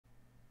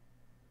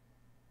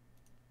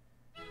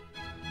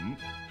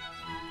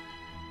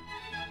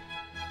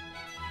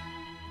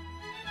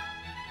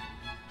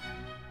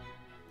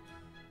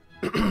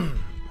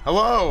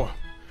Hello.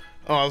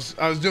 Oh,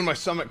 I was doing my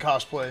Summit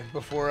cosplay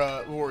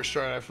before we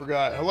started. I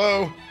forgot.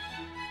 Hello.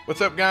 What's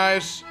up,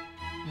 guys?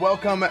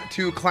 Welcome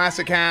to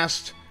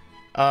ClassiCast,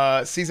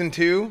 Season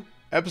 2,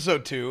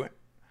 Episode 2.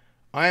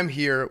 I am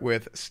here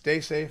with Stay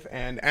Safe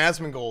and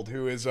Asmongold,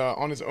 who is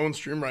on his own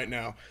stream right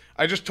now.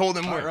 I just told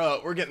him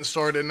we're getting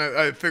started, and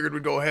I figured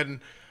we'd go ahead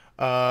and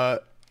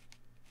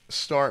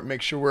start,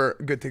 make sure we're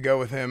good to go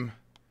with him.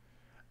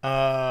 You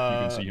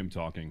can see him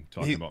talking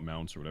about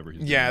mounts or whatever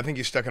he's doing. I think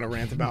he's stuck in a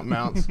rant about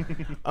mounts.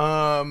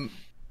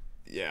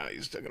 Yeah,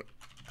 he's stuck in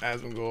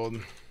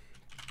Asmongold.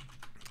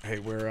 Hey,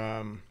 we're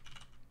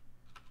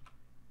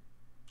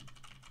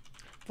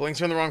the links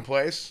are in the wrong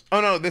place.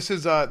 Oh no, this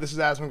is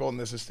Asmongold and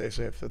this is Stay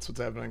Safe. That's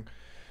what's happening.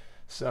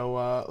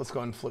 So let's go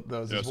ahead and flip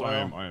those as well.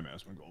 I am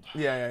Asmongold.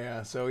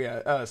 Yeah. So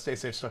yeah, Stay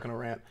Safe stuck in a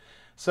rant.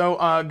 So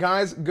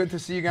guys, good to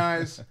see you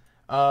guys.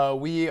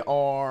 We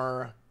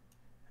are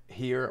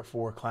here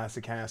for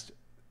ClassiCast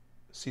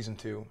Season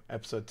 2,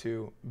 Episode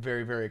 2.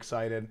 Very, very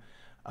excited.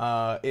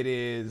 It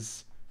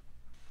is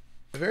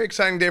a very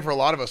exciting day for a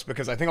lot of us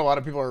because I think a lot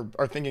of people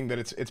are thinking that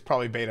it's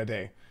probably beta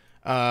day.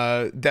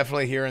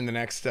 Definitely here in the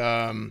next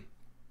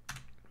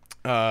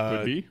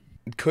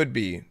could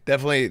be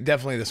definitely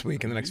this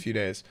week in the next few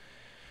days.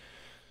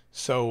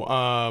 So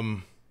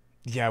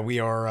yeah,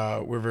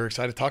 we're very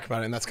excited to talk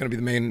about it, and that's going to be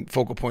the main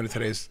focal point of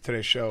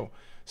today's show.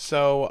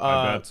 So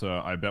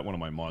I bet one of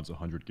my mods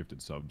 100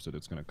 gifted subs that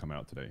it's going to come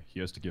out today.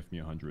 He has to gift me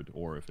 100,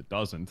 or if it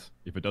doesn't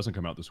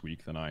come out this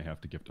week, then I have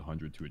to gift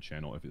 100 to a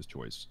channel of his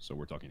choice. So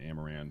we're talking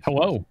Amaranth.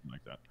 Hello.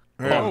 Like that.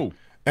 Yeah. Hello.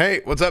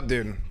 Hey, what's up,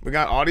 dude? We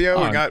got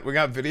audio. We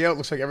got video. It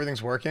looks like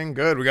everything's working.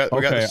 Good. We got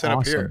this set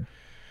up here.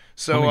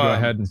 So let me go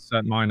ahead and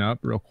set mine up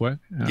real quick.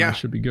 Yeah,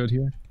 should be good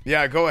here.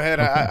 Yeah, go ahead.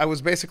 Okay. I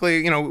was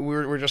basically,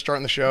 we're just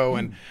starting the show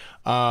and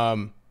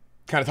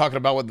kind of talking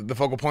about what the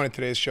focal point of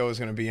today's show is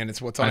going to be, and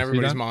it's what's on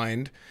everybody's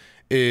mind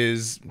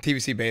is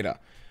TBC beta.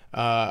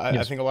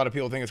 I think a lot of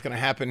people think it's going to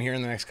happen here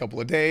in the next couple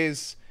of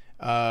days,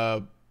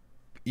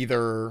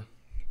 either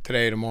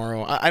today,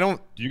 tomorrow. I don't.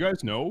 Do you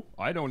guys know?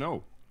 I don't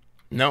know.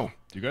 No.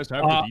 Do you guys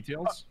have the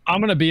details? I'm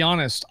going to be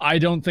honest. I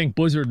don't think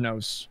Blizzard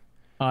knows.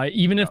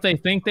 Even if they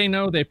think they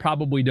know, they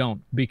probably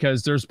don't,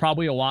 because there's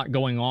probably a lot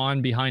going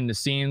on behind the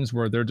scenes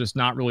where they're just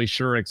not really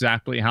sure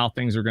exactly how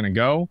things are going to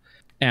go.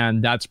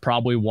 And that's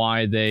probably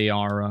why they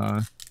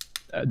are,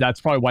 that's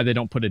probably why they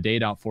don't put a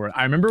date out for it.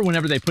 I remember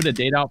whenever they put a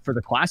date out for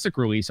the classic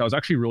release, I was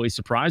actually really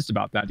surprised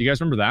about that. Do you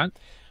guys remember that?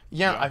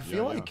 Yeah, I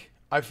feel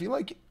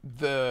like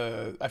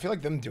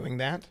them doing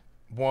that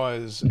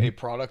was a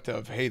product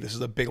of, hey, this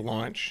is a big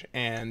launch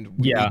and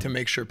we need to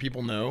make sure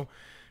people know.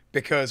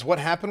 Because what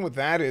happened with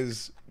that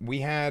is we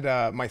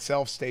had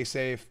myself, Stay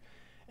Safe,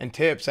 and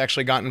Tips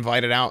actually got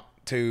invited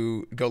out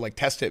to go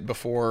test it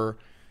before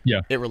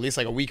it released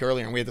a week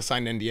earlier, and we had to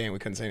sign an NDA and we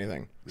couldn't say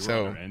anything.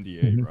 So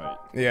NDA, right?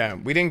 Yeah,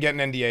 we didn't get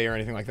an NDA or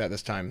anything like that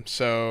this time.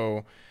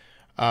 So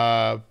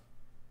I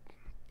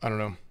don't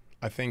know.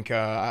 I think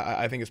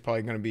it's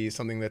probably going to be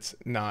something that's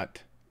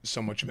not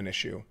so much of an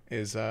issue.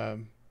 Is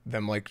them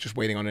just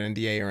waiting on an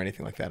NDA or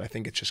anything like that. I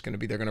think it's just going to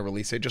be they're going to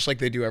release it just like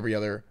they do every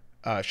other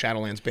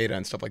Shadowlands beta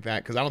and stuff like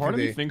that, because I don't Part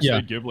think of me thinks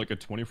they give a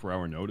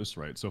 24-hour notice,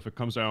 right? So if it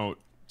comes out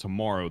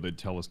tomorrow, they'd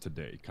tell us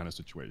today, kind of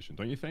situation,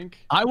 don't you think?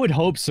 I would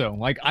hope so.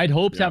 I'd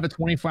hope to have a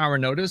 24-hour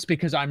notice,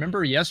 because I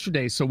remember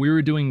yesterday, so we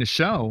were doing the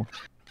show,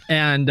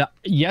 and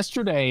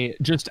yesterday,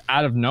 just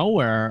out of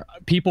nowhere,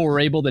 people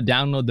were able to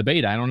download the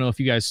beta. I don't know if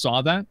you guys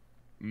saw that.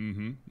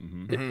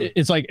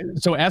 It's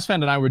so Esfand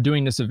and I were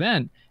doing this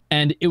event,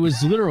 and it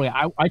was literally,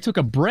 I took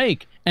a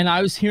break and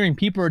I was hearing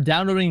people are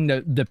downloading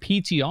the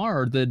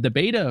PTR, the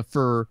beta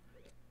for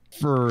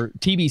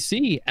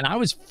TBC, and I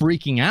was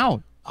freaking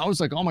out. I was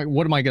like, oh my,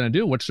 what am I going to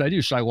do? What should I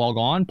do? Should I log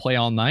on, play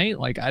all night?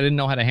 I didn't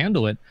know how to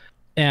handle it.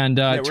 And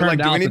it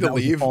turned out do we need that to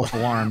leave? False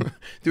alarm.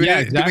 Do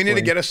we need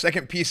to get a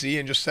second PC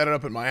and just set it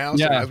up at my house?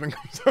 Yeah. And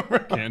comes over?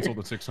 Cancel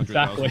the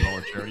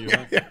 $600,000 charity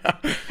event.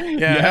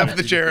 Yeah, half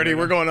the charity.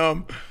 We're going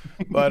home.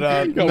 But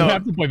no, we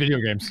have to play video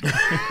games.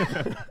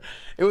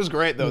 It was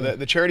great though.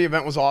 The charity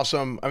event was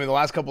awesome. I mean, the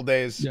last couple of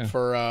days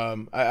for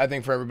I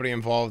think for everybody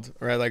involved,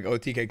 right?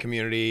 OTK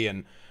community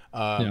and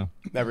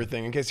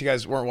everything. In case you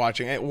guys weren't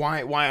watching,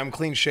 why I'm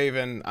clean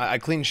shaven. I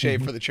clean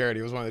shaved for the charity.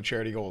 It was one of the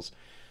charity goals.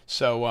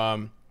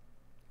 So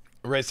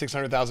raised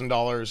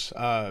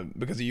 $600,000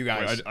 because of you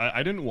guys. Wait,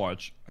 I didn't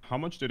watch. How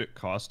much did it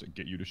cost to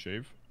get you to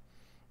shave?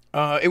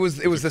 It was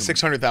the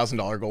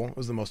 $600,000 goal. It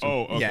was the most.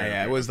 Oh,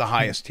 okay, it was the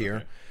highest tier.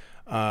 Okay.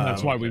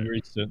 That's why we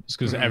reached it. It's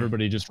because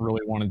everybody just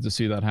really wanted to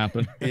see that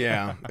happen.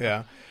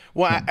 Yeah.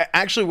 Well,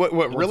 actually,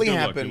 what really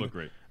happened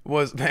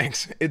was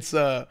thanks.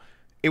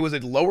 It was a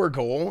lower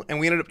goal, and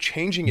we ended up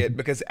changing it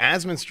because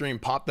Asmon's stream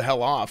popped the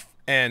hell off,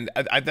 and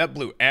that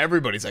blew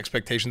everybody's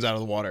expectations out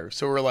of the water.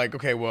 So we're like,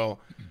 okay, well,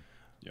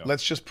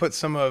 let's just put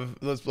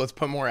let's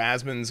put more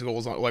Asmon's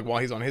goals on, while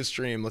he's on his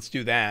stream. Let's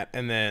do that,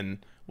 and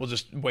then we'll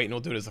just wait and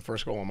we'll do it as the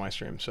first goal on my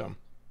stream. So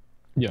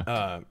and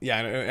it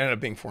ended up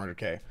being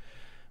 400K.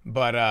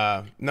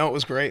 But no, it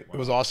was great. It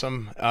was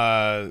awesome.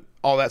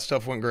 All that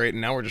stuff went great,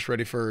 and now we're just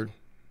ready for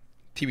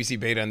TBC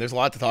beta, and there's a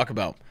lot to talk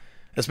about,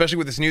 especially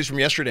with this news from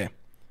yesterday.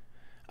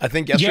 I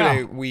think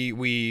yesterday we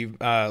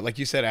like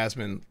you said,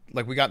 Asmon,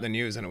 like we got the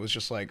news and it was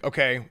just like,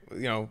 okay,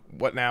 you know,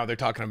 what now? They're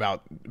talking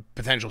about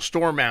potential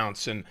store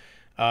mounts, and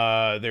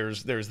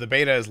there's the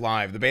beta is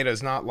live. The beta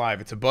is not live.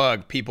 It's a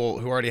bug. People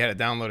who already had it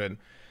downloaded.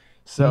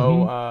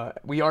 So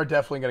we are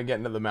definitely going to get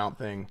into the mount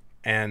thing.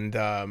 And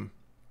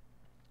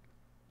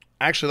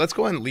actually, let's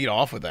go ahead and lead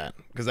off with that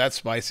because that's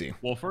spicy.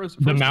 Well,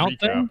 first the mount recap.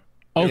 thing?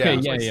 Okay,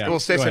 yeah. Well,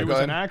 it was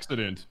an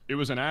accident. It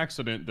was an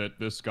accident that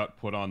this got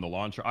put on the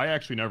launcher. I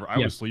actually never. I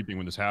was sleeping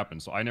when this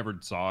happened, so I never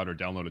saw it or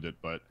downloaded it.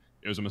 But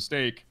it was a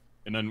mistake,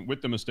 and then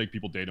with the mistake,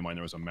 people data mined.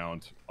 There was a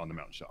mount on the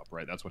mount shop,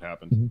 right? That's what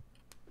happened.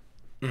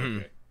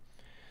 Okay.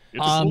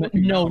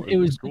 No, it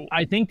was. Cool.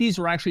 I think these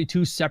were actually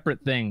two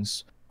separate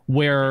things.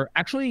 Where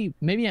actually,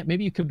 maybe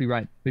you could be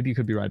right. Maybe you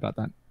could be right about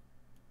that.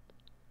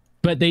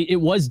 But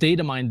it was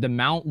data mined. The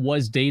mount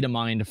was data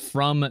mined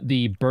from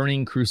the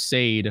Burning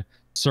Crusade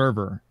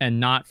server and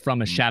not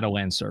from a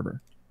Shadowlands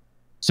server.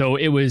 So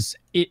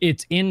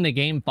it's in the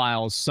game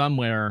files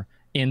somewhere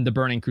in the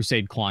Burning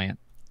Crusade client.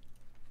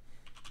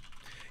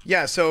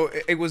 Yeah, so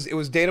it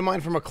was data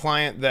mined from a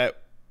client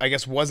that I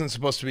guess wasn't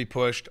supposed to be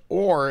pushed,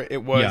 or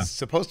it was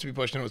supposed to be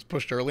pushed and it was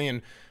pushed early,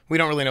 and we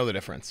don't really know the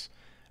difference.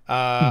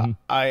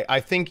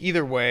 I think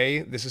either way,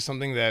 this is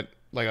something that,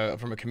 like,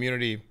 from a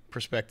community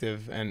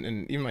perspective,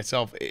 and even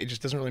myself, it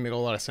just doesn't really make a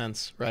lot of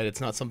sense, right? It's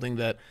not something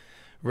that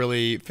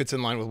really fits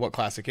in line with what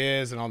Classic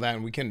is and all that,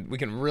 and we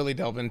can really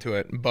delve into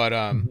it. But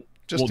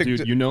just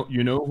dude, you know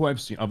who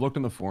I've seen? I've looked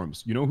in the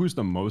forums. You know who's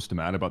the most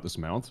mad about this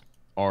mount?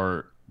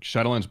 Are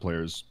Shadowlands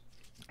players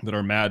that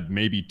are mad.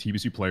 Maybe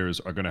TBC players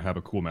are going to have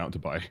a cool mount to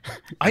buy.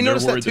 I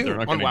noticed that too. They're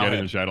not going to get it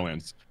in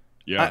Shadowlands.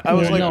 Yeah, I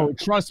was like, no,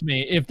 trust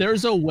me. If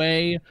there's a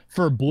way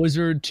for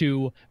Blizzard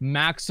to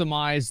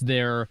maximize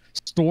their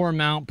store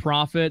mount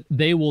profit,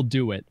 they will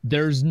do it.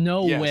 There's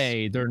no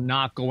way they're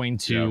not going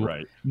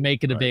to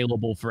make it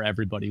available for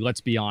everybody.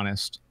 Let's be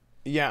honest.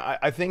 Yeah,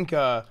 I think.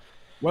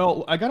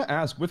 Well, I gotta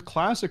ask. With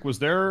Classic, was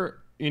there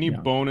any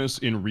bonus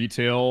in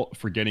retail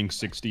for getting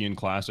 60 in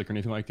Classic or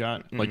anything like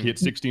that? Like you hit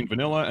 60 in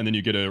vanilla, and then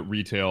you get a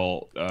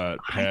retail pet.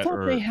 I thought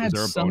or they had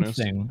was there a bonus?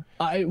 something.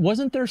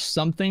 Wasn't there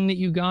something that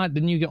you got?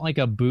 Didn't you get like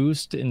a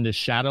boost in the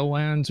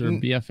Shadowlands or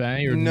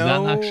BFA? Or no,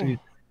 did that actually?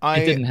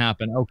 It didn't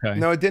happen. Okay.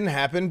 No, it didn't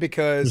happen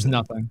because there's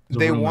nothing.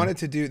 They wanted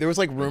to do. There was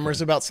like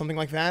rumors about something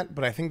like that,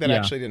 but I think that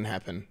actually didn't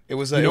happen. It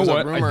was a, you know it was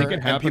what? a rumor. I think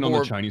it happened on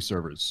the Chinese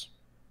servers.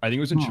 I think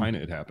it was in China.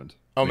 It happened.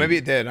 Oh, maybe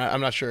it did.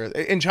 I'm not sure.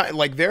 In China,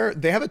 like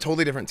they have a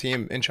totally different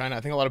team in China.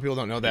 I think a lot of people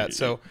don't know that.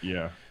 So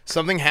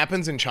something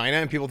happens in China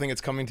and people think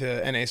it's coming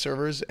to NA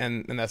servers,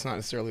 and that's not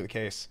necessarily the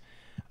case.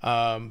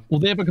 Well,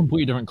 they have a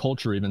completely different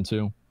culture even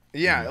too.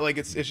 Yeah, like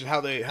it's just how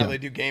they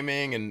do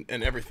gaming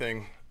and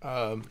everything.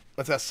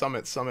 Let's ask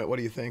Summit. Summit, what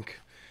do you think?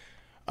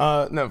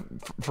 No,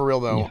 for real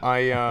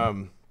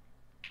though,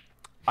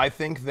 I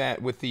think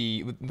that with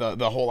the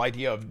whole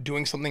idea of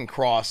doing something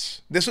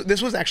cross, this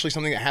was actually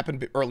something that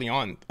happened early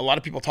on. A lot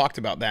of people talked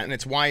about that, and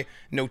it's why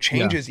no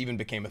changes even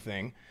became a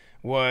thing.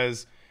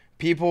 Was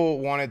people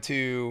wanted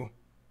to,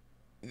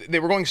 they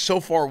were going so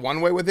far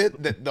one way with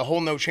it that the whole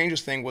no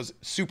changes thing was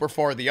super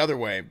far the other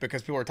way,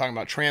 because people were talking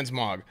about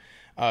transmog,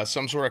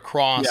 some sort of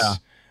cross.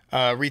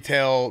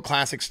 Retail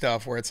classic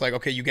stuff where it's like,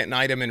 okay, you get an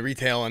item in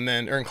retail and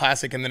then, or in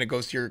classic, and then it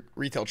goes to your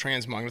retail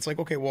transmog. And it's like,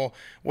 okay, well,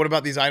 what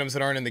about these items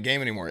that aren't in the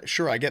game anymore?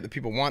 Sure, I get that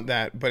people want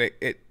that, but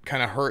it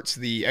kind of hurts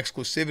the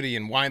exclusivity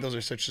and why those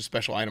are such a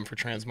special item for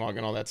transmog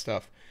and all that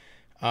stuff.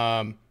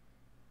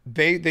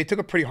 They took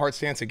a pretty hard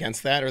stance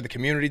against that, or the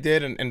community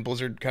did, and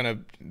Blizzard kind of,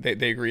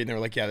 they agreed, and they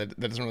were like, yeah, that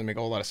doesn't really make a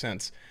whole lot of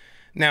sense.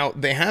 Now,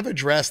 they have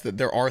addressed that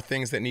there are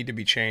things that need to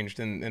be changed,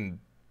 and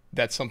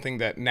that's something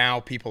that now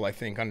people, I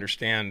think,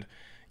 understand.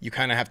 You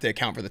kind of have to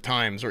account for the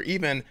times, or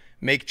even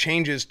make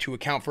changes to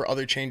account for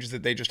other changes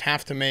that they just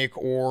have to make,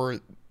 or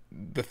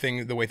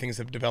the way things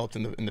have developed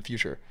in the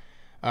future,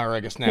 or I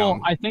guess now.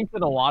 Well, I think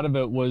that a lot of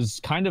it was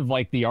kind of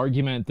like the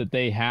argument that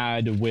they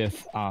had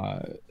with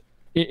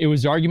it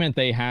was the argument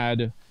they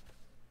had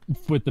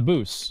with the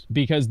boosts,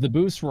 because the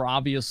boosts were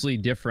obviously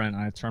different.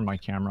 I turned my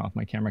camera off.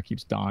 My camera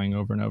keeps dying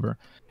over and over.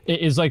 It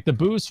is like the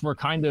boosts were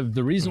kind of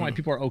the reason why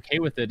people are okay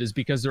with it is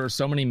because there are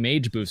so many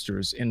mage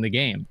boosters in the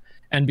game.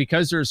 And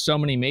because there's so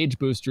many mage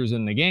boosters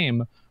in the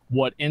game,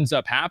 what ends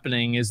up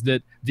happening is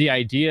that the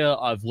idea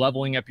of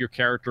leveling up your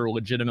character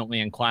legitimately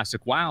in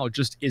Classic WoW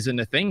just isn't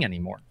a thing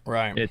anymore.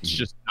 Right. It's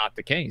just not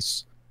the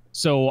case.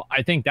 So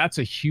I think that's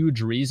a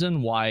huge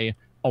reason why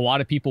a lot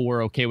of people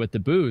were okay with the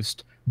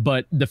boost.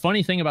 But the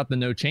funny thing about the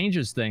no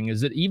changes thing is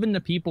that even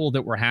the people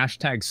that were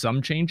hashtag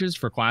some changes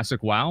for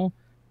Classic WoW,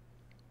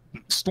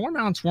 store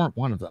mounts weren't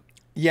one of them.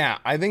 Yeah,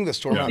 I think the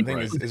store mount thing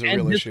is a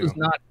real issue. This was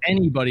not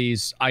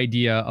anybody's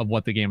idea of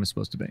what the game is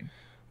supposed to be.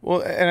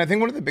 Well, and I think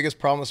one of the biggest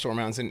problems with store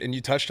mounts, and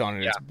you touched on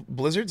it, is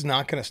Blizzard's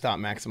not going to stop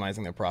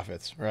maximizing their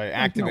profits, right?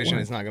 Activision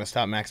is not going to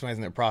stop maximizing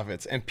their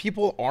profits. And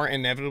people are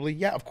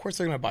inevitably, of course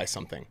they're going to buy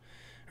something,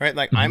 right?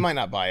 Like, I might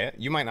not buy it,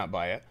 you might not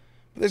buy it,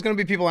 but there's going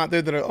to be people out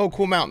there that are, oh,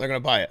 cool mount, they're going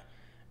to buy it.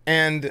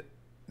 And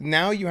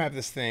now you have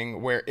this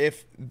thing where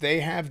if they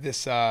have this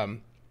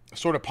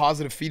sort of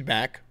positive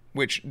feedback,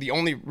 which the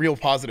only real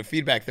positive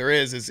feedback there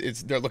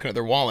is they're looking at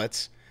their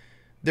wallets,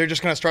 they're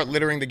just going to start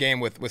littering the game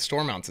with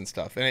store mounts and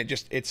stuff, and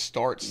it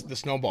starts the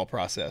snowball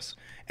process.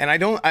 And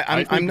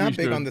I'm not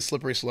big on the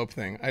slippery slope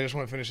thing. I just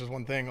want to finish this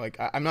one thing. Like,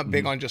 I'm not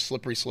big on just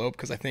slippery slope,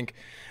 because I think,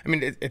 I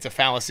mean, it's a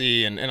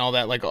fallacy and all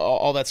that, like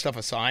all that stuff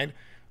aside,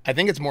 I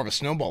think it's more of a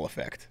snowball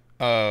effect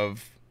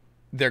of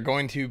they're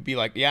going to be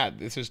like, yeah,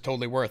 this is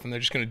totally worth, and they're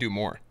just going to do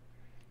more.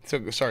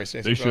 So sorry,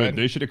 Stacey.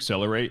 They should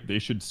accelerate. They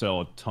should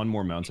sell a ton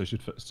more mounts. They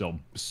should sell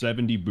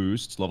 70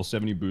 boosts, level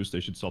 70 boosts. They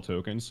should sell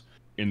tokens.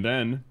 And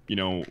then, you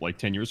know, like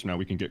 10 years from now,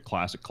 we can get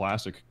classic.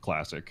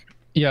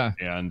 Yeah.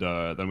 And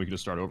then we can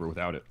just start over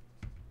without it.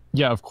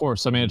 Yeah, of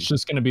course. I mean, it's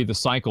just going to be the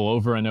cycle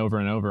over and over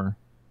and over.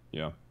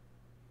 Yeah.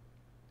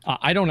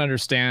 I don't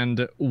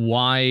understand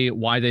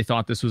why they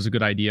thought this was a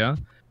good idea.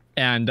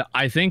 And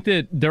I think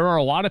that there are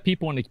a lot of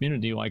people in the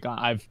community, like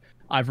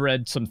I've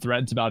read some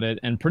threads about it,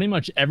 and pretty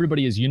much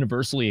everybody is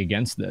universally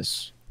against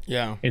this.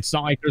 Yeah. It's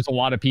not like there's a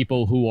lot of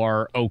people who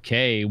are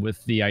okay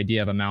with the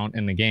idea of a mount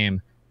in the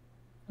game.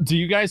 Do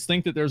you guys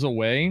think that there's a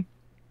way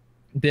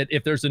that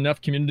if there's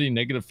enough community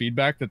negative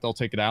feedback that they'll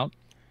take it out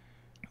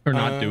or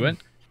not do it?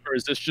 Or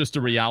is this just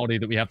a reality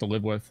that we have to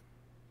live with?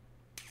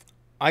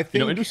 I think, you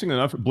know, interesting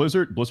enough,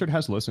 Blizzard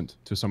has listened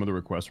to some of the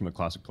requests from the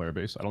classic player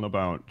base. I don't know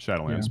about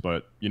Shadowlands,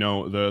 but you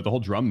know, the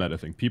whole drum meta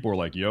thing. People are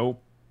like, yo,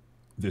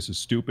 this is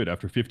stupid.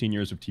 After 15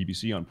 years of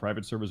TBC on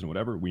private servers and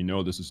whatever, we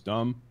know this is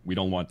dumb. We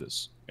don't want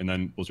this. And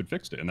then Blizzard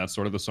fixed it. And that's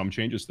sort of the some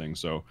changes thing.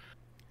 So,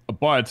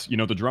 but you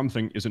know, the drum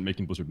thing isn't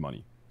making Blizzard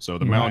money. So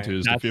the mount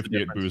is the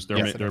 58 boost.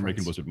 They're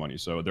making Blizzard money.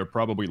 So they're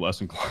probably less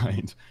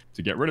inclined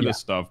to get rid of this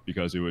stuff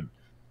because it would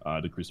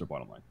decrease their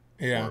bottom line.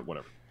 Yeah. Or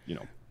whatever, you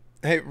know.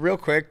 Hey, real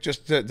quick,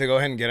 just to go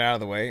ahead and get out of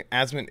the way,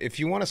 Asmon, if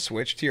you want to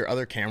switch to your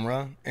other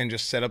camera and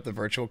just set up the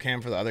virtual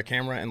cam for the other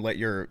camera and let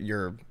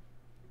your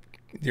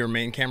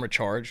main camera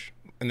charge,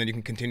 and then you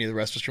can continue the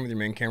rest of the stream with your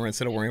main camera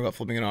instead of worrying about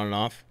flipping it on and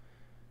off.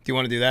 Do you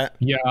want to do that?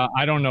 Yeah,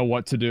 I don't know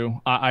what to do.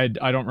 I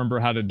don't remember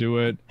how to do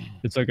it.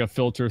 It's like a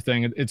filter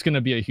thing. It's going to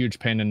be a huge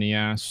pain in the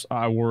ass.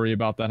 I worry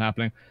about that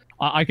happening.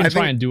 I can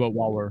try and do it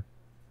while we're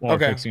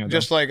fixing it.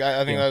 Just like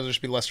I think that would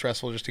just be less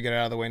stressful just to get it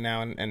out of the way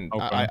now. And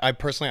okay. I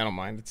personally, I don't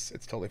mind. It's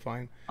totally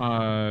fine.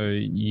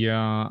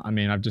 Yeah. I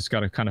mean, I've just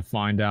got to kind of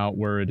find out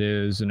where it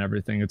is and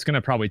everything. It's going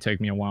to probably take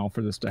me a while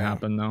for this to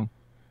happen, though.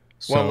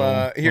 So,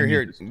 well,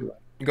 here.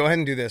 Go ahead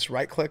and do this.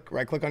 Right click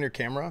on your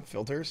camera,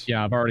 filters.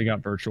 Yeah, I've already got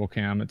virtual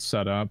cam. It's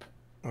set up.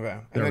 Okay.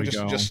 And then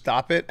just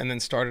stop it and then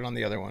start it on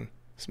the other one.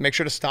 So make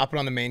sure to stop it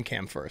on the main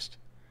cam first.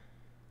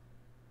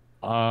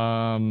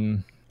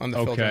 On the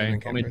okay.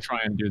 Let me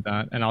try and do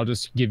that. And I'll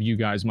just give you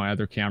guys my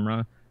other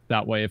camera.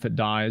 That way if it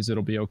dies,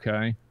 it'll be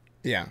okay.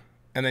 Yeah.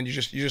 And then you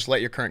just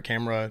let your current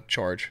camera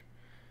charge.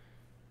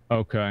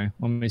 Okay.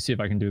 Let me see if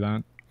I can do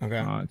that.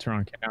 Okay. Turn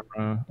on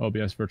camera,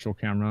 OBS virtual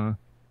camera.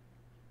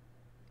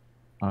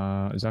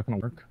 Is that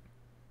going to work?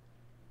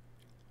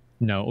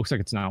 No, it looks like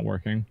it's not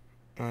working.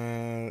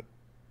 No,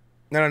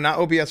 not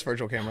OBS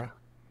virtual camera.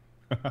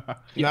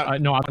 No, I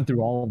went through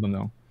all of them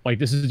though. Like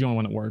this is the only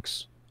one that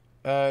works.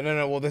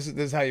 No. Well, this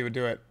is how you would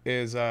do it.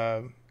 Is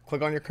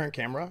click on your current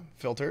camera,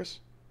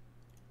 filters.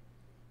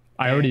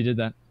 I already did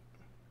that.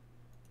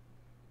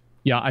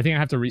 Yeah, I think I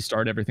have to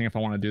restart everything if I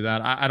want to do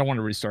that. I don't want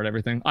to restart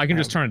everything. I can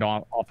just turn it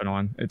off and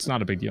on. It's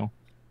not a big deal.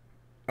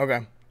 Okay.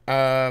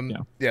 Yeah,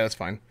 that's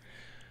fine.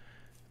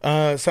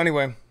 So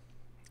anyway,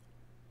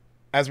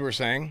 as we were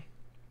saying,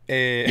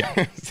 as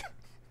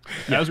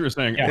we were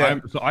saying,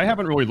 so I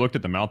haven't really looked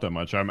at the mount that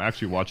much. I'm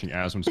actually watching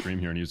Asmon stream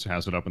here, and he just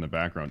has it up in the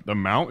background. The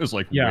mount is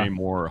like way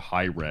more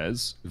high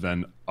res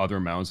than other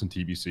mounts in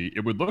TBC.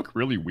 It would look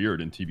really weird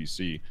in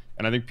TBC,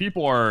 and I think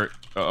people are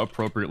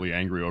appropriately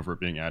angry over it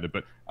being added.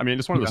 But I mean,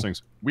 it's one of those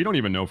things. We don't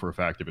even know for a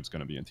fact if it's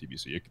going to be in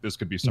TBC. This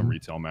could be some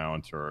retail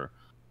mount or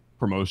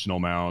promotional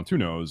mount. Who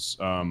knows?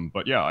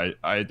 But yeah,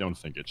 I don't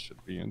think it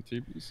should be in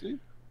TBC.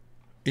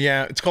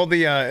 Yeah, it's called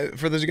the,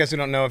 for those of you guys who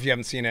don't know, if you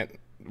haven't seen it,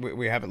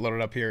 we have it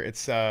loaded up here.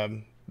 It's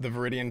the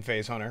Viridian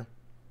Phase Hunter,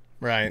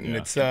 right? And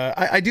it's,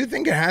 I do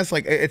think it has,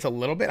 like, it's a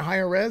little bit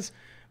higher res,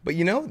 but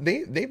you know,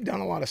 they've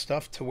done a lot of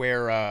stuff to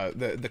where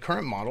the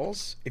current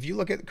models, if you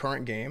look at the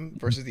current game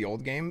versus the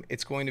old game,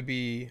 it's going to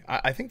be,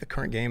 I think the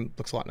current game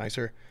looks a lot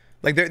nicer.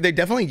 Like, they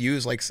definitely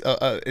use, like,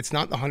 it's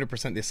not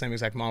 100% the same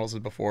exact models as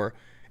before,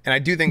 and I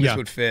do think this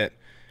would fit.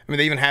 I mean,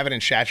 they even have it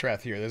in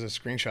Shatrath here. There's a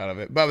screenshot of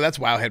it. But that's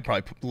Wowhead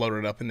probably loaded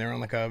it up in there on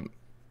like a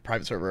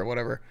private server or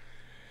whatever.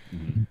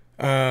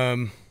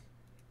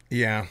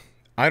 Yeah,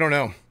 I don't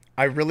know.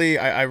 I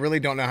really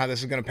don't know how this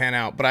is going to pan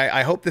out. But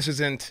I hope this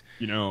isn't.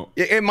 You know,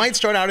 it might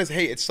start out as,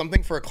 hey, it's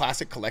something for a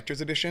classic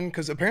collector's edition,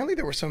 because apparently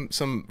there were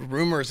some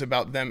rumors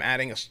about them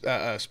adding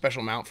a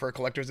special mount for a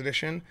collector's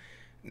edition.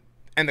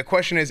 And the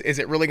question is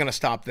it really going to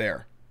stop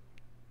there?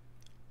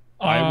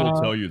 I will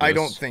tell you this. I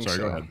don't think so.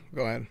 Go ahead.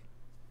 Go ahead.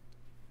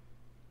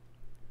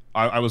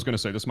 I was going to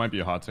say, this might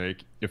be a hot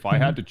take. If I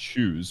had to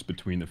choose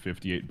between the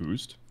 58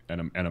 boost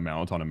and a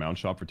mount on a mount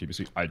shop for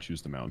TBC, I'd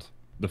choose the mount.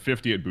 The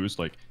 58 boost,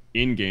 like,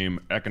 in-game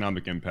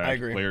economic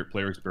impact,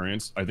 player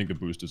experience, I think the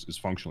boost is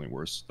functionally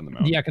worse than the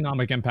mount. The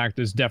economic impact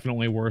is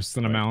definitely worse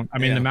than a mount. I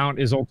mean, the mount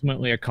is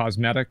ultimately a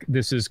cosmetic.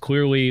 This is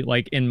clearly,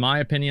 like, in my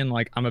opinion,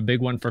 like, I'm a big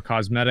one for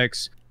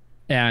cosmetics.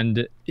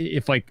 And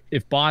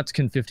if bots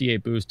can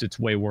 58 boost, it's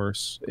way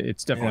worse.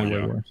 It's definitely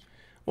way worse.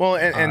 Well,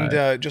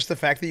 and just the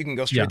fact that you can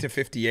go straight to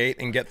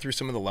 58 and get through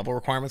some of the level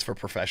requirements for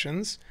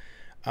professions.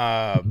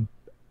 I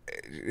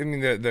mean,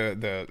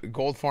 the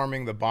gold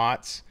farming, the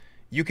bots,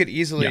 you could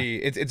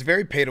easily, it's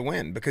very pay to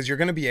win, because you're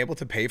going to be able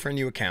to pay for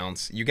new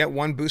accounts. You get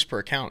one boost per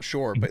account,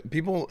 sure, but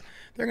people,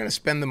 they're going to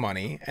spend the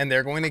money and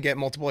they're going to get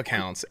multiple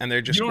accounts, and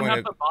they're just going to... You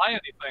don't have to buy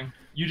anything.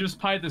 You just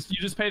pay this. You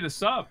just pay the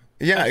sub.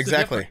 Yeah, that's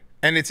exactly.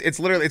 And it's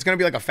literally, it's going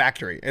to be like a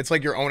factory. It's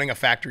like you're owning a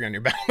factory on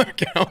your balance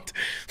account.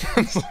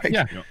 It's like,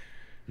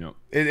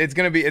 it's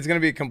going to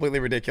be completely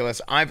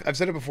ridiculous. I've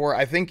said it before.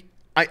 I think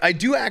I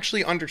do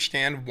actually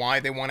understand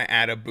why they want to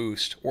add a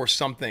boost or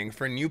something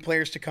for new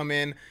players to come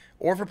in,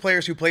 or for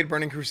players who played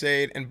Burning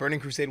Crusade, and Burning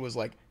Crusade was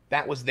like,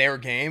 that was their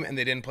game, and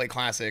they didn't play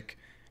Classic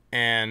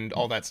and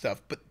all that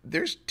stuff. But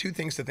there's two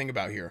things to think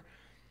about here.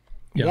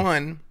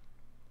 One,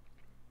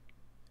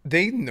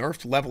 they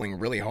nerfed leveling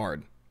really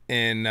hard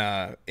in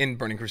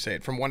Burning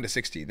Crusade from 1 to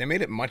 60. They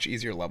made it much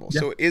easier level,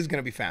 so it is going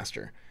to be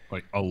faster.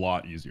 Like, a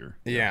lot easier.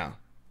 Yeah.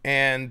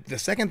 And the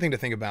second thing to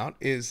think about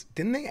is,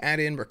 didn't they add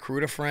in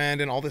Recruit a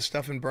Friend and all this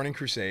stuff in Burning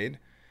Crusade?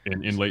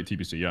 In late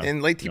TBC, yeah.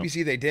 In late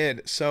TBC, they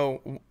did.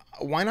 So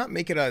why not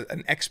make it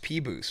an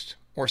XP boost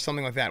or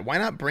something like that? Why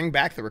not bring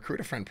back the Recruit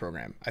a Friend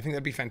program? I think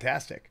that'd be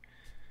fantastic.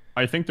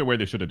 I think the way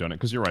they should have done it,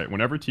 because you're right,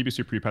 whenever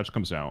TBC pre-patch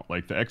comes out,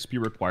 like, the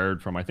XP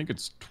required from, I think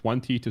it's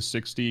 20 to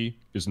 60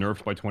 is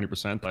nerfed by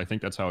 20%. I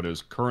think that's how it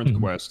is. Current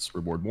quests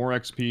reward more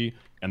XP,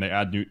 and they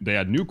add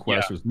new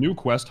quests, there's new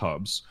quest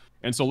hubs.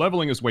 And so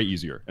leveling is way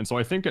easier. And so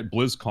I think at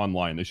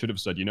BlizzConline, they should have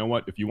said, you know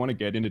what, if you want to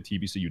get into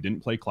TBC, you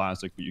didn't play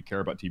Classic, but you care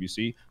about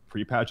TBC,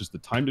 pre-patch is the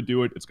time to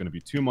do it. It's going to be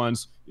 2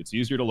 months. It's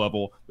easier to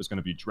level. There's going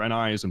to be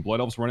Draenei's and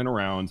Blood Elves running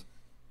around.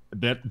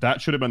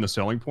 That should have been the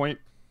selling point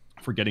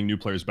for getting new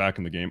players back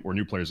in the game, or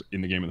new players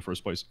in the game in the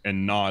first place,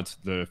 and not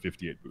the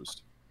 58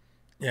 boost.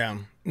 Yeah.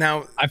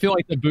 Now, I feel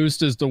like the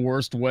boost is the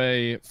worst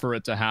way for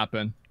it to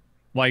happen.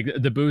 Like,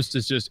 the boost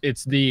is just,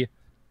 it's the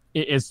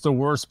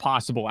worst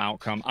possible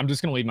outcome. I'm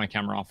just gonna leave my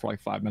camera off for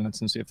like 5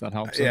 minutes and see if that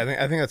helps. Yeah,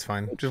 I think that's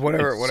fine. Just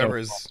whatever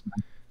is.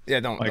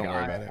 Yeah, don't worry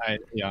about it.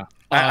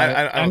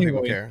 I don't think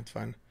we'll care. It's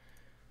fine.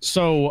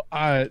 So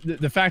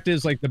the fact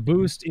is, like, the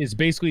boost is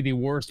basically the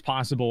worst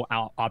possible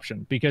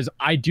option, because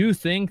I do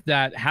think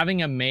that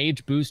having a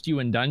mage boost you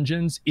in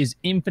dungeons is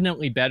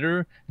infinitely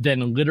better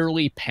than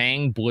literally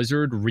paying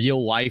Blizzard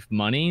real life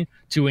money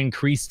to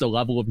increase the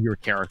level of your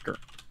character.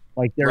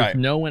 Like, there's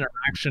no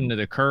interaction that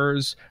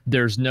occurs.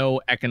 There's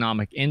no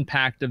economic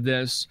impact of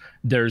this.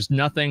 There's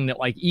nothing that,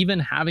 like, even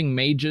having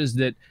mages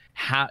that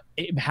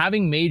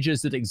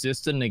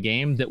exist in the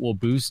game that will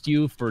boost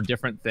you for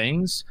different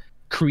things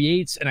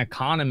creates an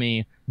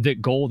economy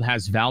that gold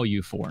has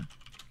value for.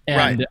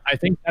 And I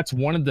think that's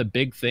one of the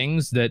big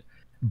things that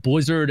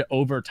Blizzard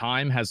over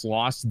time has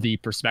lost the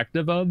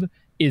perspective of,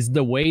 is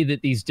the way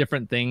that these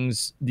different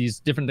things in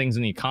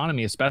the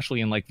economy,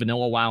 especially in like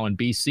vanilla WoW and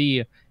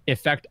BC,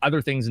 affect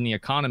other things in the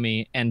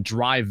economy and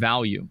drive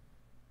value.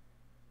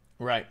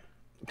 Right.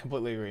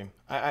 Completely agree.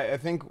 I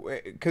think,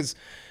 because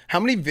how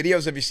many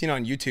videos have you seen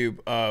on YouTube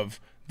of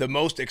the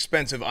most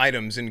expensive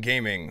items in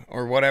gaming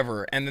or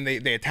whatever, and then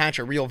they attach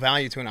a real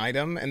value to an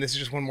item, and this is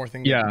just one more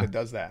thing that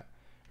does that,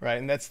 right?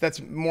 And that's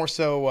more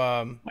so,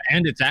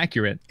 and it's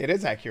accurate. It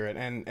is accurate,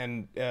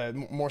 and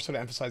more so to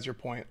emphasize your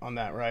point on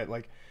that, right?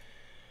 Like,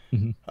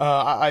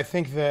 I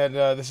think that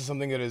this is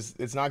something that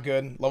it's not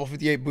good. Level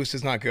 58 boost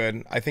is not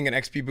good. I think an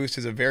XP boost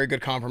is a very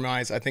good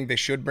compromise. I think they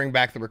should bring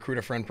back the Recruit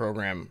a Friend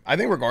program. I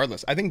think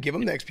regardless, I think give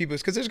them the XP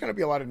boost, because there's going to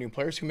be a lot of new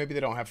players who maybe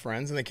they don't have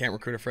friends and they can't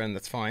recruit a friend.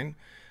 That's fine.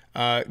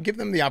 Give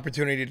them the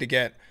opportunity to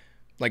get,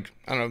 like,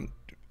 I don't know,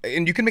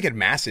 and you can make it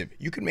massive.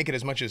 You can make it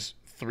as much as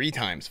 3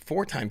 times,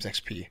 4 times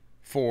XP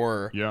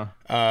for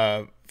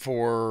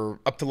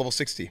up to level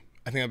 60. I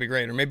think that'd be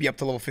great, or maybe up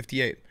to level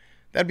 58.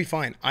 That'd be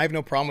fine. I have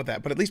no problem with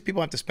that. But at least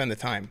people have to spend the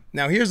time.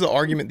 Now, here's the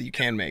argument that you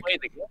can make.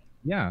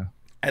 Yeah.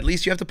 At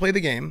least you have to play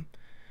the game,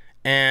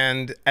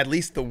 and at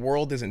least the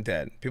world isn't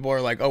dead. People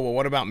are like, oh, well,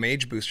 what about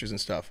mage boosters and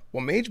stuff?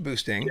 Well, mage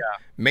boosting,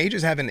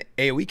 mages have an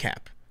AoE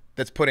cap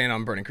that's put in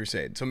on Burning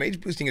Crusade. So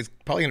mage boosting is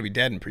probably going to be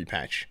dead in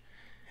pre-patch.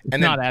 It's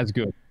not as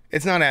good.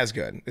 It's not as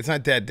good. It's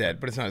not dead,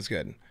 but it's not as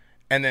good.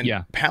 And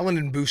then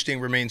Paladin boosting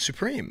remains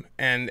supreme,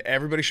 and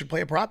everybody should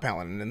play a prop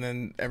Paladin, and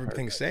then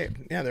everything's saved.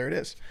 Yeah, there it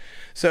is.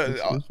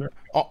 So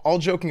all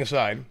joking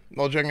aside,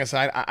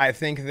 I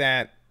think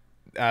that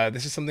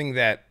this is something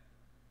that,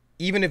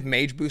 even if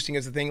mage boosting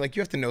is the thing, like,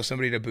 you have to know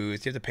somebody to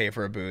boost, you have to pay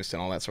for a boost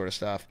and all that sort of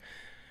stuff.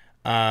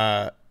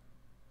 I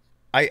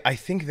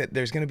think that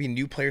there's going to be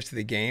new players to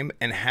the game,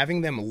 and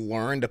having them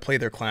learn to play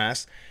their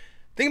class.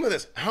 Think about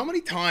this. How many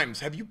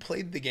times have you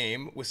played the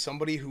game with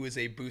somebody who is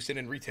a boosted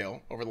in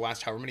retail over the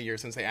last however many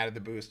years since they added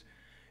the boost?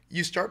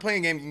 You start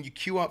playing a game and you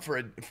queue up for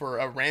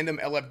a random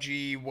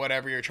LFG,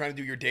 whatever, you're trying to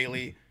do your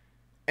daily,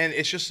 and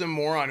it's just some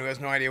moron who has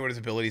no idea what his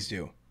abilities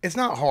do. It's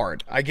not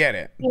hard. I get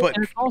it. Well, but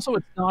and also,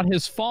 it's not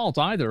his fault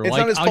either. It's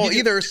not his fault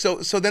either.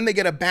 So then they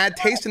get a bad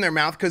taste in their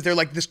mouth because they're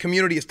like, this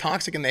community is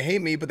toxic and they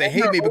hate me, but they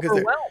hate me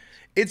because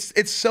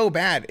it's so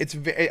bad.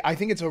 I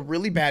think it's a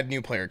really bad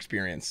new player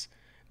experience.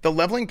 The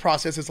leveling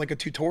process is like a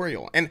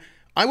tutorial. And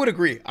I would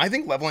agree. I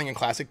think leveling in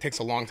Classic takes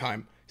a long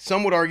time.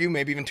 Some would argue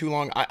maybe even too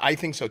long. I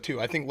think so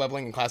too. I think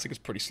leveling in Classic is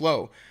pretty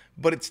slow.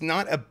 But it's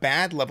not a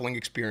bad leveling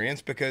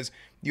experience because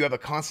you have a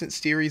constant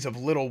series of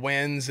little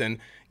wins and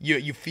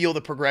you feel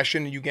the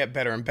progression and you get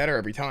better and better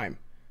every time.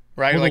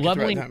 Right? Well, like the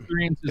leveling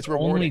experience is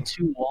only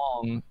too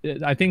long.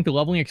 I think the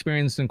leveling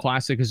experience in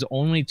Classic is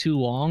only too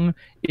long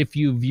if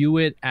you view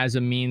it as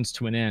a means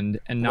to an end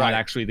and not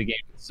actually the game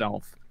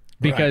itself.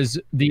 Because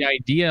the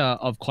idea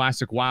of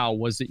Classic WoW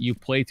was that you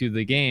play through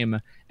the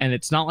game, and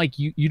it's not like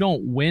you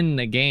don't win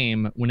the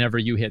game whenever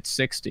you hit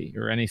 60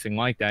 or anything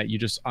like that. You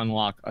just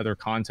unlock other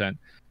content.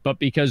 But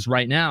because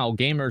right now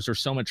gamers are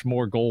so much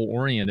more goal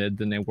oriented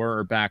than they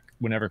were back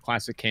whenever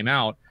Classic came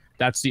out,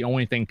 that's the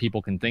only thing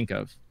people can think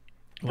of.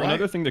 Well,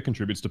 another thing that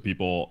contributes to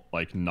people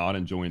like not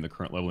enjoying the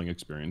current leveling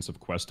experience of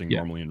questing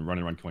normally and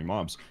running around killing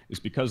mobs is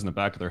because in the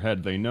back of their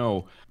head they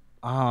know,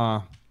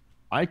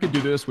 I could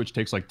do this, which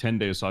takes like 10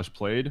 days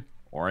 /played,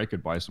 or I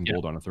could buy some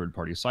gold on a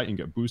third-party site and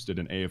get boosted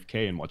in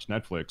AFK and watch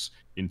Netflix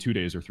in 2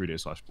 days or 3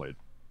 days /played.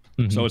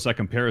 So it's that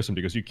comparison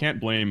because you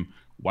can't blame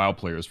WoW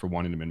players for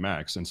wanting to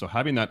min-max. And so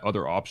having that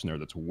other option there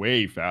that's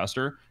way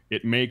faster,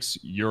 it makes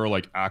your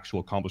like actual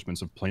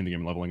accomplishments of playing the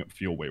game and leveling up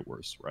feel way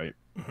worse, right?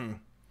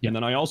 And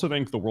then I also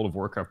think the World of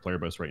Warcraft player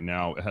base right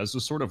now has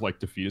this sort of like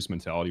defeatist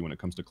mentality when it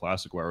comes to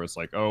Classic, where it's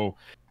like, oh,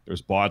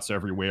 there's bots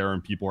everywhere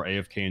and people are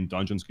AFK in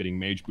dungeons getting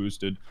mage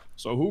boosted.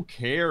 So who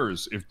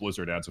cares if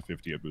Blizzard adds a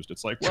 50 boost?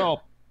 It's like,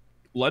 well,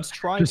 let's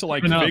try to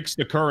like fix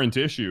the current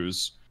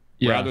issues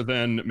rather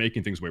than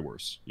making things way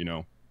worse, you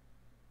know?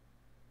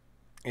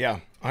 Yeah,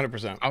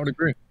 100%. I would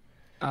agree.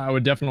 I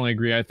would definitely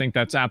agree. I think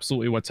that's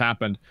absolutely what's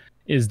happened,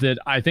 is that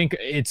I think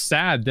it's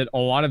sad that a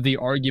lot of the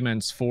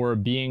arguments for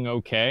being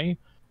okay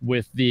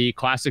with the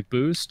Classic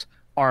boost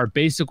are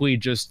basically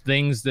just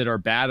things that are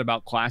bad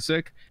about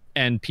Classic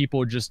and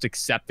people just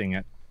accepting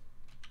it.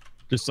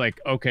 Just like,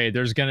 okay,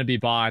 there's going to be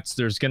bots,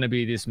 there's going to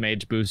be this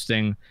mage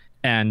boosting,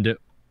 and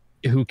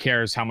who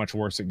cares how much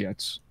worse it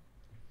gets.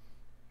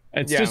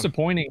 It's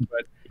disappointing,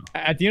 but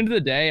at the end of the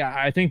day,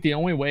 I think the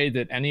only way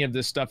that any of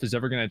this stuff is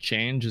ever going to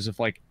change is if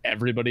like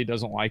everybody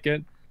doesn't like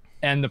it.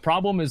 And the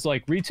problem is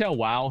like retail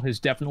WoW has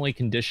definitely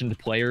conditioned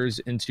players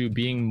into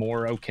being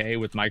more okay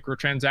with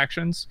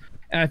microtransactions.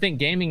 And I think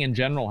gaming in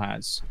general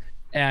has.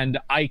 And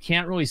I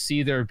can't really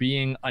see there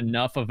being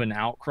enough of an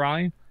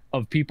outcry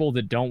of people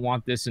that don't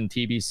want this in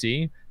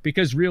TBC,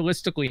 because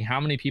realistically, how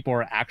many people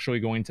are actually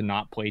going to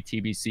not play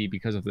TBC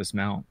because of this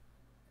mount?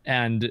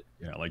 And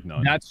like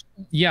none. That's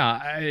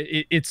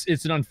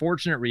it's an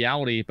unfortunate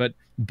reality, but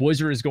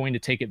Blizzard is going to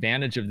take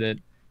advantage of it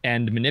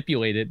and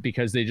manipulate it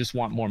because they just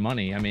want more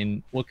money. I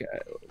mean, look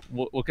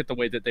at the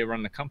way that they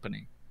run the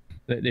company.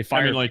 They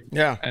fire,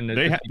 and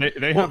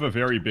they have a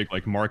very big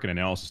like market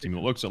analysis team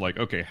that looks at like,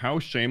 okay, how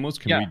shameless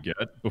can we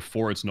get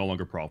before it's no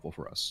longer profitable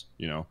for us,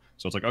 you know?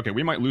 So it's like, okay,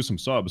 we might lose some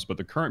subs, but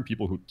the current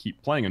people who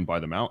keep playing and buy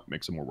them out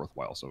makes it more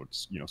worthwhile. So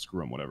it's, you know,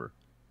 screw them, whatever.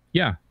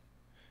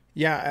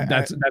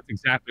 That's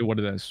exactly what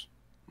it is.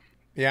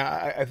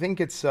 I think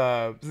it's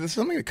this is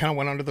something that kind of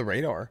went under the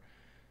radar,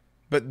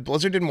 but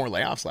Blizzard did more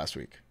layoffs last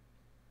week.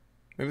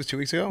 Maybe it was 2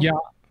 weeks ago.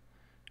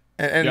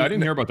 And I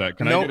didn't hear about that.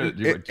 Can I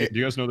get do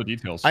you guys know the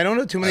details? I don't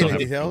know too many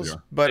details,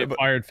 but they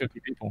fired 50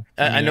 people.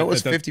 I know it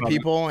was 50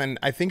 people, and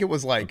I think it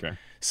was like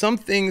some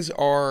things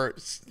are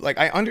like,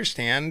 I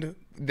understand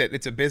that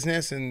it's a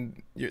business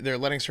and they're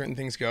letting certain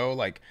things go.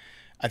 Like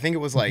I think it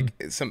was like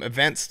some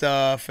event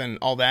stuff and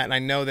all that, and I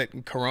know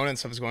that Corona and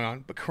stuff is going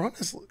on, but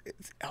Corona's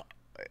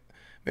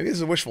maybe this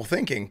is wishful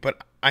thinking,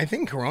 but I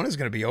think Corona is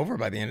going to be over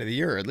by the end of the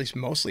year, or at least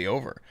mostly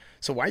over.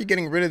 So why are you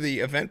getting rid of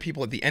the event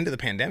people at the end of the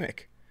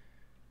pandemic?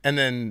 And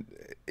then,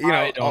 you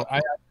know,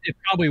 it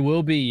probably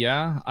will be.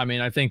 Yeah. I mean,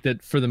 I think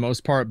that for the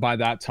most part, by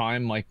that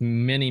time, like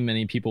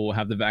many people will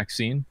have the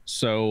vaccine.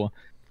 So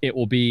it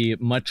will be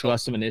much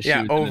less of an issue.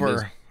 Yeah.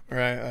 Over.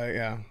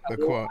 Right. The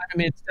quote. I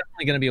mean, it's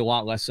definitely going to be a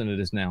lot less than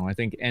it is now. I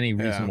think any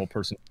reasonable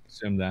person can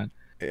assume that.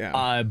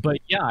 Yeah.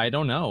 But yeah, I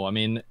don't know. I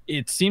mean,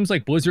 it seems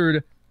like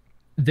Blizzard,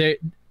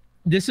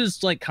 this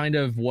is like kind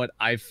of what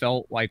I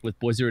felt like with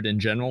Blizzard in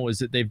general, is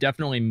that they've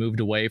definitely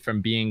moved away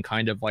from being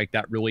kind of like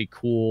that really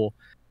cool,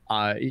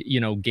 you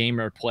know,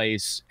 gamer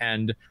place,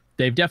 and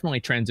they've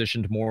definitely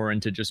transitioned more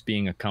into just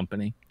being a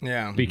company.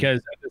 Yeah. Because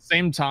at the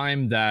same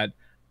time that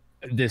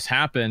this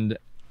happened,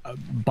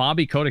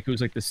 Bobby Kotick,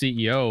 who's like the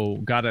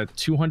CEO, got a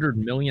 $200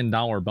 million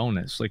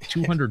bonus. Like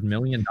 $200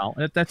 million.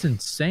 That's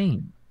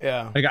insane.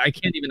 Yeah. Like I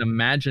can't even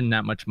imagine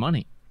that much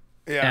money.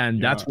 Yeah.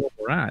 And that's where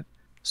we're at.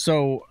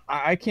 So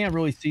I can't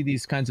really see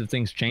these kinds of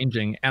things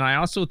changing. And I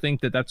also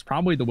think that that's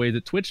probably the way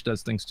that Twitch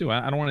does things too.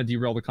 I don't want to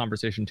derail the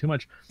conversation too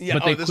much. Yeah,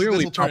 but they clearly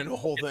this will turn into a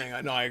whole thing.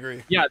 No, I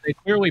agree. Yeah, they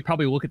clearly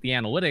probably look at the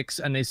analytics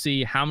and they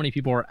see how many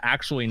people are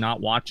actually not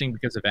watching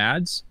because of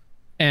ads.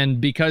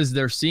 And because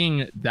they're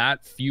seeing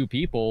that few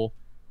people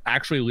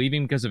actually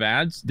leaving because of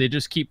ads, they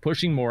just keep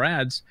pushing more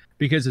ads,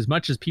 because as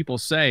much as people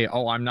say,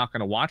 oh, I'm not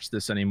going to watch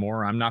this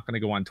anymore, I'm not going to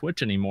go on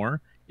Twitch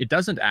anymore, it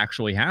doesn't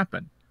actually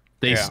happen.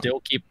 They still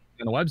keep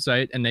on the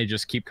website and they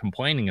just keep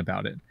complaining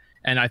about it.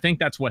 And I think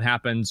that's what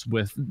happens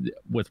with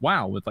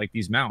WoW, with like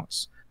these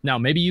mounts. Now,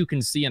 maybe you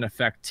can see an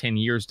effect 10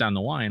 years down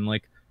the line,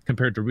 like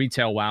compared to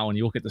retail WoW, and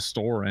you look at the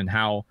store and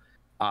how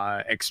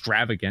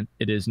extravagant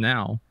it is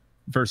now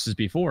versus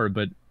before.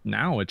 But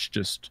now it's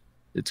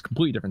a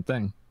completely different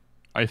thing.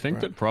 I think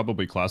that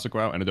probably Classic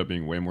WoW ended up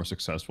being way more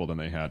successful than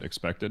they had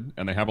expected,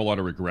 and they have a lot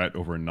of regret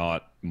over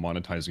not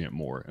monetizing it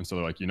more. And so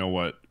they're like, you know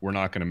what, we're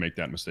not going to make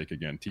that mistake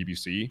again.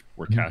 TBC,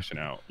 we're cashing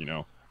out, you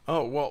know?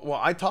 Oh,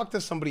 well, I talked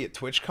to somebody at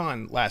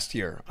TwitchCon last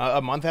year,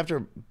 a month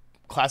after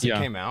Classic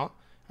came out.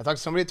 I talked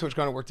to somebody at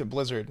TwitchCon who worked at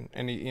Blizzard,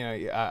 and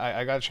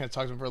I got a chance to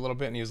talk to him for a little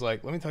bit, and he was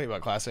like, let me tell you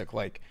about Classic.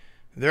 Like,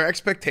 their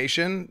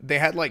expectation, they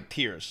had like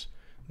tiers.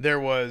 There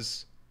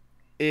was,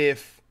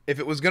 if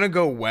it was going to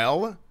go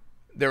well,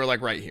 they were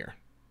like right here.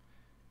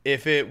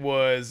 If it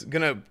was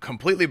going to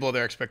completely blow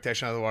their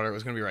expectation out of the water, it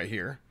was going to be right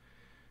here.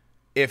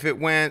 If it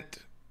went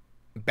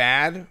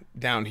bad,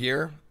 down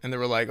here, and they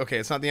were like, okay,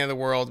 it's not the end of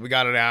the world. We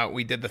got it out.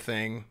 We did the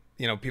thing.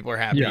 You know, people are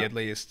happy at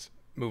least.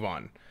 Move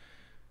on.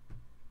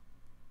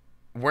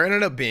 Where it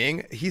ended up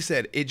being, he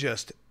said it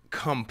just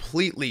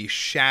completely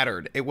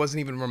shattered. It wasn't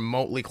even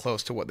remotely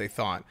close to what they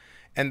thought.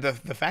 And the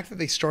fact that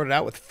they started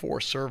out with 4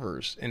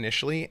 servers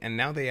initially, and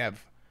now they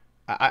have,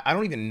 I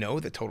don't even know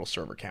the total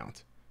server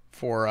count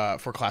for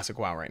Classic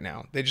WoW right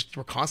now. They just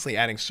were constantly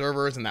adding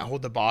servers, and that whole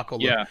debacle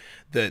of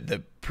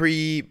the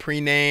pre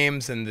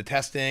names and the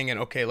testing, and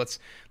okay, let's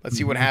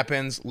see what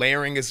happens.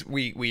 Layering is,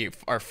 we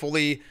are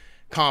fully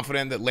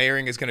confident that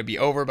layering is going to be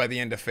over by the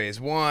end of phase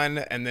 1,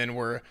 and then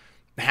we're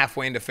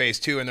halfway into phase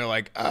 2, and they're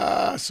like,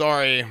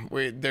 sorry,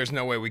 there's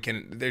no way we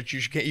can,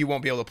 you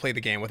won't be able to play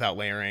the game without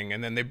layering.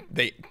 And then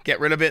they get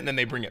rid of it, and then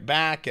they bring it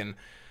back, and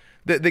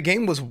the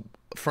game was,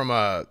 from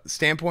a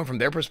standpoint, from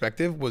their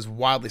perspective, was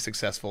wildly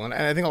successful, and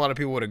I think a lot of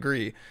people would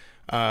agree.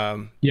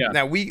 Now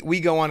we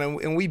go on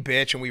and we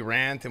bitch and we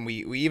rant, and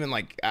we even,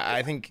 like,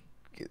 I think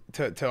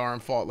to our own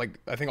fault, like,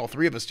 I think all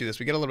 3 of us do this.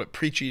 We get a little bit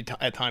preachy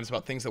at times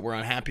about things that we're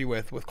unhappy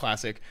with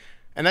Classic,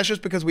 and that's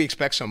just because we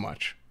expect so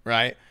much,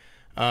 right?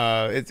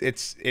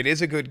 It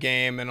is a good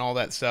game and all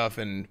that stuff,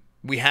 and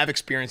we have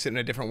experienced it in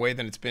a different way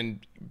than it's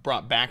been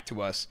brought back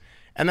to us.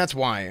 And that's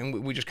why.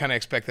 And we just kind of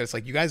expect that it's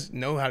like, you guys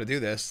know how to do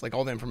this. Like,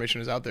 all the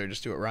information is out there.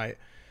 Just do it right.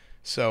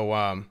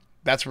 So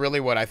that's really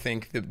what I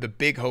think the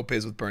big hope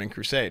is with Burning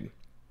Crusade.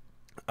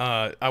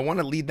 I want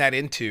to lead that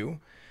into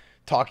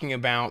talking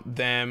about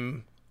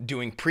them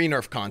doing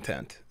pre-nerf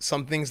content,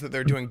 some things that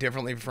they're doing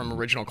differently from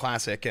original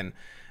Classic. And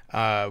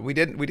we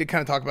did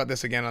kind of talk about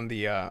this again on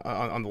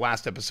the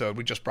last episode.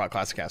 We just brought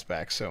ClassiCast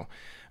back. So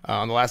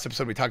on the last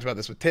episode, we talked about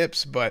this with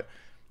tips, but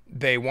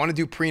they want to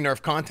do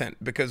pre-nerf content,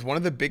 because one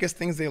of the biggest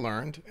things they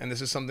learned, and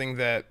this is something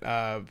that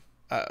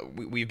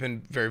we've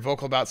been very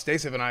vocal about,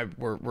 Stasiv and I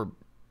were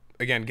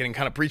again getting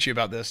kind of preachy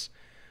about this,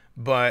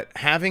 but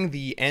having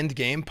the end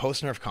game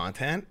post-nerf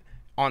content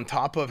on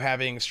top of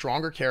having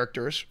stronger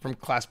characters from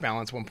class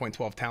balance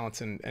 1.12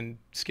 talents and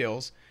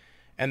skills,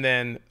 and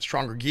then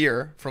stronger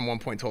gear from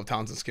 1.12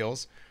 talents and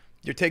skills,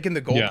 you're taking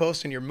the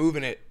goalpost and you're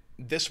moving it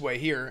this way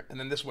here and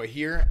then this way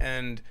here,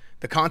 and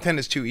the content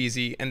is too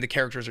easy and the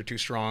characters are too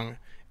strong.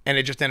 And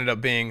it just ended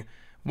up being,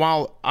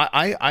 while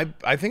I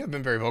think I've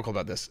been very vocal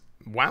about this,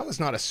 Classic WoW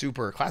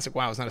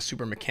is not a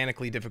super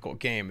mechanically difficult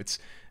game. It's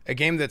a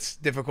game that's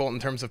difficult in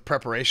terms of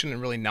preparation and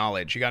really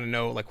knowledge. You got to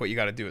know, like, what you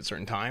got to do at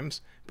certain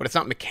times, but it's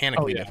not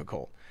mechanically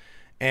difficult.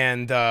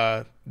 And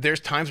there's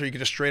times where you can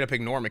just straight up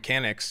ignore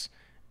mechanics,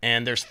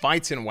 and there's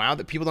fights in WoW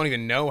that people don't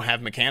even know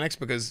have mechanics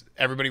because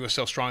everybody was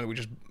so strong that we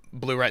just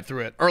blew right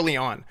through it early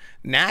on.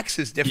 Nax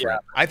is different.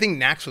 I think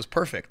Nax was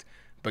perfect.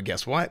 But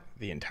guess what?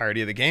 The entirety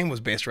of the game was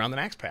based around the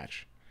Nax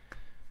patch.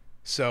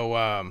 So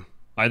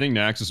I think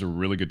Nax is a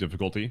really good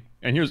difficulty.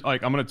 And here's,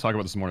 like, I'm going to talk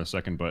about this more in a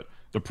second, but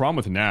the problem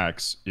with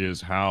Nax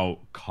is how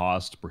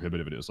cost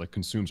prohibitive it is. Like,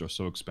 consumes are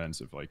so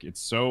expensive. Like, it's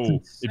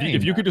so,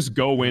 if you could just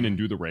go in and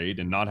do the raid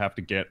and not have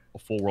to get a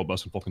full world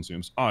bust and full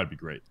consumes, it'd be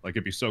great. Like,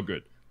 it'd be so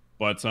good.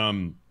 But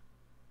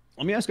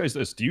let me ask you guys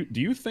this: do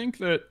you think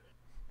that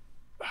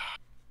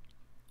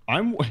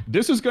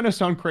this is going to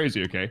sound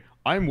crazy, okay?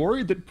 I'm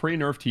worried that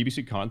pre-nerf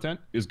TBC content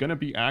is going to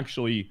be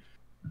actually,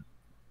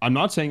 I'm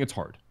not saying it's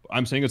hard.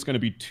 I'm saying it's going to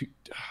be too,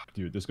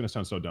 dude, this is going to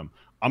sound so dumb.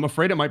 I'm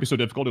afraid it might be so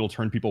difficult it'll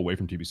turn people away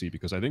from TBC,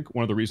 because I think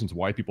one of the reasons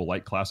why people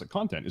like Classic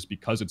content is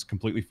because it's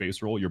completely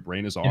face roll. Your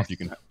brain is off. You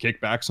can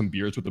kick back some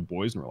beers with the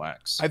boys and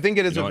relax. I think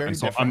it is very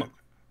different.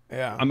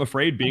 I'm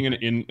afraid being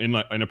in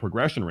a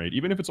progression raid,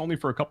 even if it's only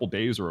for a couple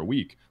days or a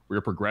week, where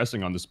you're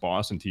progressing on this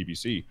boss in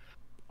TBC,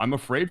 I'm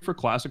afraid for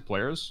Classic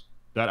players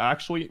that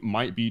actually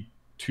might be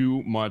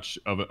too much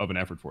of an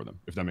effort for them,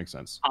 if that makes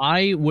sense.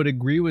 I would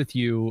agree with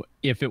you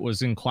if it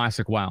was in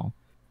Classic WoW,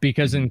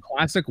 because in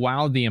Classic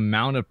WoW, the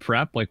amount of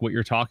prep, like what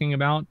you're talking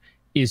about,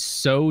 is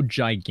so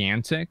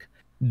gigantic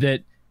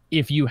that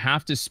if you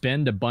have to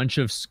spend a bunch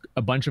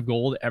of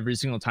gold every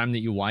single time that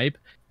you wipe,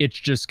 it's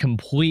just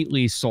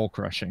completely soul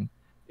crushing.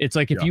 It's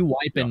like if you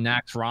wipe in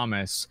Nax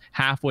Ramus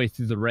halfway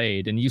through the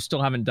raid and you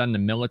still haven't done the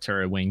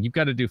military wing, you've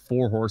got to do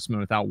 4 horsemen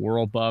without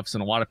world buffs,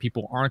 and a lot of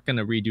people aren't going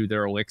to redo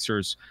their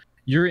elixirs.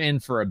 You're in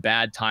for a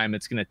bad time.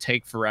 It's going to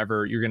take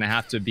forever. You're going to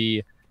have to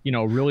be, you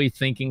know, really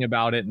thinking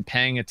about it and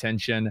paying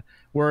attention.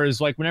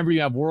 Whereas like whenever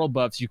you have world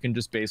buffs, you can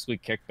just basically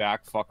kick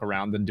back, fuck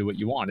around, and do what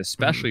you want,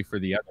 especially for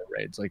the other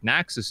raids. Like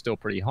Nax is still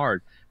pretty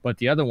hard, but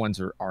the other ones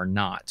are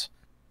not.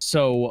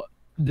 So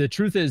the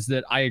truth is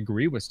that I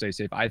agree with Stay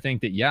Safe. I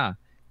think that, yeah,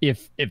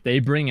 if they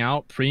bring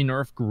out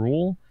pre-nerf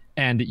Gruul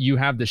and you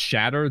have the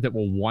shatter that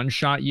will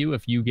one-shot you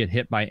if you get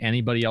hit by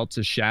anybody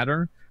else's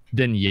shatter,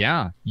 then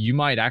yeah, you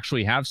might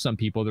actually have some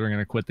people that are going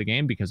to quit the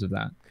game because of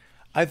that.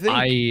 I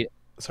think...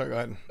 Sorry, go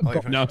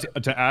ahead. Now,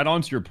 to add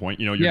on to your point,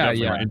 you know, you're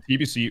definitely right. In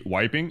TBC,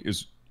 wiping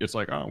it's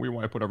like, oh, we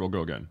wipe whatever, we'll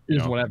go again.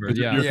 It's whatever,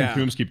 yeah. Your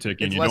consumes keep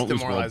ticking. It's you don't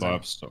lose world demoralizing.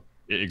 buffs. So,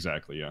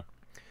 exactly, yeah.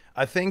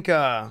 I think,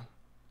 I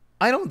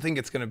don't think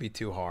it's going to be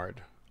too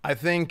hard. I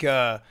think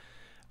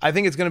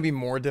it's going to be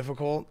more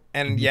difficult.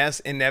 And yes,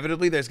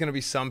 inevitably, there's going to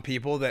be some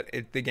people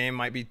that the game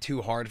might be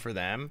too hard for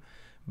them.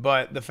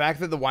 But the fact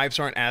that the wipes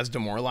aren't as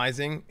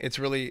demoralizing, it's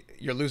really,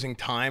 you're losing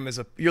time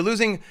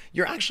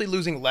you're actually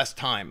losing less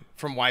time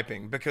from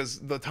wiping, because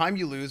the time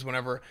you lose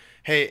whenever,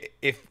 hey,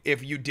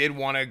 if you did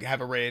want to have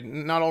a raid,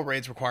 not all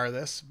raids require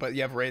this, but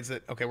you have raids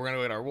that, okay, we're going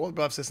to get our world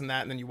buffs, this and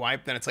that, and then you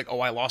wipe, then it's like,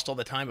 oh, I lost all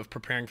the time of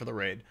preparing for the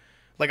raid.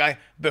 Like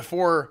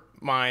before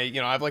my,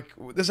 you know, I've like,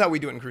 this is how we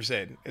do it in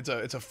Crusade. It's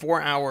a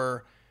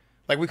 4-hour,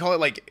 like we call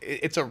it like,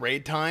 it's a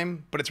raid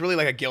time, but it's really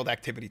like a guild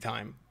activity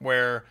time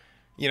where,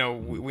 you know,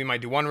 we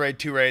might do 1 raid,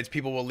 2 raids,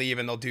 people will leave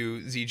and they'll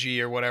do ZG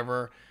or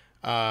whatever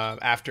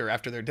after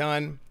they're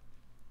done.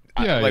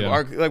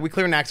 Like we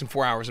clear Nax in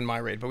 4 hours in my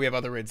raid, but we have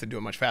other raids that do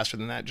it much faster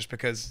than that, just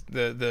because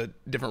the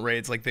different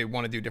raids, like they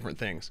want to do different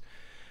things.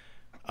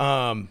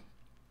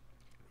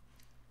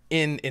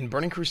 In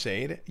Burning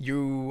Crusade,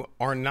 you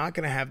are not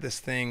going to have this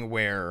thing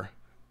where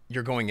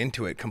you're going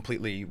into it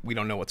completely, we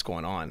don't know what's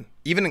going on.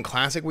 Even in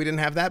Classic, we didn't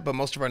have that, but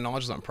most of our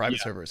knowledge is on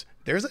private servers.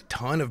 There's a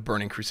ton of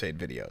Burning Crusade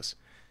videos.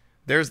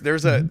 There's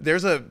a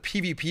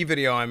PvP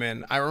video I'm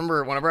in. I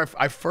remember whenever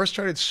I first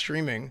started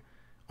streaming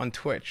on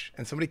Twitch,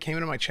 and somebody came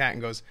into my chat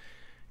and goes,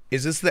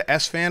 "Is this the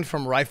Esfand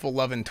from Rifle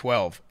Love and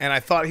 12?" And I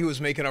thought he was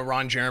making a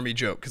Ron Jeremy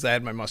joke because I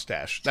had my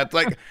mustache. That's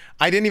like,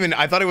 I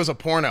thought it was a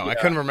porno. I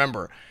couldn't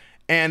remember.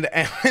 And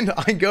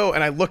I go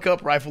and I look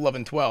up Rifle Love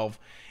and 12,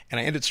 and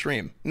I ended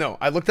stream. No,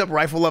 I looked up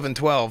Rifle Love and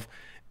 12,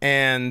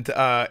 and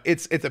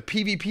it's a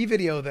PvP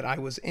video that I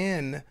was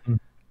in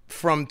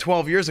from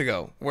 12 years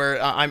ago,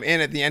 where I'm in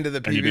at the end of the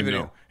PvP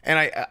video. And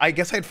I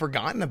guess I'd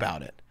forgotten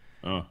about it.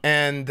 Oh.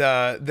 And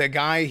the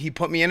guy, he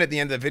put me in at the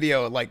end of the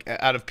video, like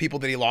out of people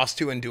that he lost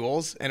to in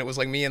duels, and it was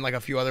like me and like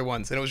a few other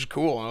ones, and it was just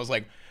cool. And I was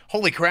like,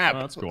 holy crap. Oh,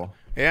 that's cool.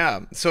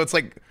 Yeah. So it's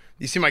like,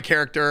 you see my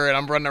character and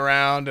I'm running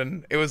around,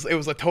 and it was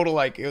a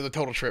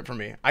total trip for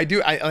me. I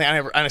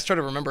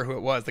started to remember who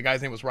it was. The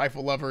guy's name was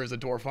Rifle Lover, is a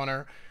dwarf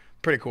hunter.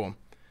 Pretty cool.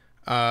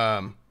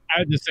 I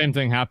had the same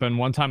thing happen.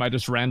 One time I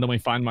just randomly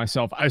find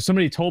myself,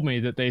 somebody told me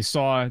that they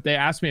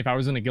asked me if I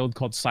was in a guild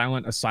called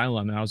Silent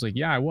Asylum, and I was like,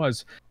 yeah, I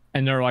was.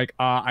 And they're like,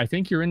 I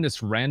think you're in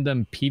this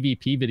random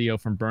PvP video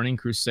from Burning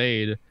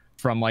Crusade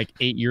from like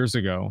 8 years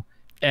ago.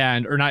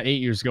 Or not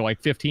 8 years ago, like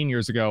 15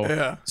 years ago.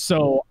 Yeah.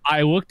 So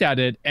I looked at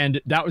it,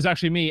 and that was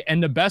actually me.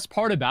 And the best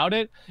part about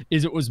it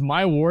is it was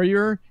my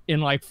warrior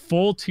in like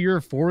full tier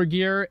 4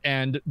 gear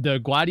and the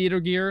gladiator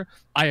gear.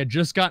 I had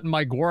just gotten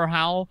my gore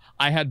howl.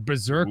 I had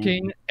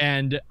berserking,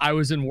 and I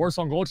was in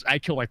Asmongold. I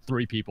killed like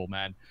 3 people,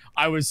 man.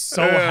 I was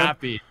so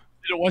happy.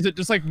 It wasn't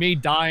just like me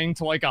dying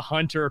to like a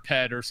hunter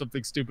pet or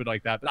something stupid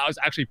like that, but I was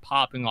actually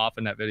popping off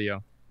in that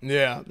video.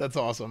 Yeah, that's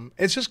awesome.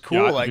 It's just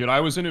cool. Yeah, like, dude,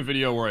 I was in a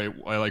video where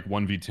I like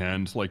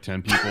 1v10 to like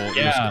 10 people.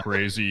 It was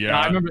crazy. Yeah,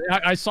 I remember.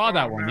 I saw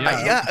that one.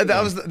 Yeah,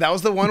 that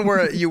was the one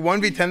where you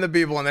 1v10 the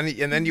people, and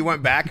then you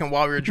went back, and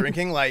while we were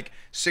drinking, like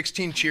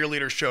 16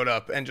 cheerleaders showed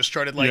up and just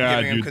started like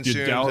giving him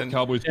consumes.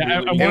 Cowboys.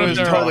 It was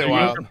totally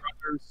wild.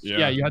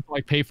 Yeah, you had to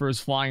like pay for his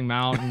flying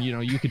mount, and you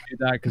know you could do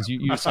that because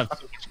you just have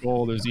so much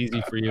gold. It was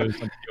easy for you.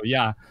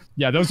 Yeah,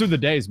 those were the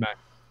days, man.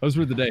 Those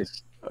were the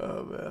days.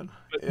 Oh man.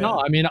 But no,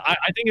 I mean, I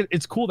think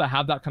it's cool to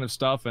have that kind of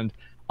stuff, and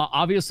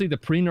obviously the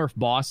pre-nerf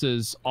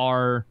bosses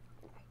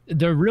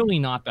they're really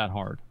not that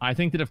hard. I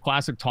think that if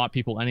Classic taught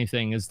people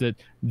anything, is that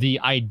the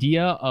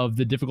idea of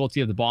the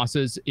difficulty of the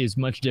bosses is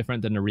much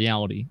different than the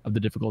reality of the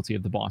difficulty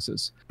of the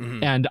bosses.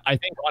 Mm-hmm. And I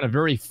think on a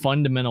very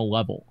fundamental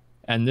level,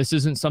 and this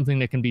isn't something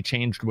that can be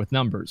changed with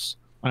numbers,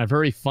 on a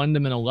very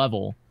fundamental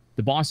level,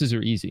 the bosses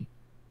are easy.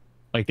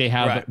 Like they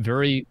have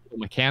very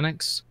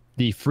mechanics.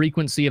 The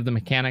frequency of the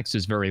mechanics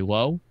is very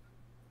low.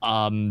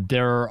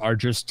 There are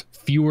just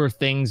fewer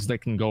things that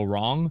can go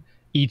wrong.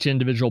 Each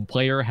individual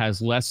player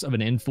has less of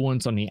an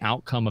influence on the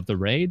outcome of the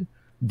raid.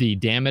 The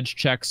damage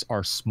checks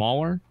are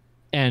smaller.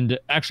 And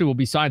actually, well,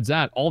 besides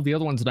that, all the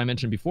other ones that I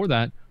mentioned before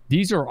that,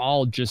 these are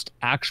all just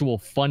actual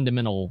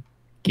fundamental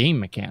game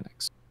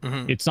mechanics.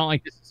 It's not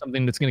like this is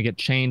something that's going to get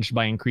changed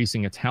by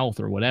increasing its health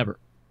or whatever.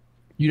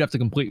 You'd have to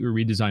completely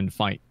redesign the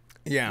fight.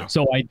 Yeah.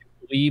 So I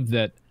believe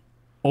that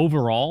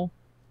overall,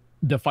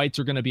 the fights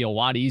are going to be a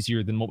lot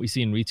easier than what we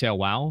see in retail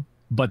WoW,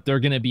 but they're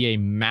going to be a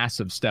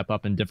massive step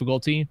up in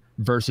difficulty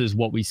versus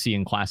what we see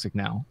in Classic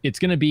now. It's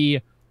going to be,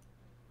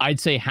 I'd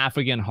say, half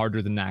again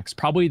harder than Nax.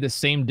 Probably the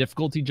same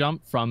difficulty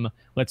jump from,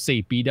 let's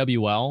say,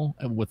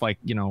 BWL with, like,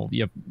 you know,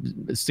 you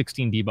have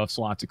 16 debuff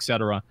slots,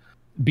 etc.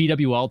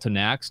 BWL to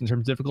Nax in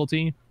terms of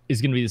difficulty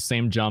is going to be the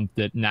same jump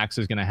that Nax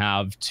is going to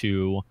have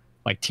to,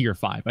 like, tier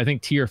 5. I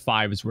think tier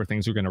 5 is where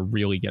things are going to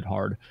really get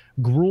hard.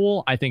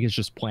 Gruul, I think, is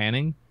just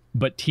planning,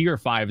 but tier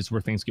 5 is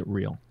where things get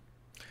real.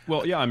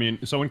 Well, yeah, I mean,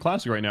 so in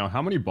Classic right now,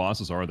 how many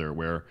bosses are there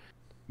where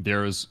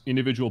there's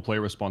individual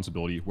player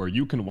responsibility where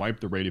you can wipe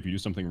the raid if you do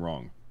something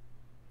wrong?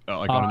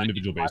 Like on an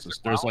individual basis.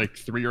 There's like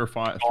 3 or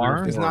 5. 3 or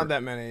 4. There's not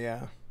that many,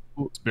 yeah.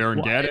 It's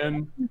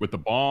Baron with the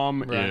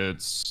bomb. Right.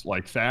 It's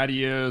like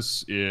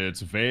Thaddeus.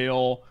 It's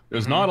Vale.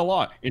 There's not a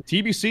lot. In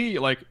TBC,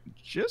 like,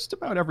 just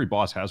about every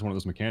boss has one of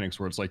those mechanics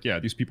where it's like, yeah,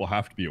 these people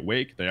have to be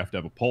awake. They have to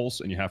have a pulse,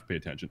 and you have to pay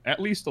attention.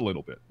 At least a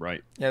little bit,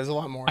 right? Yeah, there's a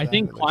lot more. I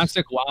think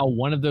Classic WoW,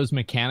 one of those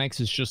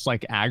mechanics is just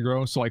like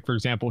aggro. So, like, for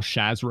example,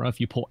 Shazra,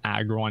 if you pull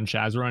aggro on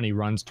Shazra and he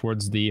runs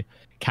towards the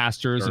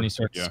casters and he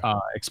starts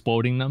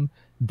exploding them,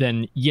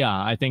 then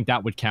yeah, I think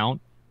that would count.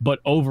 But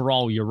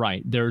overall, you're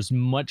right. There's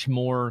much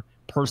more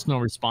personal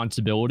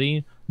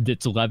responsibility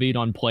that's levied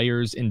on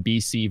players in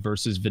BC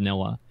versus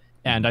vanilla.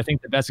 And I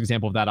think the best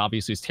example of that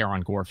obviously is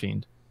Terran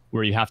Gorefiend,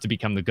 where you have to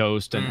become the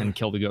ghost and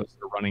kill the ghost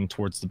that are running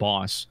towards the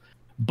boss.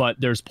 But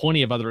there's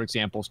plenty of other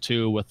examples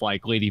too, with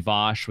like Lady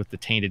Vosh with the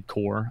Tainted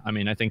Core. I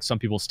mean, I think some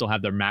people still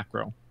have their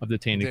macro of the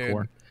Tainted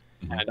Core.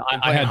 And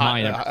I had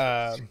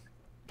mine.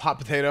 Hot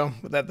potato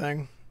with that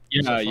thing.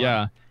 Yeah,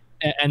 yeah.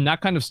 And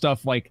that kind of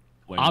stuff, like,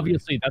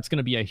 obviously that's going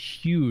to be a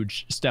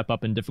huge step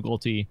up in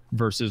difficulty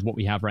versus what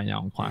we have right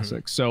now in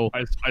Classic. So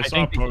I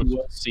saw think you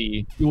will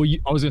see, I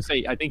was going to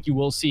say, I think you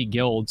will see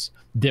guilds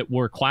that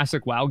were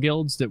Classic WoW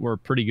guilds that were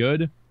pretty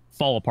good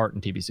fall apart in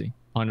TBC.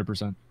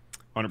 100%.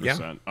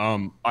 100%.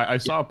 Yeah. I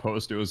saw a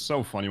post. It was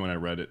so funny when I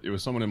read it. It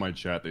was someone in my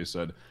chat. They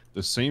said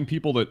the same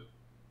people that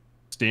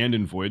stand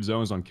in void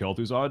zones on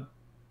Kel'Thuzad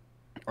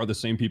are the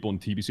same people in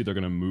TBC they're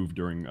going to move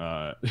during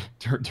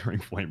during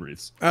Flame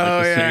Wreaths. Oh,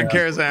 like yeah,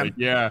 Karazhan. Like,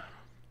 yeah,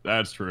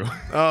 that's true.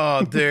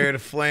 Oh, dude,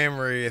 Flame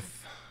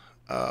Wreath.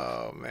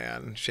 Oh,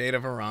 man. Shade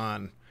of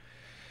Iran.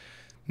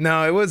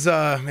 No, it was,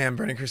 man,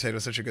 Burning Crusade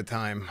was such a good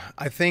time.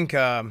 I think,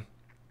 man,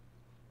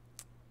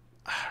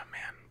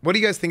 what do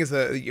you guys think is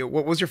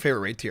what was your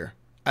favorite raid tier?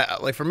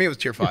 Like, for me, it was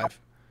tier 5.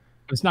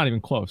 It's not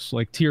even close.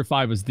 Like, tier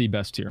 5 was the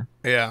best tier.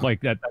 Yeah.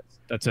 Like,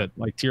 that's it.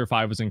 Like, tier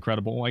 5 was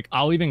incredible. Like,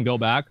 I'll even go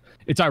back.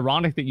 It's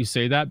ironic that you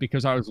say that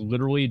because I was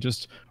literally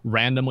just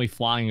randomly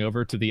flying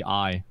over to the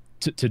Eye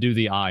to do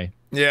the Eye.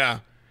 Yeah.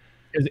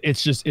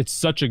 It's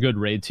such a good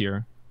raid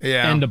tier.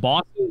 Yeah. And the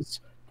bosses,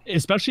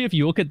 especially if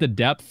you look at the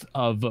depth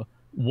of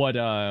what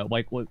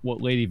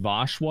Lady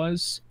Vosh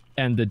was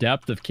and the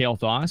depth of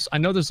Kael'thas. I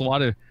know there's a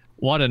lot of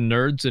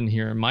nerds in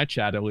here, in my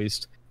chat at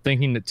least,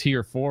 thinking that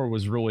tier 4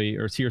 was really,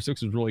 or tier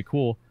 6 was really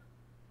cool.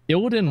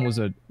 Illidan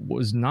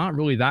was not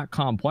really that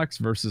complex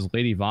versus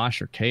Lady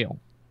Vosh or Kael.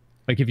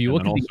 Like, if you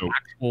look at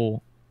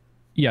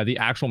the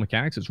actual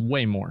mechanics, it's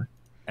way more.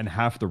 And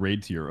half the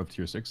raid tier of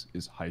tier 6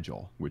 is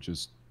Hyjal, which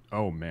is,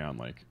 oh man,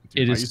 like,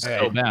 dude, it is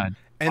so bad.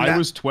 And I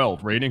was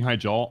 12 raiding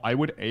Hyjal. I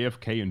would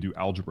AFK and do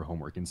algebra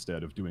homework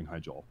instead of doing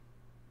Hyjal.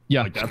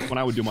 Yeah, like, that's when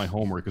I would do my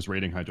homework, is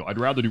raiding Hyjal. I'd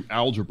rather do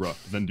algebra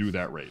than do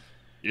that raid.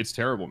 It's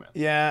terrible, man.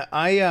 Yeah,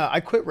 I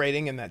quit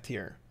raiding in that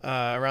tier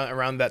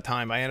around that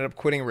time. I ended up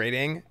quitting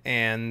raiding,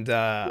 and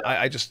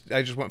I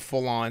just went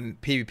full on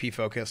PvP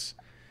focus.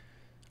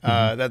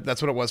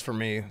 That's what it was for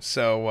me.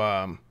 So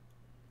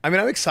I mean,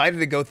 I'm excited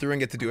to go through and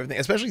get to do everything,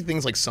 especially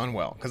things like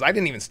Sunwell, because I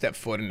didn't even step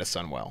foot into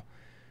Sunwell.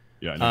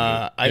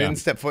 Yeah, I didn't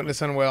step foot into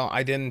Sunwell.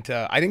 I didn't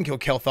kill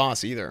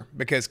Kael'thas either,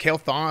 because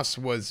Kael'thas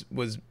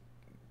was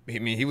I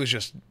mean, he was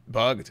just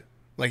bugged.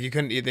 Like, you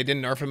couldn't. They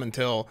didn't nerf him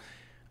until.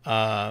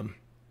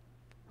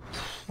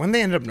 When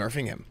they ended up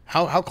nerfing him,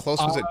 how close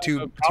was it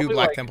to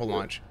Black Temple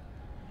launch?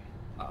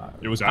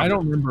 It was after. I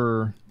don't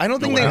remember. I don't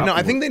think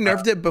I think they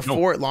nerfed it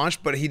before it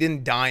launched, but he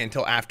didn't die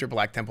until after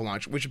Black Temple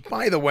launch, which,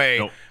 by the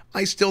way,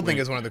 I still think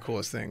is one of the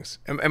coolest things.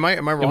 Am I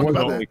wrong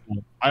about that?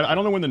 Cool. I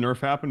don't know when the nerf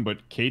happened,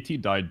 but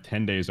KT died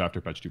 10 days after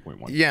patch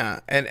 2.1.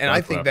 Yeah, and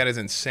I think that is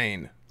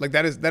insane. Like,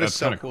 that is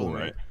so cool,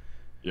 right?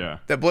 Yeah.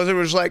 That Blizzard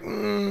was like,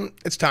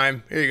 it's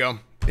time. Here you go.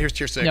 Here's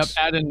tier 6. Yep,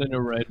 add in the new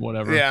raid,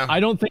 whatever. Yeah.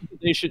 I don't think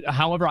they should.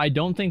 However, I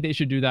don't think they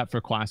should do that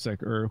for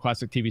Classic or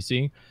Classic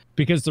TBC,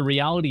 because the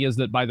reality is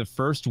that by the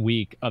first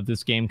week of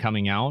this game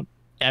coming out,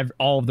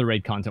 all of the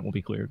raid content will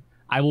be cleared.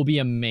 I will be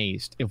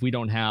amazed if we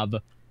don't have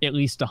at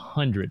least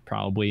 100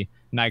 probably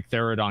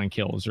Magtheridon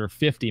kills or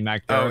 50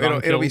 Magtheridon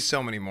kills. It'll be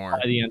so many more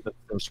by the end of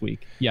the first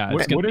week. Yeah,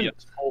 it's going to be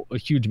a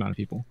huge amount of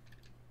people.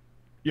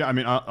 Yeah, I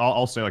mean,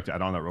 I'll say, like, to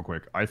add on that real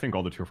quick, I think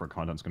all the tier 4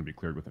 content is going to be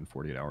cleared within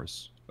 48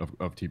 hours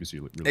of TBC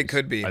release. It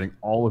could be. I think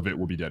all of it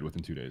will be dead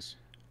within 2 days.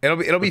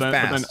 It'll be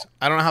fast.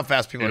 I don't know how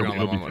fast people are going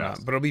to level or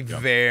not, but it'll be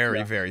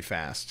very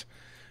fast.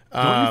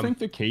 Don't you think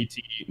the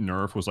KT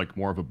nerf was like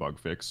more of a bug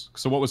fix?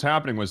 So what was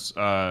happening was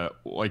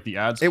like the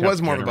ads. It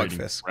was more of a bug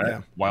fix.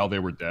 Yeah. While they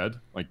were dead,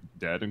 like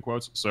dead in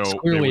quotes. So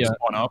they would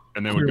spawn up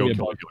and they would go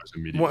kill healers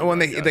immediately. When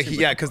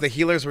because the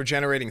healers were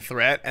generating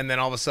threat, and then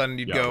all of a sudden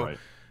you'd go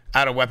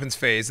out of weapons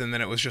phase, and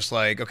then it was just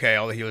like, okay,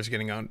 all the healers are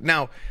getting on.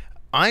 Now,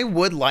 I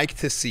would like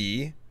to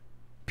see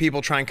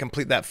people try and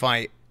complete that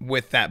fight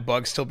with that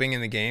bug still being in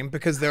the game,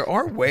 because there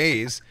are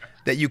ways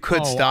that you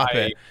could stop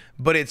it,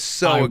 but it's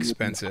so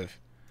expensive.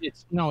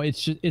 It's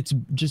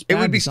just it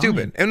would be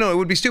stupid. No, it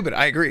would be stupid.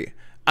 I agree.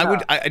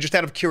 I just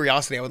out of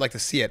curiosity, I would like to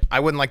see it. I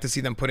wouldn't like to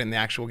see them put it in the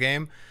actual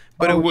game,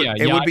 but it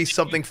would be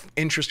something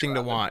interesting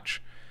to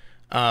watch,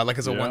 like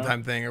as a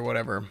one-time thing or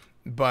whatever.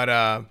 But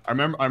I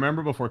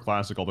remember before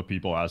Classic, all the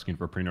people asking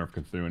for pre-nerf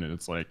Cthulhu, and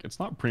it's like, it's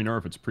not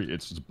pre-nerf,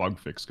 it's just bug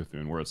fix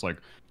Cthulhu, where it's like,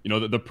 you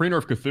know, the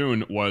pre-nerf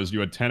Cthulhu was you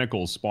had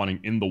tentacles spawning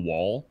in the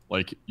wall,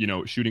 like, you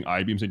know, shooting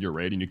I-beams into your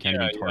raid, and you can't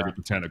even target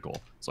the tentacle.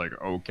 It's like,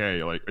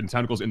 okay, like, and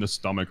tentacles in the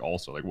stomach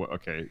also, like, what?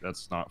 Okay,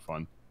 that's not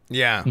fun.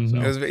 Yeah, it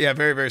was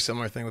very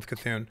similar thing with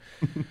Cthulhu.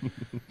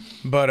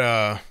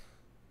 But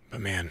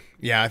man,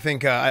 yeah, I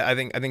think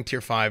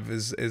tier 5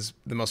 is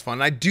the most fun.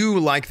 And I do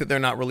like that they're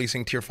not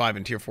releasing tier 5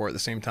 and tier 4 at the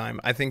same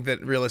time. I think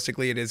that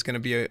realistically it is going to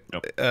be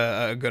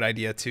a good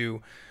idea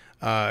to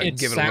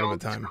give it a little bit of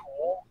time.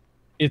 Cool.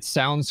 It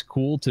sounds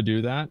cool to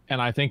do that, and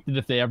I think that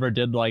if they ever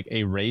did like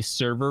a race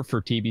server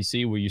for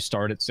TBC where you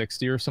start at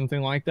 60 or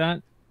something like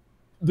that,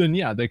 then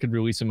yeah, they could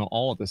release them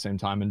all at the same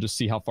time and just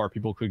see how far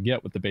people could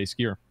get with the base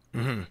gear.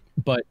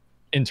 But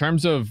in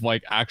terms of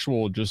like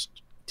actual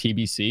just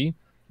TBC,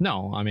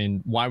 no, I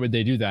mean, why would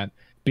they do that?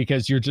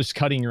 Because you're just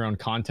cutting your own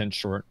content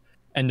short.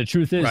 And the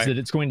truth is that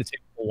it's going to take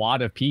a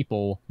lot of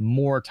people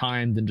more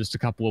time than just a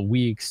couple of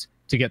weeks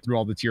to get through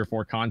all the tier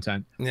 4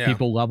 content.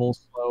 People level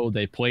slow,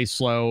 they play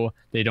slow,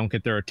 they don't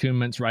get their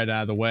attunements right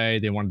out of the way,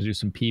 they want to do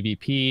some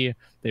PvP,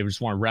 they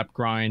just want to rep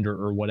grind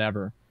or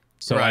whatever.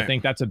 So I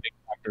think that's a big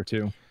factor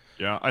too.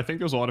 Yeah, I think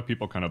there's a lot of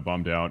people kind of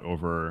bummed out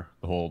over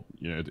the whole,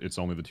 you know, it's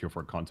only the tier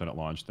 4 content at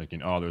launch,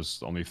 thinking, oh,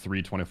 there's only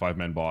 3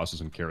 25-man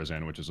bosses in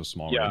Karazhan, which is a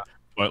small raid.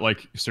 But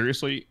like,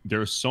 seriously,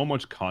 there's so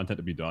much content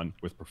to be done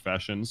with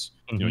professions.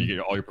 You know, you get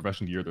all your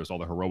profession gear, there's all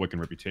the heroic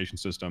and reputation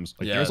systems.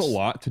 Like, there's a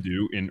lot to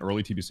do in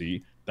early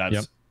TBC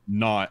that's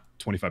not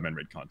 25-man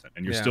raid content,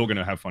 and you're still going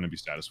to have fun and be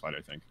satisfied,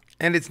 I think.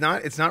 And it's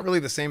not really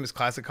the same as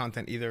classic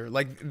content either.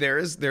 Like,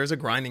 there's a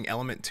grinding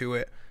element to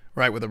it,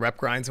 right, with the rep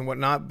grinds and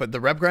whatnot, but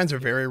the rep grinds are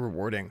very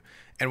rewarding.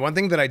 And one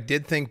thing that I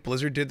did think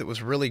Blizzard did that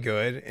was really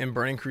good in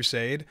Burning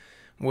Crusade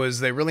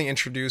was they really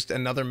introduced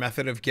another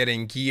method of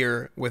getting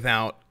gear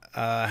without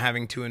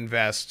having to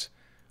invest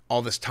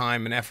all this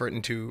time and effort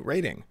into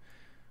raiding.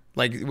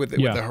 Like with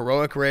the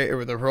heroic raid, or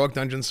with the heroic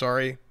dungeons,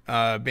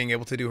 being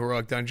able to do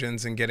heroic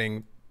dungeons and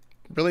getting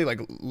really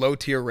like low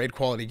tier raid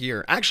quality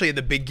gear. Actually, at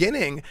the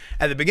beginning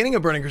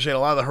of Burning Crusade, a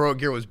lot of the heroic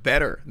gear was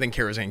better than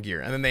Karazhan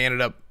gear, and then they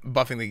ended up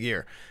buffing the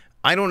gear.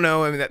 I don't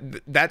know. I mean,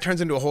 that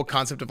turns into a whole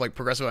concept of like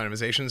progressive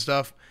itemization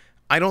stuff.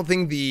 I don't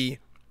think the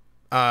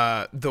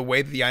way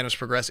that the items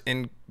progress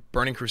in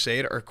Burning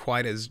Crusade are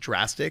quite as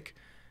drastic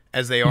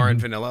as they are in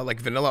vanilla.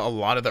 Like vanilla, a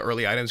lot of the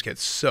early items get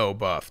so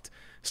buffed.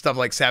 Stuff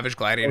like Savage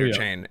Gladiator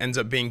Chain ends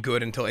up being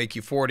good until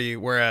AQ40,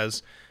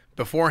 whereas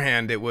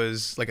beforehand it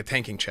was like a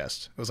tanking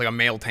chest. It was like a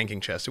male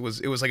tanking chest. It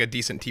was like a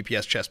decent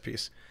TPS chest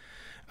piece.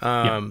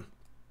 I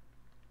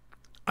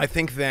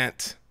think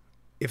that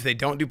if they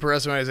don't do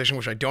progressive itemization,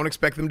 which I don't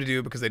expect them to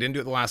do because they didn't do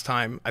it the last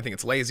time, I think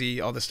it's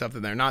lazy, all this stuff that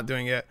they're not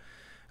doing it.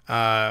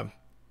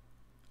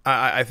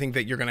 I think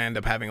that you're going to end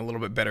up having a little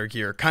bit better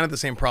gear. Kind of the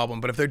same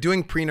problem, but if they're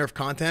doing pre-nerf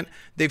content,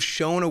 they've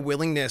shown a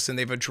willingness and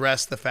they've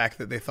addressed the fact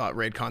that they thought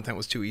raid content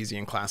was too easy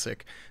in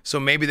Classic. So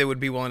maybe they would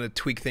be willing to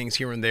tweak things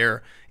here and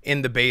there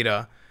in the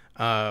beta,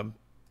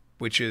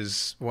 which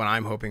is what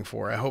I'm hoping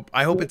for. I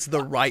hope it's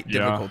the right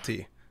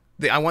difficulty.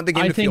 I want the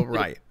game to feel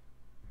right.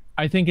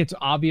 I think it's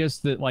obvious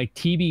that like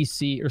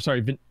TBC, or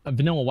sorry,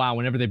 Vanilla WoW,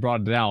 whenever they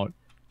brought it out,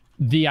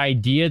 the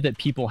idea that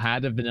people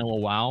had of Vanilla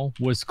WoW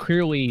was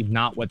clearly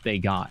not what they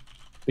got.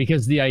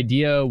 Because the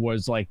idea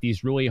was like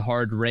these really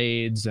hard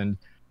raids, and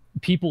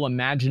people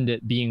imagined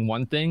it being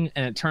one thing,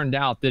 and it turned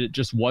out that it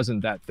just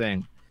wasn't that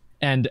thing.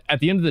 And at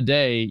the end of the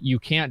day, you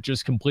can't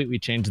just completely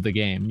change the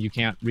game. You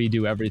can't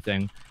redo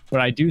everything. But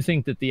I do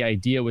think that the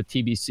idea with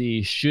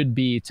TBC should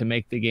be to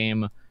make the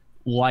game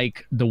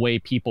like the way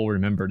people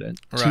remembered it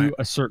to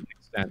a certain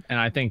extent. And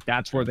I think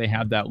that's where they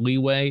have that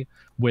leeway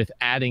with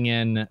adding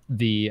in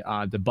the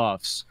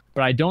buffs.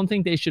 But I don't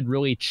think they should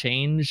really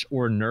change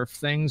or nerf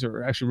things,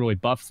 or actually really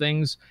buff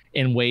things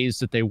in ways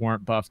that they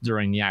weren't buffed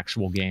during the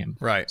actual game.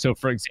 Right. So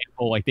for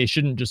example, like they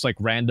shouldn't just like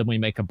randomly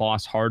make a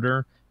boss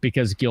harder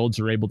because guilds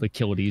are able to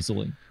kill it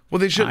easily. Well,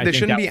 they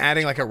shouldn't be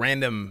adding like a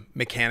random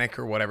mechanic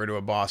or whatever to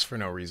a boss for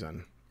no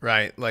reason.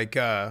 Right. Like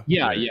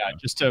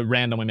just to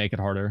randomly make it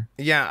harder.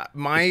 Yeah. It's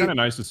kind of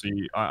nice to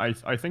see.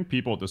 I think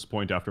people at this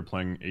point, after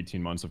playing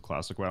 18 months of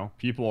Classic WoW,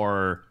 people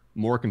are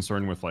more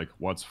concerned with like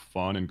what's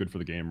fun and good for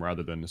the game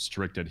rather than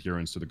strict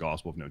adherence to the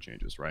gospel of no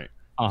changes, right?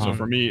 So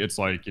for me, it's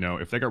like, you know,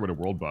 if they got rid of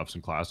world buffs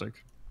in Classic,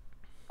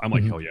 I'm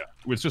like, hell yeah.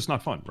 It's just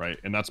not fun, right?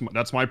 And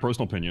that's my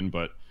personal opinion,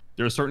 but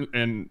there's certain,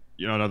 and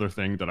you know, another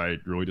thing that I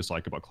really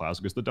dislike about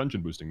Classic is the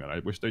dungeon boosting meta. I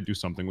wish they'd do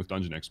something with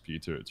dungeon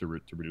XP to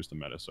reduce the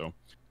meta. So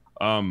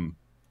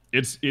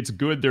it's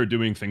good they're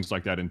doing things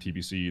like that in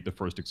TBC. The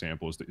first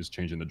example is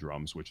changing the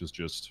drums, which is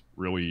just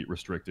really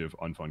restrictive,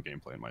 unfun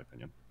gameplay in my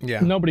opinion. Yeah.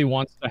 Nobody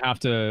wants to have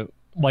to,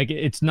 like,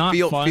 it's not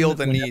fun. Feel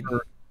the need.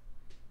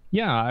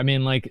 Yeah, I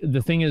mean, like,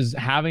 the thing is,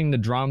 having the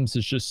drums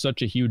is just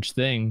such a huge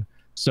thing.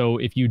 So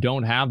if you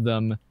don't have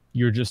them,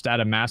 you're just at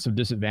a massive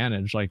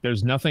disadvantage. Like,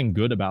 there's nothing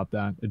good about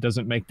that. It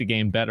doesn't make the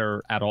game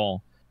better at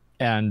all.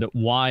 And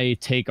why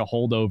take a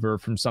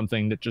holdover from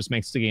something that just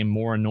makes the game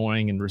more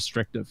annoying and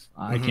restrictive?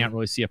 I can't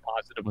really see a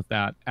positive with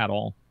that at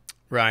all.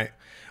 Right.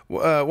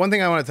 One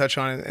thing I want to touch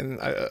on,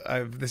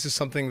 and this is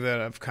something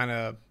that I've kind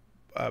of,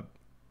 I've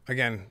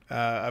kind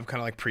of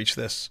like preached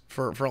this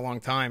for a long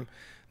time.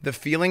 The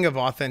feeling of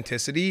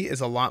authenticity is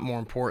a lot more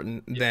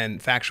important than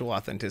factual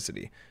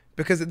authenticity.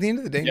 Because at the end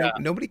of the day,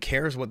 nobody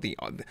cares what the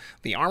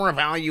armor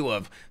value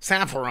of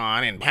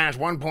Saffron in patch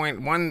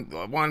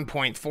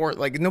 1.1.4,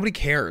 like, nobody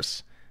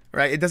cares,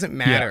 right? It doesn't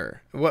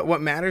matter.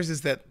 What matters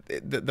is that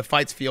the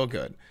fights feel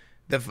good.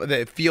 That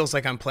it feels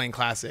like I'm playing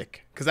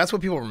Classic, because that's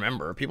what people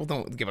remember. People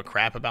don't give a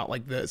crap about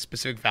like the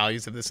specific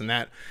values of this and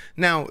that.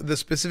 Now, the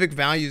specific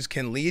values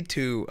can lead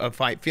to a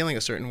fight feeling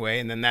a certain way,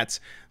 and then that's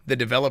the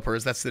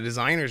developers, that's the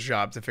designer's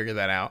job to figure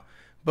that out.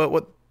 But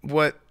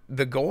what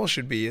the goal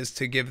should be is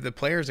to give the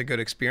players a good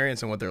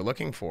experience and what they're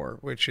looking for,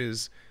 which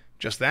is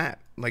just that.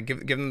 Like,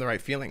 give them the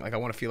right feeling. Like, I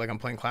want to feel like I'm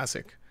playing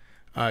Classic.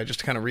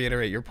 Just to kind of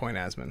reiterate your point,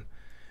 Asmon.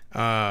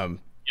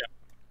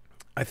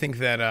 I think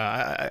that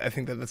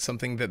that's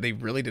something that they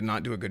really did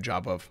not do a good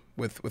job of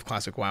with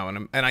Classic WoW,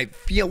 and I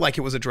feel like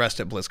it was addressed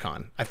at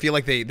BlizzCon. I feel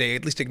like they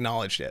at least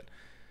acknowledged it.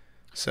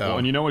 So, well,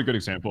 and you know, a good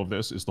example of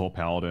this is the whole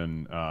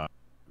Paladin,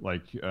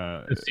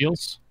 the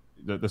seals.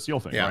 The seal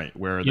thing, right?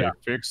 Where they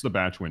fix the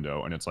batch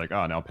window, and it's like,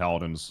 now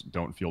Paladins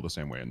don't feel the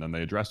same way, and then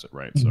they address it,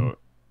 right? So,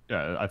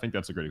 yeah, I think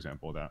that's a great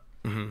example of that,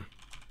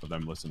 of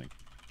them listening.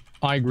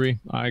 I agree.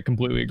 I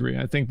completely agree.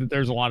 I think that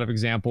there's a lot of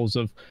examples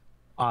of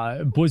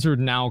Blizzard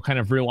now kind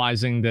of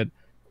realizing that,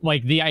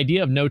 like, the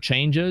idea of no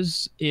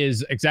changes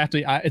is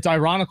exactly, it's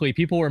ironically,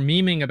 people were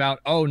memeing about,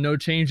 oh, no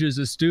changes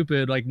is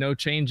stupid, like, no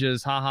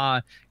changes,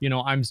 haha, you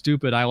know, I'm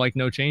stupid, I like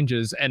no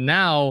changes, and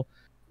now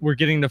we're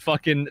getting to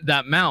fucking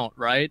that mount,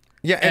 right?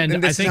 Yeah,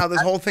 and this is how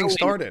this whole thing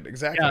started.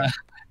 Exactly. Yeah,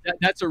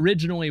 that's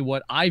originally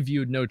what I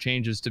viewed no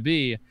changes to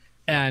be.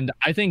 And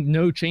I think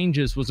no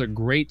changes was a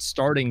great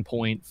starting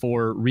point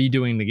for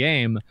redoing the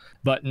game.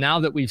 But now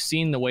that we've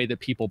seen the way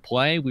that people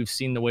play, we've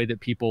seen the way that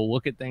people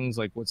look at things,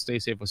 like what Stay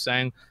Safe was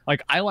saying.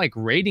 Like, I like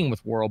raiding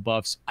with world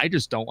buffs. I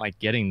just don't like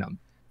getting them.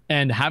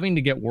 And having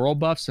to get world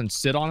buffs and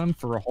sit on them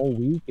for a whole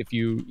week, if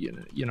you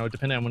know,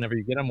 depending on whenever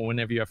you get them or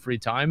whenever you have free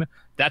time,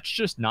 that's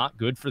just not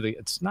good for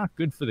it's not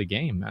good for the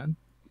game, man.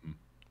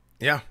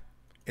 Yeah,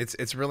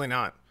 it's really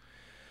not.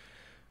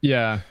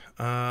 Yeah.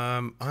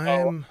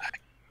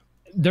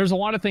 There's a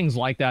lot of things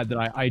like that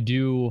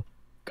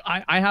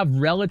I have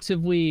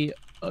relatively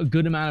a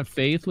good amount of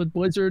faith with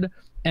Blizzard,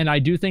 and I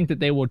do think that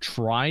they will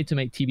try to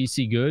make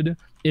TBC good.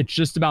 It's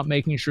just about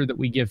making sure that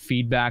we give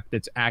feedback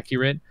that's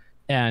accurate.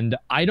 And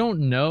I don't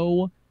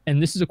know,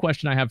 and this is a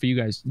question I have for you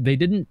guys. They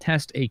didn't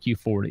test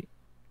AQ40.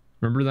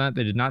 Remember that?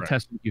 They did not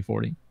test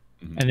AQ40.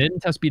 And they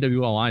didn't test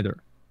BWL either.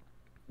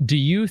 Do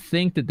you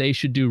think that they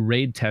should do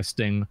raid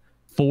testing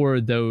for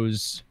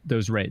those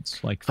raids,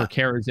 like for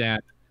Karazhan,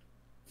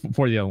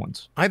 for the other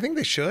ones? I think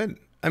they should.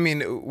 I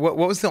mean, what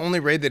was the only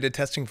raid they did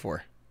testing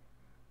for?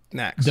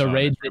 Next. The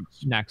raid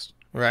next.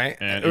 Right?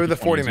 Or the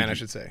 40-man, I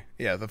should say.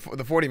 Yeah, the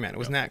 40-man. It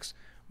was next.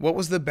 What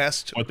was the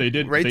best What they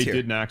did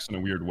Nax in a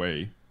weird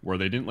way, where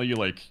they didn't let you,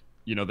 like,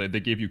 you know, they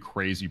gave you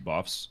crazy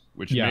buffs,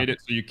 which made it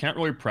so you can't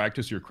really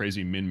practice your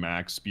crazy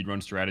min-max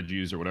speedrun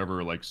strategies or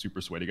whatever, like,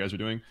 super sweaty guys are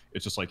doing.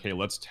 It's just like, hey,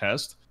 let's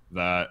test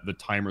that the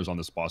timers on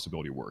this boss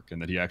ability work,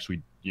 and that he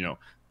actually, you know,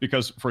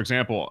 because, for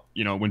example,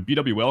 you know, when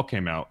BWL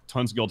came out,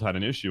 Tons Guild had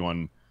an issue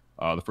on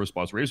the first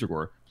boss,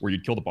 Razorgore, where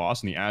you'd kill the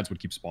boss and the ads would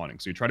keep spawning.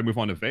 So you try to move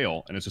on to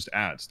Veil, and it's just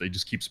ads. They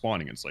just keep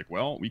spawning. It's like,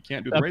 well, we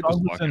can't do the raid.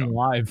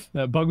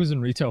 That bug was in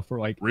retail for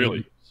like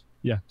really.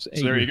 Yeah. So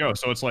there you go.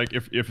 So it's like,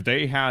 if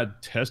they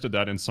had tested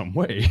that in some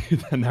way,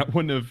 then that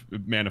wouldn't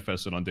have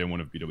manifested on day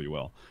one of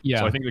BWL.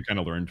 Yeah. So I think they kind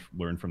of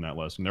learned from that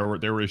lesson.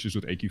 There were issues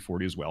with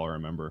AQ40 as well, I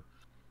remember,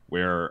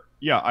 where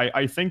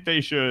I think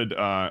they should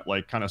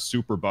like kind of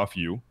super buff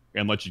you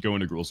and let you go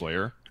into Gruul's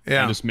Lair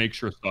and just make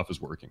sure stuff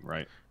is working,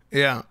 right?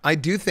 Yeah, I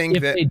do think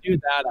if they do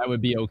that, I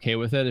would be okay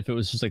with it if it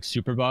was just like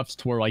super buffs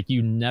to where like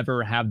you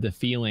never have the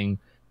feeling,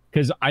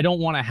 because I don't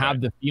want to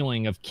have the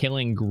feeling of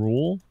killing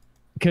Gruul.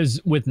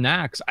 Because with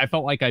Nax, I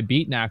felt like I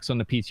beat Nax on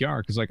the PTR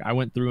because like I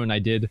went through and I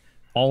did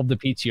all of the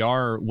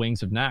PTR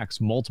wings of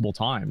Nax multiple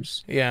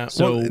times. Yeah.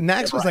 So well,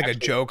 Nax was like a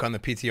joke on the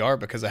PTR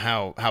because of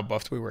how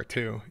buffed we were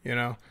too, you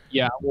know?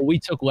 Yeah. Well, we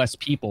took less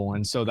people,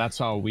 and so that's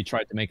how we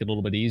tried to make it a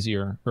little bit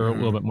easier or a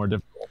little bit more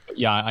difficult. But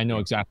yeah, I know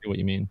exactly what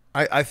you mean.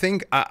 I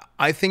think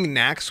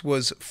Nax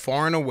was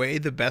far and away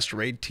the best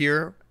raid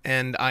tier,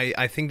 and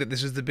I think that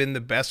this has been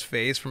the best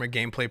phase from a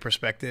gameplay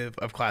perspective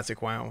of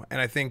Classic WoW.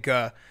 And I think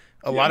a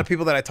lot of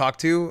people that I talk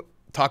to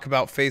talk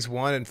about phase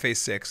 1 and phase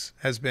 6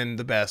 has been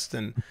the best,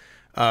 and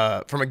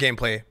from a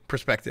gameplay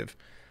perspective.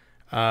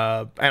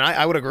 And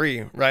I would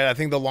agree, right? I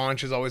think the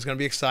launch is always going to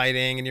be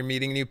exciting, and you're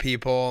meeting new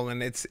people,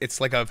 and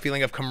it's like a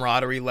feeling of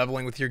camaraderie,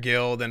 leveling with your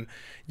guild, and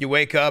you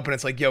wake up and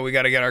it's like, yo, we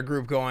got to get our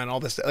group going. All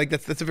this, like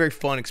that's a very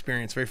fun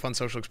experience, very fun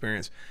social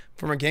experience.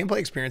 From a gameplay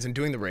experience and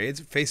doing the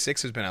raids, phase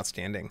 6 has been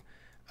outstanding.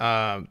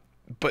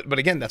 But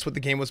again, that's what the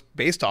game was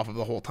based off of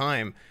the whole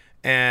time,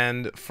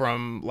 and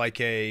from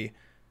like a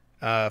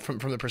from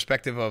the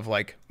perspective of,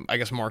 like, I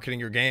guess, marketing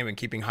your game and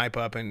keeping hype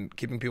up and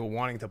keeping people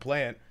wanting to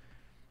play it,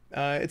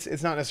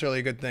 it's not necessarily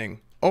a good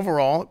thing.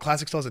 Overall,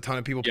 Classic still has a ton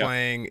of people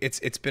playing.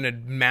 It's been a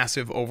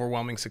massive,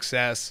 overwhelming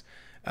success,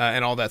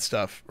 and all that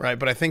stuff, right?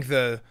 But I think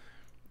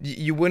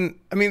you wouldn't.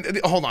 I mean,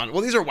 hold on.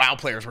 Well, these are WoW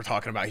players we're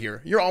talking about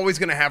here. You're always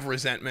going to have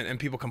resentment and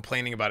people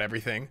complaining about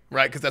everything,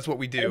 right? Because that's what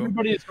we do.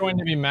 Everybody is going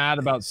to be mad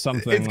about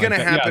something. It's going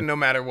to happen no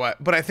matter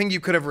what. But I think you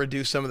could have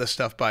reduced some of the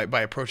stuff by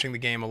approaching the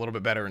game a little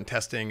bit better and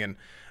testing, and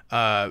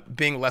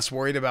being less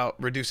worried about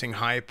reducing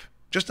hype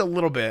just a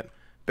little bit.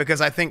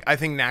 Because I think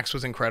Nax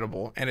was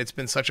incredible, and it's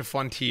been such a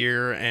fun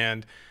tier.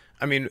 And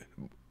I mean,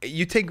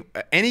 you take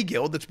any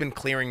guild that's been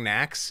clearing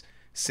Nax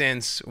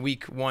since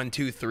week 1,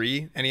 2,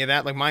 3, any of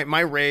that. Like my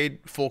raid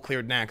full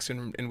cleared Nax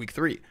in week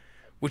 3,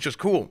 which was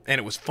cool, and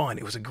it was fun.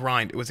 It was a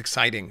grind. It was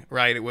exciting,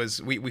 right? It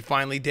was we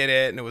finally did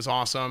it, and it was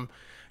awesome.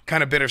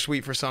 Kind of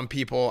bittersweet for some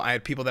people. I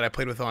had people that I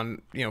played with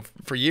on,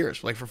 for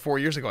years, like for 4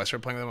 years ago. I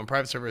started playing with them on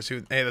private servers.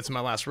 Who, hey, that's my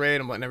last raid.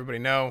 I'm letting everybody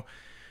know.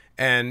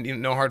 And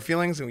no hard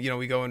feelings. And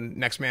we go and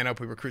next man up,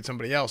 we recruit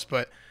somebody else.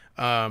 But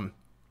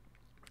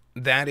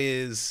that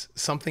is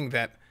something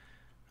that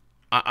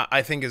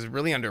I think is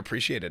really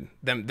underappreciated.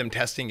 Them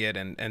testing it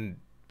and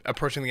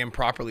approaching the game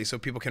properly, so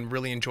people can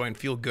really enjoy and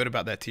feel good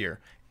about that tier.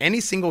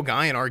 Any single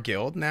guy in our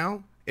guild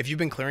now, if you've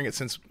been clearing it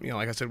since,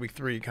 like I said, week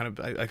 3, I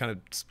kind of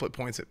split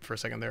points it for a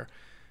second there.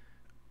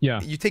 Yeah.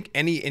 You take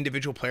any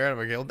individual player out of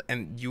our guild,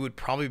 and you would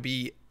probably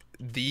be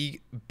the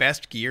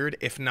best geared,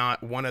 if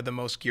not one of the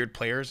most geared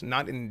players,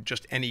 not in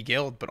just any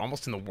guild, but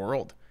almost in the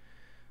world.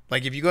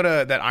 Like if you go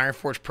to that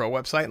Ironforge Pro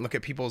website and look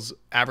at people's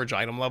average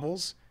item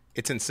levels,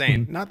 it's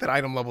insane. Not that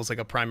item level is like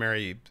a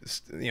primary,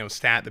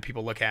 stat that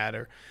people look at,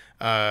 or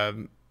I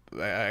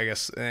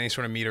guess any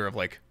sort of meter of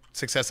like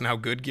success and how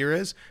good gear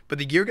is, but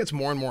the gear gets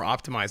more and more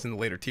optimized in the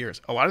later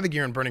tiers. A lot of the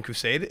gear in Burning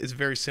Crusade is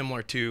very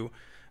similar to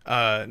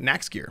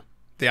Nax gear,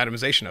 the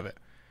itemization of it.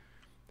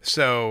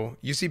 So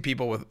you see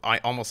people with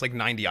almost like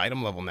 90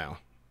 item level now,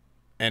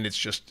 and it's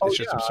just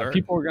absurd.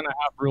 People are going to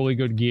have really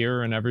good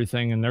gear and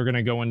everything, and they're going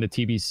to go into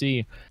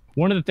TBC.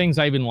 One of the things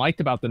I even liked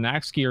about the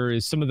Nax gear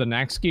is some of the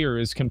Nax gear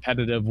is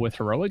competitive with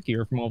heroic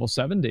gear from level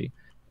 70,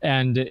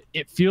 and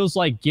it feels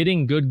like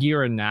getting good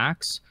gear in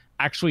Nax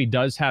actually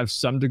does have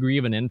some degree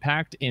of an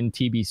impact in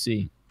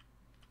TBC.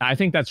 I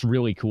think that's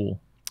really cool.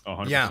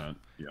 100%. Yeah.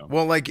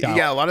 Well,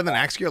 a lot of the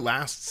Nax gear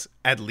lasts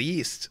at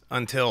least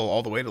until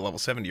all the way to level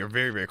 70. You're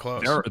very, very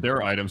close. There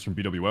are items from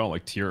BWL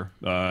like tier,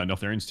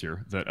 Neltharian's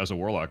tier, that as a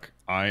warlock,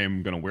 I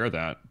am going to wear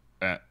that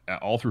at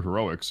all through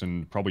heroics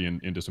and probably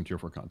into some tier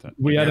 4 content.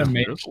 We had a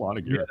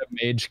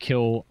mage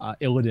kill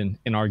Illidan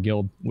in our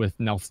guild with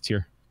Nelth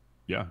tier.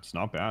 Yeah, it's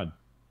not bad.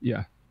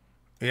 Yeah.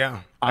 Yeah,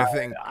 I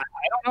don't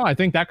know. I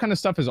think that kind of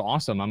stuff is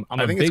awesome. I'm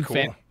a big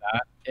fan of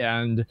that,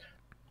 and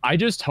I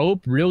just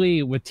hope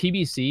really with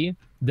TBC,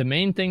 the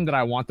main thing that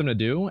I want them to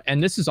do,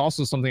 and this is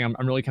also something I'm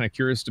really kind of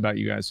curious about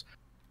you guys.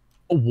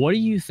 What do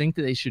you think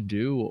that they should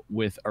do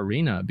with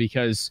Arena?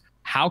 Because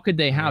how could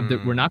they have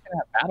that? We're not going to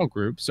have battle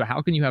groups. So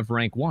how can you have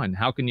rank 1?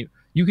 How can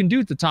you can do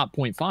it the top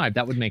 0.5.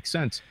 That would make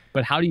sense.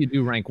 But how do you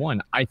do rank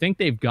 1? I think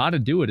they've got to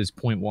do it as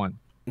 0.1.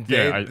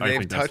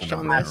 They've touched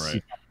on this.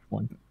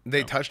 Right.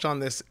 They touched on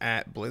this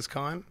at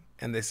BlizzCon,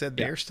 and they said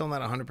they're still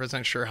not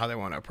 100% sure how they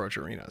want to approach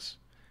arenas.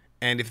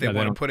 And if they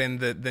want to put in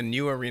the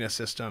new arena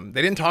system,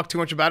 they didn't talk too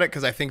much about it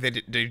because I think they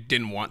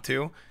didn't want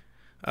to.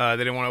 They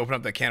didn't want to open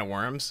up that can of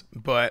worms.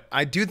 But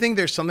I do think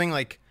there's something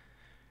like,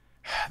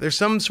 there's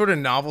some sort of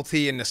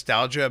novelty and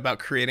nostalgia about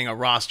creating a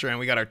roster, and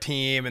we got our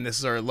team, and this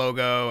is our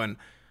logo. And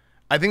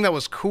I think that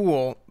was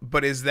cool.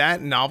 But is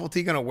that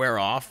novelty going to wear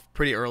off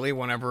pretty early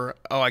whenever,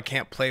 I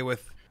can't play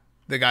with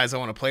the guys I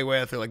want to play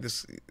with, or like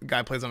this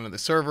guy plays on another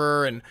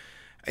server, and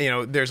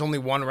there's only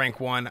one rank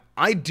 1.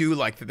 I do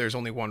like that there's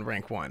only one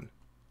rank 1.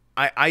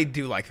 I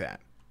do like that.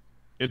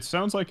 It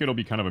sounds like it'll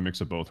be kind of a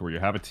mix of both, where you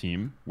have a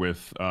team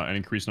with an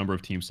increased number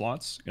of team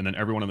slots, and then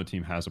everyone on the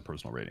team has a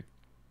personal rating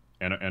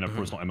and a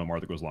personal MMR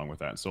that goes along with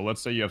that. So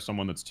let's say you have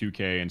someone that's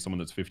 2K and someone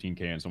that's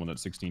 15K and someone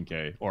that's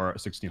 16K or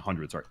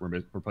 1600. Sorry,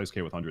 replace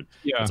K with 100.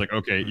 Yeah. It's like,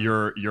 okay,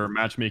 your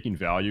matchmaking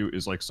value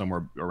is like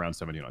somewhere around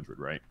 1700,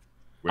 right?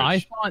 I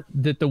thought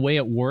that the way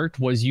it worked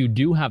was you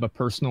do have a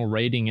personal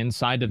rating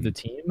inside of the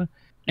team,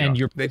 and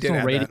your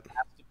personal rating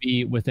has to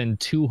be within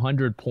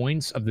 200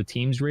 points of the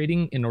team's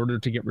rating in order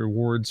to get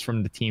rewards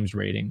from the team's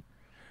rating.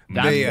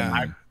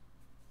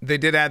 They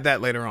did add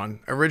that later on.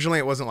 Originally,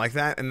 it wasn't like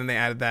that, and then they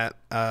added that.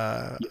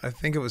 I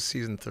think it was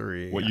season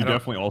 3. Well, you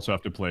definitely also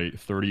have to play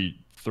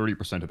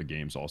 30% of the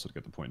games also to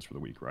get the points for the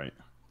week, right?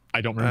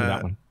 I don't remember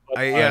that one.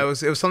 It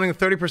was something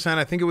 30%.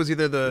 I think it was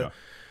either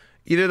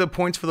the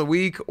points for the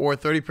week or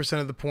 30%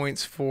 of the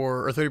points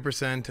for, or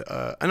 30%.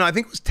 No, I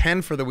think it was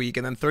 10 for the week,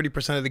 and then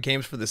 30% of the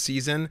games for the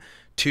season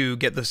to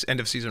get the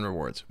end of season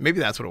rewards. Maybe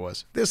that's what it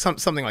was. There's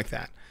something like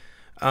that.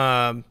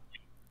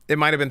 It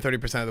might have been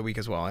 30% of the week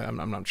as well.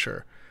 I'm not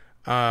sure.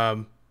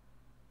 That's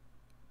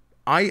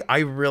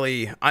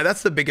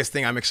the biggest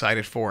thing I'm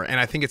excited for, and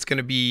I think it's going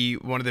to be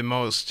one of the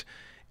most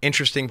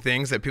interesting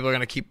things that people are going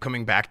to keep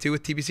coming back to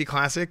with TBC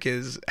Classic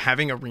is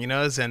having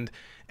arenas and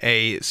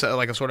a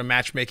sort of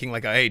matchmaking,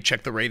 like hey,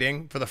 check the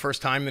rating for the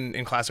first time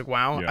in Classic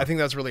WoW. I think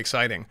that's really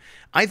exciting.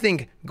 I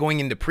think going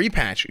into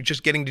pre-patch,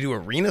 just getting to do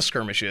arena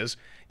skirmishes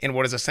in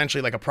what is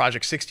essentially like a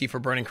Project 60 for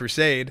Burning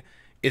Crusade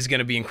is going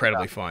to be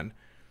incredibly fun.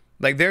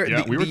 Like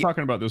we were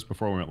talking about this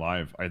before we went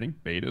live. I think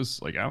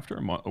betas, like after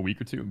a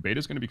week or two,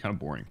 beta's going to be kind of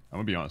boring. I'm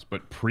gonna be honest,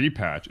 but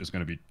pre-patch is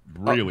going to be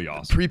really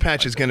awesome.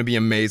 Pre-patch is going to be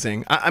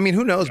amazing. I mean,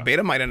 who knows?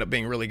 Beta might end up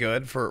being really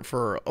good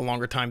for a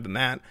longer time than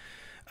that.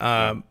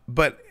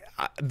 But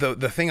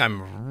the thing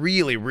I'm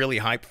really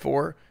hyped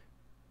for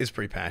is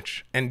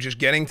pre-patch and just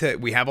getting to.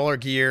 We have all our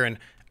gear, and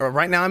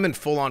right now I'm in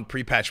full-on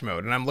pre-patch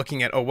mode, and I'm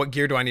looking at what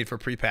gear do I need for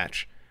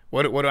pre-patch?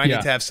 What do I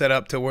need to have set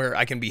up to where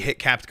I can be hit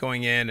capped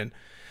going in and.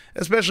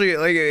 Especially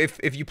like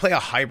if you play a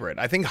hybrid,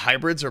 I think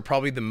hybrids are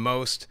probably the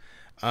most,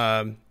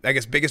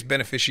 biggest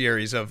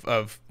beneficiaries of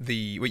what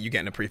you get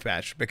in a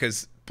pre-patch,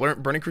 because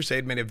Burning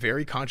Crusade made a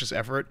very conscious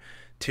effort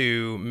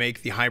to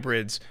make the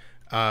hybrids,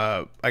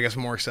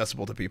 more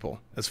accessible to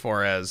people, as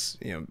far as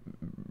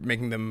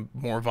making them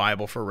more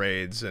viable for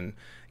raids and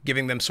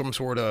giving them some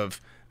sort of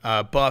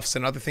buffs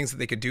and other things that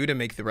they could do to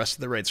make the rest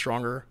of the raid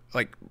stronger.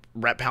 Like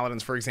Rat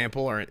Paladins, for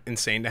example, are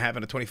insane to have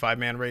in a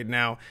 25-man raid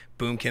now.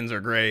 Boomkins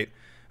are great.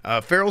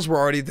 Ferals were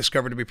already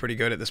discovered to be pretty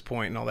good at this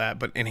point and all that,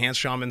 but enhanced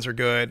shamans are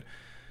good.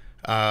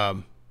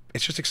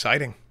 It's just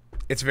exciting.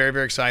 It's very,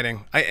 very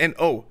exciting.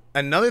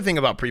 Another thing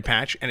about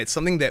pre-patch, and it's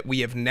something that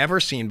we have never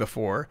seen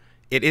before.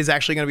 It is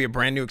actually going to be a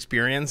brand new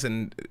experience,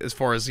 and as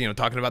far as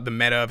talking about the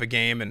meta of a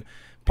game, and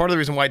part of the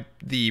reason why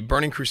the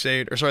Burning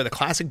Crusade, the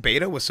Classic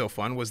Beta was so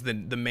fun was the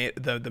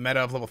meta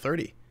of level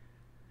 30.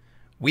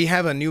 We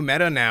have a new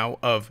meta now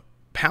of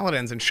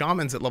Paladins and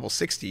Shamans at level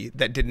 60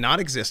 that did not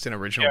exist in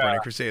original Burning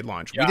Crusade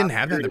launch. We didn't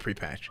have that in the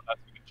pre-patch.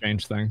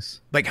 Change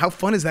things. Like, how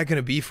fun is that going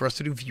to be for us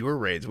to do viewer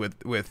raids with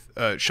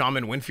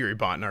Shaman Windfury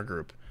bot in our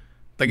group?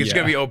 Like, it's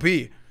going to be OP.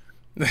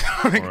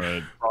 Or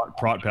a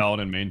Prot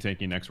Paladin main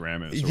tanking next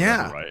Rammus.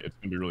 Whatever, right? It's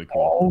going to be really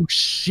cool. Oh,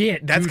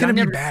 shit. That's going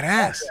to be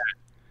badass.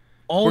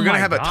 We're going to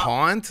have a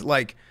taunt.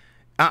 Like,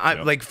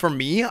 like for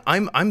me,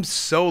 I'm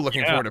so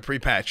looking forward to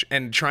pre-patch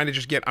and trying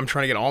to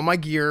get all my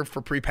gear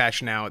for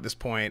pre-patch now at this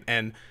point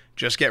and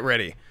just get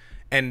ready.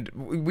 And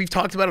we've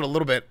talked about it a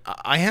little bit.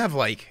 I have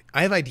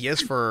ideas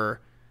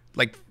for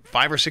like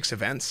 5 or 6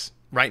 events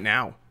right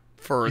now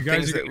for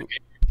things that.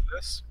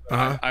 This?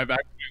 I'm actually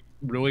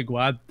really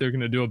glad they're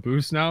gonna do a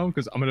boost now,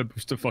 because I'm gonna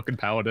boost a fucking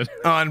Paladin.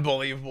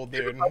 Unbelievable,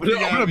 dude! You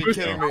gotta be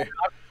kidding me.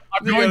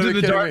 I'm going to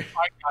the dark side,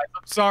 guys.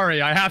 I'm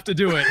sorry, I have to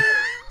do it.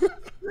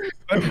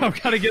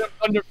 I've got to get a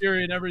Thunder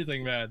Fury and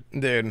everything, man.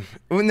 Dude.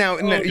 Now,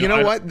 you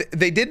know what?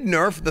 They did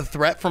nerf the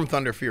threat from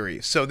Thunder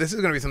Fury. So this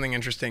is going to be something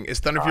interesting. Is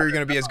Thunder Fury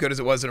going to be as good as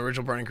it was in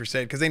original Burning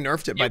Crusade? Because they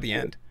nerfed it by the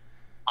end.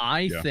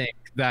 I think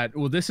that,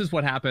 this is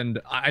what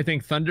happened. I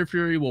think Thunder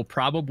Fury will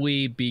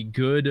probably be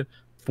good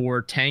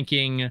for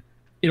tanking.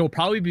 It'll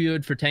probably be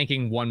good for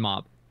tanking one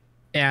mob.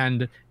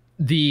 And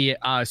the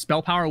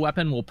spell power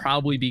weapon will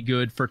probably be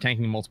good for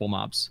tanking multiple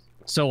mobs.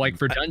 So like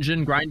for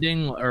dungeon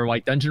grinding or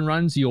like dungeon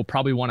runs, you'll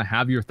probably want to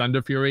have your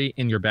Thunder Fury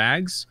in your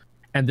bags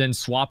and then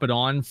swap it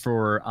on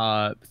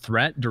for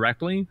threat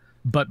directly.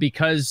 But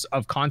because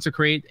of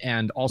Consecrate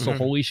and also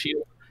Holy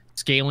Shield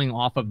scaling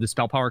off of the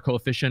spell power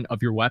coefficient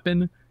of your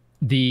weapon,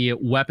 the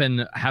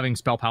weapon having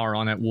spell power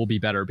on it will be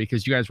better,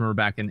 because you guys remember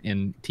back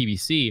in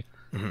TBC,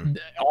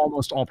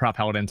 almost all prop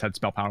paladins had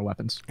spell power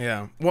weapons.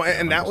 Yeah, well,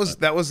 and that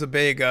was a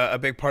big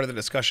part of the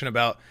discussion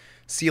about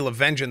Seal of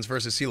Vengeance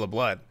versus Seal of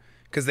Blood.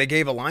 Because they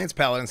gave Alliance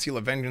Paladin Seal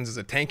of Vengeance as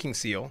a tanking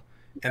seal,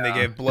 and they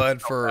gave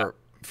Blood for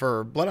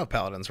Blood Elf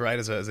Paladins, right,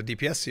 as a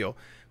DPS seal.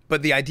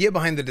 But the idea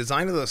behind the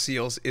design of those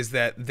seals is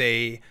that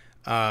they're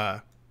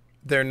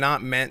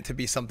not meant to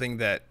be something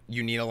that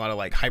you need a lot of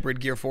like hybrid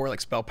gear for, like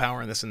spell power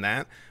and this and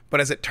that.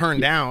 But as it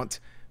turned out,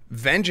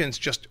 Vengeance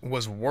just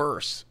was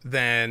worse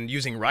than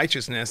using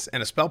Righteousness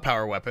and a spell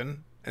power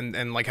weapon,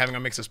 and like having a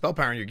mix of spell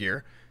power in your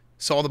gear.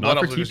 So all the Blood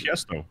Elves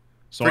TPS though.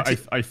 So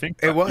I think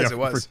it was. For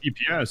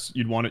DPS,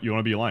 you want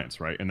to be Alliance,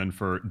 right? And then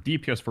for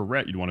DPS for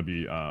Ret, you'd want to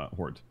be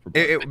Horde.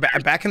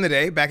 Back in the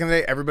day,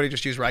 everybody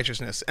just used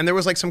Righteousness, and there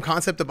was like some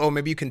concept of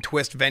maybe you can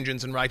twist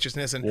Vengeance and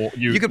Righteousness, and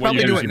you could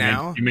probably do it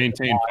now. You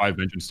maintain 5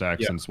 Vengeance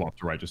stacks and swap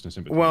to Righteousness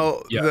in between.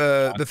 Well,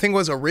 the thing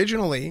was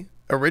originally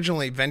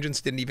Vengeance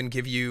didn't even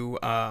give you.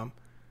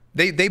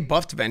 They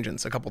buffed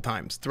Vengeance a couple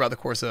times throughout the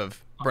course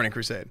of Burning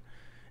Crusade,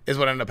 is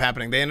what ended up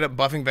happening. They ended up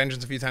buffing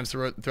Vengeance a few times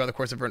throughout the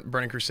course of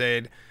Burning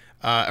Crusade.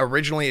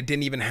 Originally, it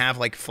didn't even have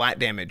like flat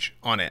damage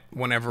on it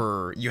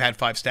whenever you had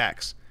 5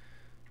 stacks.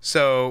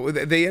 So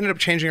they ended up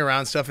changing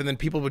around stuff, and then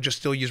people would just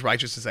still use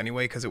Righteousness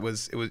anyway because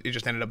it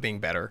just ended up being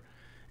better.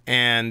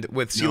 And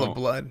with Seal of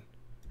Blood,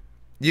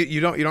 you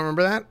don't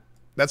remember that?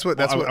 That's what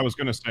I was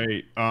gonna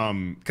say.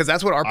 Because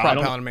that's what our prop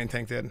paladin main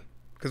tank did.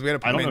 Because we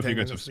had a I don't know if you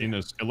guys have seen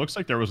this. It looks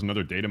like there was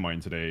another data mine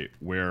today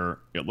where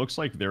it looks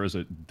like there is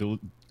a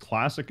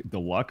classic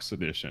deluxe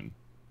edition.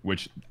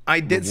 Which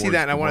I did see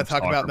that, and I want to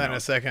talk about that in a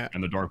second.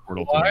 And the Dark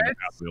Portal.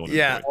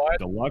 Yeah.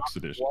 Deluxe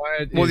edition.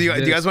 Well, do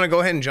you guys want to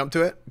go ahead and jump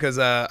to it? Because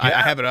I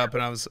have it up,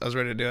 and I was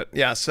ready to do it.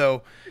 Yeah.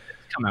 So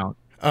come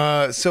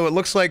out. So it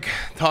looks like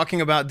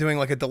talking about doing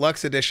like a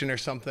deluxe edition or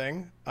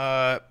something.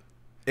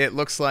 It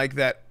looks like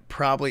that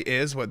probably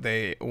is what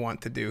they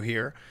want to do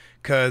here,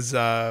 because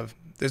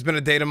there's been a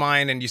data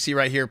mine, and you see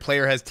right here,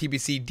 player has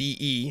TBC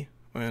DE,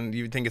 and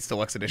you think it's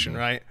deluxe edition,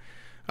 right?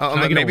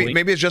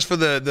 Maybe it's just for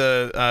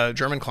the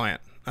German client.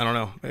 I don't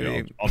know. Maybe.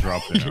 Yeah, I'll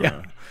drop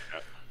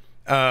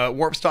it.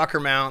 Warp Stalker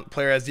mount.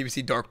 Player has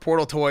DBC Dark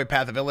Portal toy,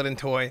 Path of Illidan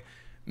toy.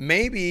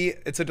 Maybe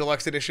it's a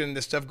deluxe edition.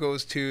 This stuff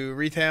goes to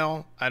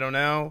retail. I don't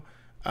know.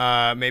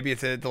 Maybe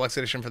it's a deluxe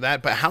edition for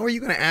that. But how are you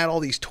going to add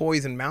all these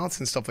toys and mounts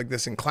and stuff like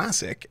this in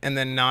Classic, and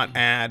then not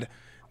add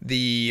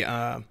the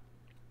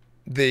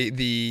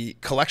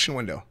collection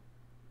window?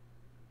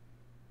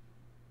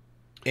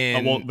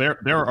 Well,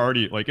 they're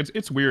already like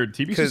it's weird.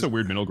 TBC is a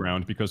weird middle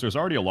ground because there's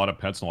already a lot of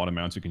pets and a lot of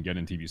mounts you can get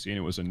in TBC, and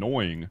it was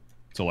annoying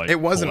to like. It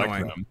was collect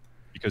annoying them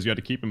because you had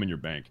to keep them in your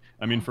bank.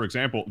 I mean, for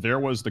example, there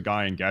was the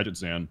guy in Gadget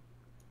Zan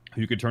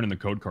who you could turn in the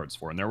code cards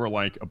for, and there were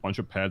like a bunch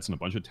of pets and a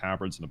bunch of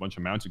tabards and a bunch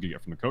of mounts you could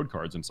get from the code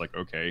cards, and it's like,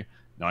 okay,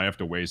 now I have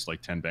to waste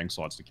like 10 bank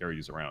slots to carry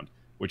these around,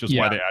 which is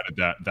why they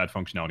added that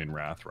functionality in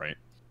Wrath, right?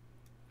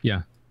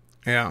 Yeah.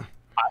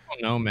 I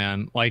don't know,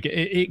 man. Like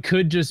it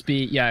could just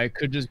be, it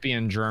could just be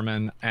in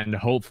German, and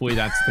hopefully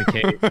that's the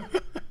case.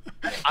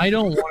 I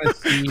don't want to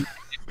see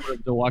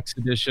deluxe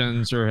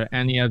editions or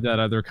any of that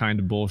other kind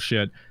of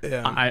bullshit.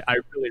 Yeah. I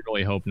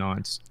really hope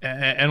not.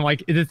 And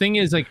like the thing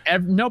is, like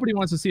nobody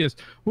wants to see this.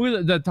 Look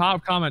at the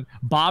top comment.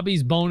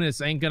 Bobby's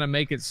bonus ain't gonna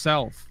make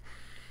itself.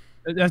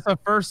 That's the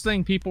first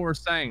thing people were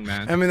saying,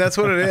 man. I mean, that's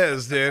what it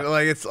is, dude.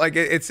 Like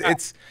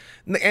it's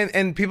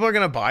and people are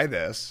gonna buy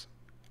this.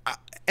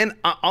 And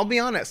I'll be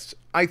honest,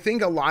 I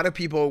think a lot of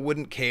people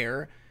wouldn't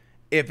care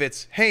if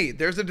it's, hey,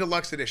 there's a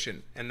deluxe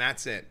edition and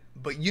that's it.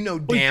 But you know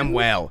damn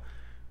well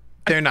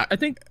they're not. I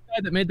think the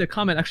guy that made the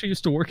comment actually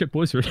used to work at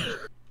Blizzard.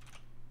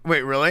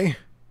 Wait, really?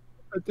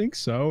 I think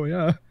so,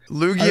 yeah.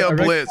 Lugia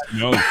Blizz.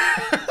 No.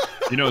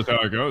 He knows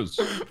how it goes.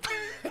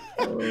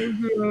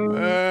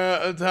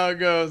 That's how it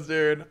goes,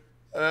 dude.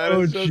 That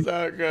is just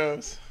how it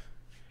goes.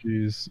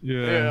 Jeez,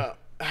 yeah.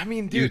 I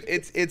mean, dude,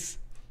 it's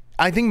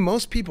I think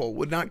most people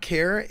would not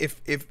care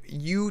if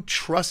you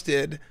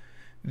trusted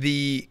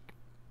the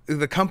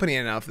company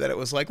enough that it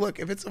was like, look,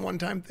 if it's a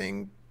one-time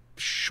thing,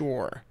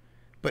 sure,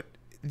 but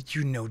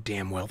you know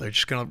damn well they're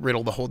just gonna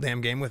riddle the whole damn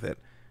game with it.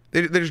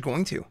 They're just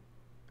going to.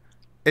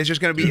 It's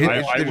just gonna be. Dude,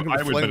 I would bet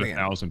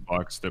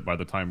 $1,000 that by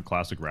the time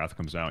Classic Wrath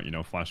comes out,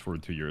 flash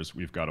forward 2 years,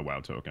 we've got a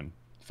WoW token.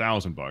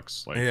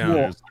 $1,000. Like,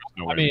 there's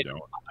no way we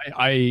don't.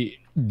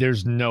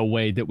 There's no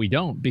way that we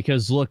don't,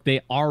 because look,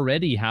 they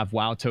already have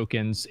WoW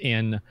tokens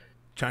in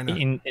China,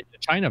 in the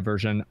China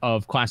version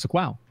of Classic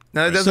WoW.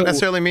 Now that doesn't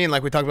necessarily mean,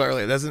 like we talked about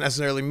earlier, it doesn't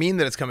necessarily mean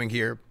that it's coming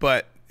here,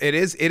 but it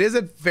is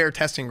a fair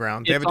testing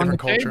ground. They have a different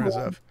culture and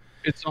stuff.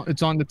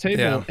 It's on the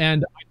table,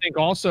 and I think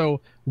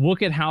also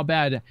look at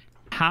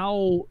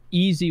how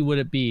easy would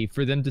it be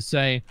for them to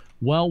say,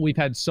 well, we've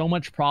had so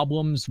much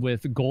problems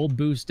with gold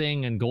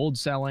boosting and gold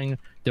selling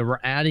that we're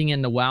adding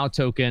in the WoW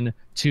token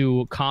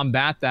to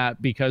combat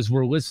that because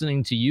we're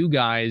listening to you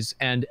guys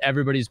and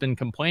everybody's been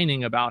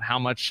complaining about how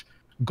much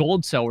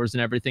gold sellers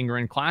and everything are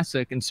in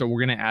Classic, and so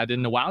we're going to add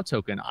in the WoW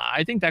token.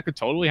 I think that could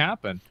totally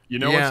happen. You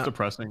know what's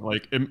depressing?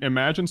 Like,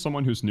 imagine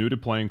someone who's new to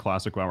playing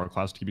Classic WoW or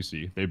Classic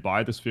TBC. They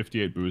buy this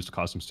 58 boost,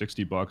 cost them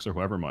 $60 or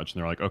however much,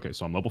 and they're like, okay,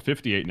 so I'm level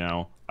 58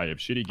 now. I have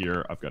shitty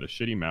gear. I've got a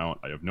shitty mount.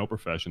 I have no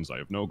professions. I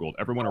have no gold.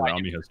 Everyone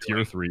around me has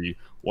tier 3.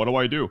 What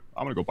do?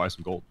 I'm going to go buy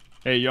some gold.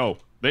 Hey, yo,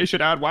 they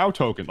should add WoW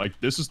token. Like,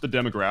 this is the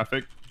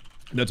demographic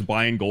that's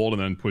buying gold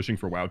and then pushing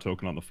for WoW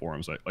token on the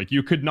forums. Like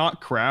you could not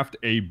craft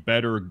a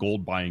better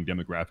gold buying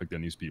demographic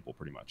than these people,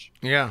 pretty much.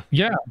 Yeah.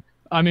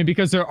 I mean,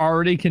 because they're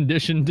already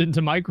conditioned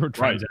into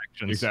microtransactions.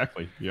 Right.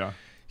 Exactly. Yeah.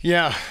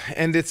 Yeah,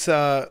 and it's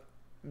a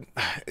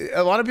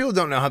lot of people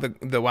don't know how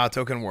the WoW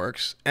token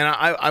works, and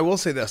I will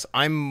say this: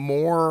 I'm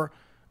more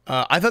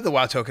I thought the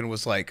WoW token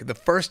was like, the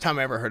first time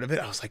I ever heard of it,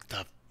 I was like,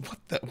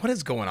 what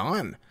is going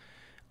on?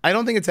 I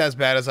don't think it's as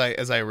bad as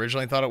I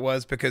originally thought it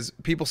was, because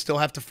people still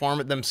have to farm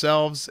it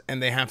themselves,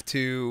 and they have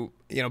to,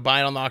 you know,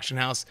 buy it on the auction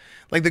house.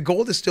 Like, the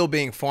gold is still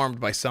being farmed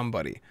by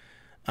somebody,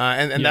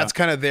 and that's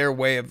kind of their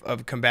way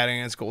of combating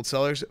against gold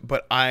sellers.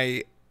 But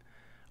I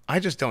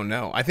just don't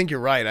know. I think you're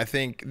right. I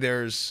think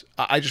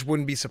I just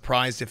wouldn't be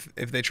surprised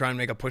if they try and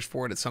make a push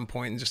for it at some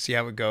point and just see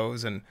how it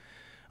goes and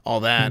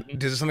all that.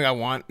 Is it something I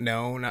want?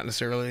 No, not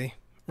necessarily.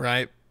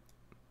 Right.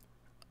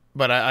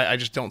 But I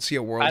just don't see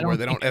a world where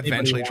they don't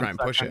eventually try and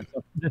push it.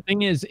 The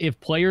thing is, if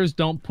players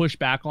don't push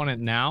back on it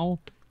now,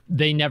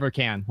 they never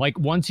can. Like,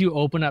 once you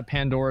open up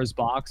Pandora's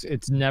box,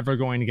 it's never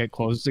going to get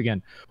closed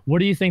again. What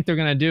do you think they're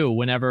going to do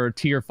whenever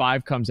Tier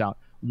 5 comes out?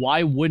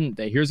 Why wouldn't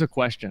they? Here's a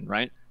question,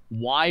 right?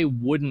 Why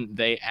wouldn't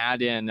they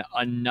add in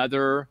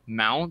another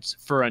mount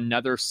for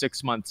another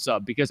 6-month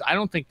sub? Because I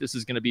don't think this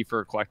is going to be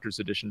for a collector's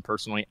edition,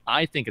 personally.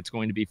 I think it's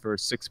going to be for a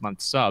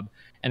 6-month sub,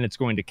 and it's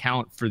going to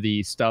count for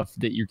the stuff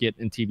that you get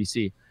in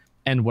TBC.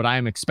 And what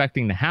I'm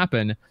expecting to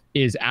happen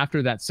is,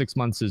 after that 6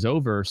 months is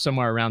over,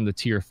 somewhere around the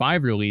Tier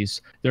 5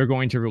 release, they're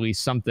going to release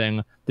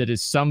something that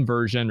is some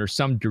version or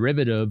some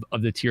derivative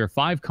of the Tier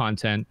 5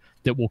 content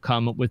that will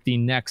come with the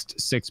next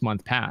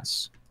 6-month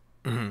pass.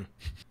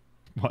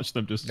 Watch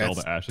them just sell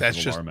the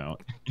ashes of alarm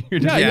out.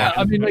 Yeah.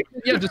 I mean, like,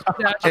 just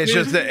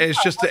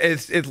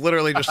it's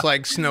literally just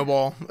like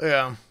snowball.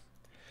 Yeah.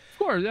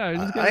 Of course,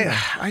 yeah.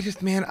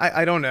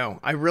 I don't know.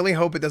 I really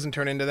hope it doesn't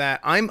turn into that.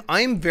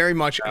 I'm very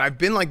much, and I've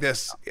been like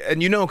this,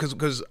 and you know,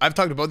 because I've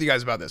talked to both of you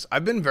guys about this.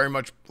 I've been very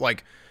much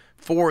like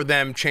for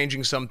them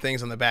changing some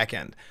things on the back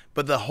end.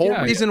 But the whole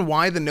reason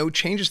why the no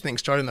changes thing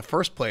started in the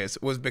first place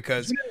was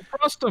because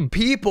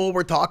people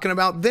were talking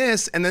about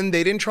this, and then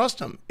they didn't trust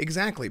them.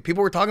 Exactly.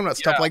 People were talking about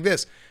stuff like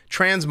this,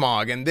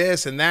 transmog and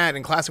this and that,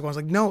 and classic. I was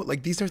like, no,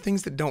 like, these are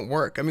things that don't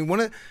work. I mean, one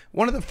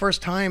of the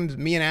first times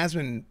me and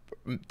Asmon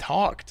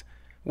talked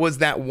was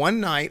that one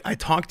night I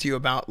talked to you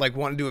about, like,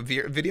 wanting to do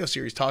a video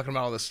series talking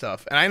about all this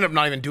stuff. And I ended up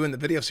not even doing the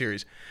video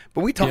series.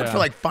 But we talked for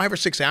like 5 or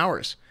 6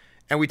 hours.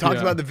 And we talked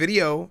about the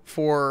video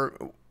for,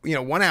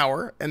 1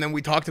 hour. And then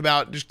we talked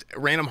about just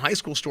random high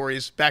school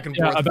stories back and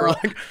forth. For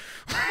like...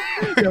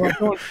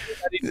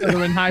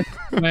 in high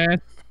school,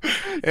 man.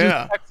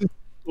 Yeah.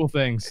 Cool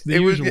things.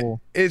 The usual.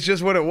 It's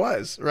just what it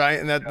was, right?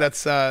 And that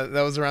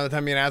was around the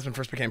time me and Asmon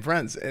first became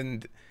friends.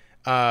 And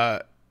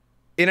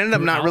it ended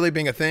up not really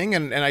being a thing,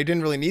 and I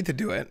didn't really need to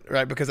do it,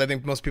 right? Because I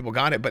think most people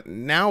got it. But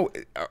now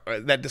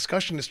that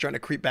discussion is starting to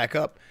creep back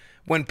up.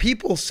 When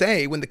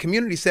the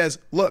community says,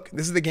 look,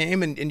 this is the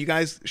game, and you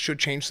guys should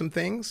change some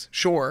things,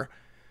 sure.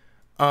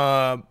 You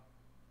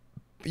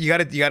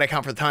gotta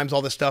account for the times,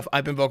 all this stuff.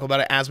 I've been vocal about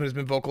it. Asmon has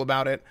been vocal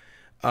about it.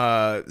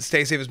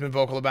 Stay Safe has been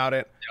vocal about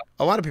it. Yep.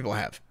 A lot of people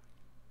have.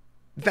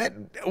 At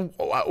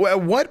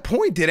what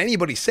point did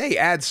anybody say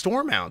add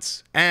storm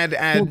mounts,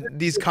 add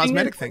these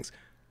cosmetic things?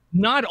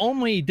 Not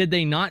only did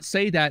they not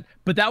say that,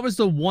 but that was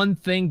the one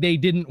thing they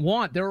didn't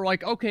want. They were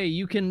like, okay,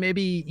 you can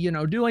maybe,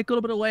 do like a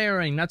little bit of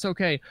layering. That's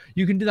okay.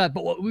 You can do that.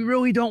 But what we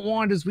really don't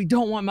want is, we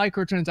don't want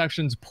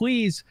microtransactions.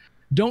 Please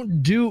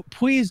don't do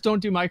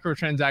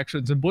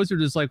microtransactions. And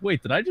Blizzard is like,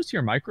 wait, did I just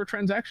hear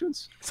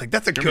microtransactions? It's like,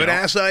 that's a good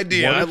ass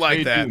idea. I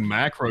like that. Do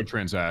macro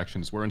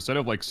transactions where instead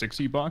of like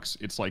 $60,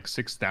 it's like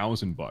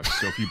 $6,000.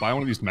 So if you buy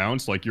one of these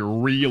mounts, like, you're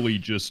really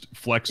just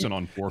flexing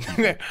on 4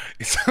 people.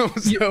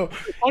 The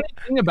funny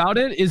thing about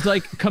it is,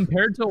 like,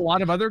 compared to a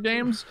lot of other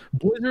games,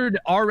 Blizzard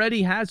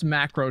already has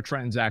macro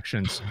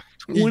transactions.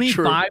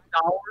 $25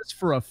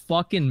 for a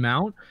fucking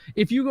mount.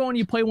 If you go and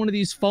you play one of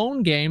these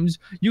phone games,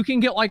 you can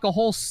get like a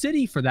whole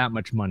city for that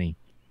much money.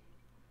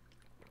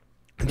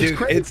 Dude,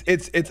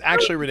 it's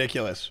actually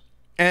ridiculous.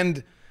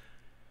 And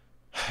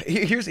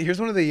here's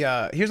one of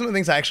the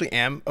things I actually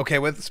am okay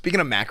with. Speaking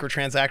of macro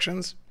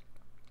transactions,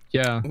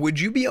 would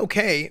you be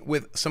okay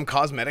with some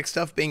cosmetic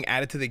stuff being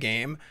added to the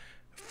game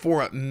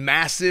for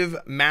massive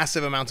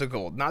amounts of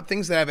gold? Not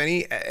things that have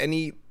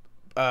any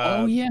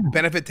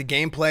benefit to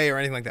gameplay or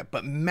anything like that,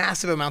 but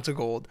massive amounts of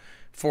gold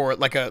for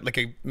like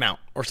a mount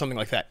or something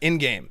like that in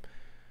game,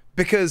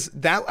 because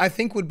that, I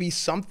think, would be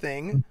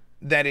something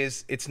that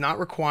it's not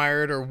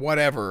required or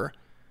whatever,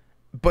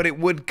 but it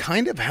would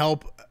kind of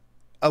help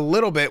a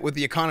little bit with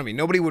the economy.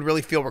 Nobody would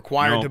really feel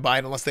required to buy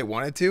it unless they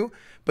wanted to,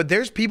 but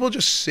there's people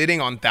just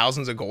sitting on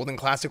thousands of gold in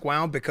Classic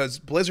WoW because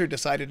Blizzard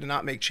decided to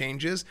not make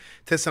changes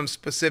to some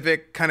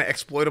specific kind of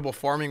exploitable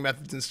farming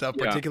methods and stuff,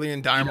 particularly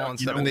in Dire Maul and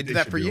stuff, and they did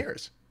that for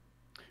years.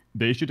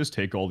 They should just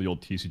take all the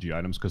old TCG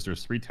items, because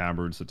there's 3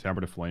 tabards, the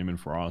Tabard of Flame and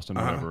Frost and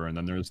whatever, and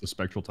then there's the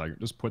Spectral Tiger.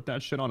 Just put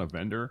that shit on a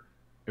vendor,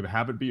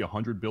 have it be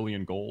 100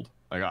 billion gold.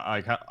 Like,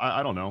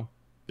 I don't know.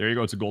 There you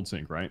go. It's a gold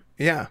sink, right?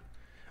 Yeah.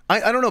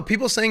 I don't know.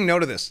 People saying no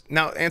to this.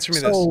 Now, answer me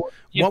this.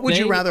 What would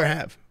you rather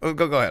have? Oh,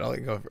 go ahead. I'll let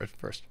you go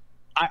first.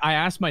 I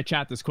asked my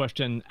chat this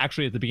question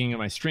actually at the beginning of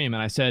my stream,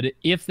 and I said,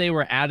 if they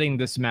were adding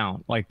this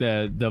mount, like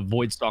the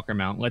Voidstalker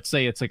mount, let's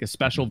say it's like a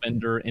special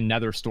vendor in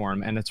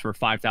Netherstorm and it's for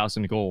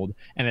 5,000 gold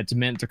and it's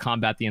meant to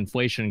combat the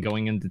inflation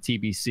going into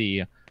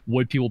TBC,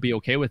 would people be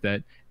okay with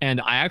it?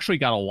 And I actually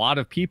got a lot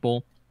of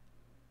people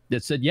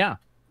that said, yeah.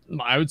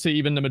 I would say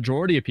even the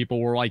majority of people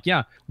were like,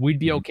 yeah, we'd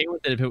be okay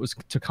with it if it was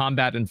to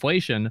combat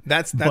inflation.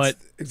 That's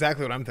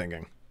exactly what I'm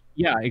thinking.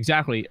 Yeah,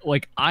 exactly.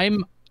 Like I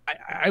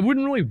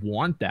wouldn't really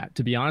want that,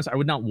 to be honest. I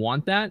would not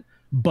want that,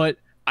 but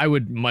I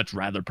would much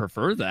rather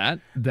prefer that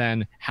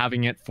than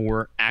having it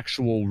for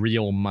actual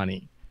real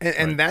money.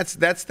 And that's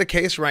the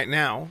case right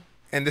now.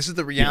 And this is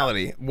the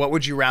reality. Yeah. What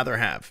would you rather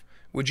have?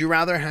 Would you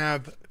rather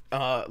have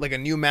like a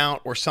new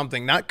mount or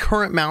something? Not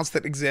current mounts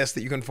that exist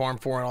that you can farm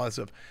for and all that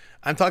stuff.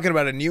 I'm talking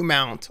about a new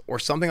mount or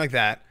something like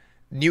that.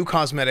 New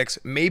cosmetics,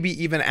 maybe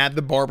even add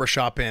the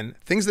barbershop in.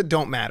 Things that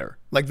don't matter.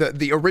 Like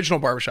the original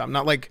barbershop,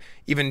 not like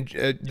even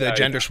the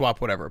gender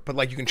swap, whatever. But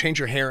like you can change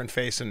your hair and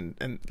face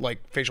and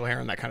like facial hair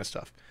and that kind of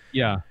stuff.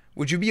 Yeah.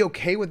 Would you be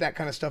okay with that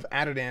kind of stuff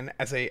added in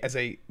as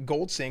a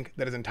gold sink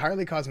that is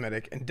entirely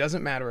cosmetic and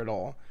doesn't matter at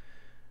all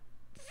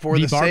for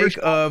the sake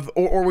of,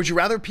 or would you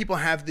rather people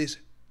have this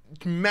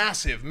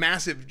massive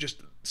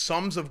just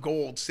sums of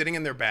gold sitting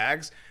in their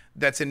bags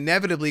that's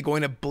inevitably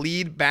going to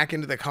bleed back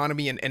into the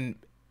economy and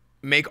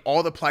make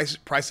all the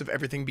price of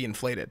everything be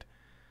inflated?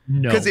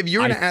 No, because if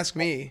you're going to ask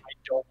me, I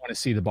don't want to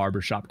see the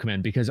barbershop come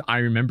in, because I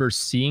remember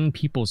seeing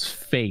people's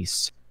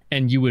face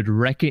and you would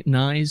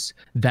recognize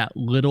that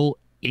little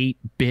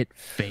 8-bit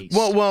face.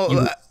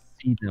 Well,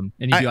 see them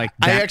and you'd be like,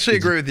 I actually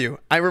agree with you.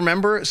 I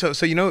remember, so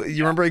you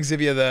remember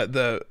Xivia,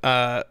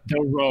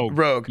 the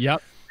rogue.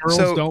 Yep. Girls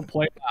don't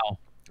play WoW.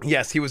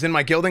 Yes, he was in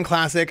my Gildan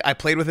Classic. I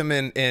played with him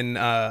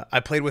I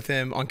played with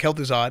him on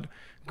Kel'Thuzad.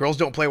 Girls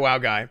don't play WoW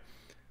guy.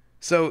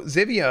 So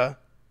Xivia,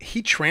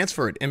 he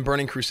transferred in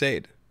Burning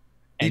Crusade.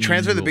 He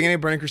transferred at the beginning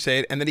of Burning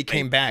Crusade, and then he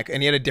came back,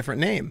 and he had a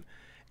different name.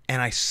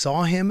 And I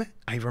saw him.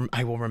 I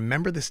will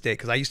remember this day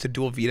because I used to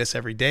dual Vetus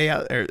every day,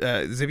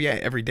 Xivia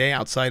every day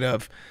outside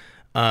of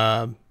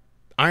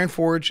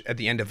Ironforge, at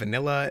the end of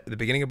Vanilla, at the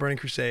beginning of Burning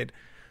Crusade.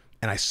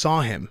 And I saw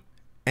him,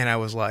 and I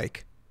was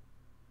like,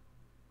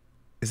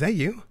 "Is that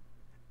you?"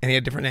 And he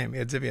had a different name. He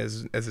had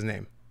Xivia as his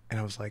name. And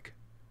I was like,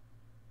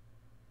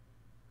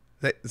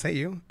 is that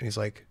you? And he's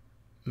like,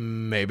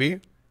 maybe.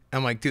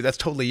 I'm like, dude, that's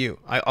totally you.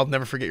 I'll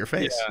never forget your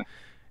face. Yeah.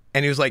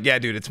 And he was like, yeah,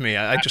 dude, it's me.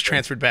 I just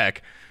transferred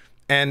back.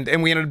 And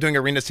we ended up doing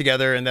arenas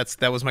together, and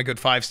that was my good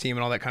fives team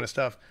and all that kind of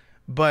stuff.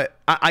 But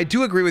I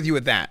do agree with you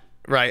with that,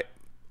 right?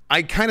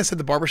 I kind of said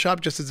the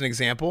barbershop just as an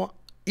example.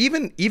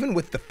 Even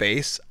with the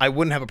face, I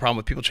wouldn't have a problem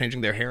with people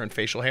changing their hair and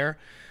facial hair.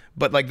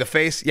 But like the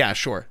face, yeah,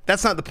 sure.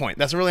 That's not the point.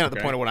 That's really not the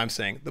point of what I'm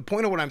saying. The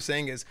point of what I'm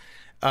saying is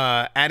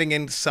adding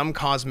in some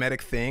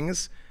cosmetic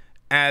things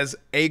as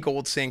a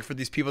gold sink for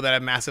these people that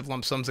have massive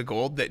lump sums of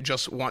gold that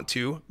just want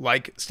to,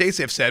 like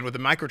Stacey have said with the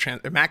macro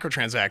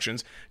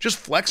transactions, just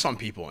flex on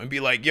people and be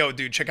like, yo,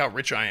 dude, check how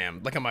rich I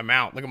am. Look at my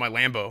mount. Look at my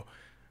Lambo.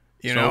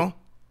 You know?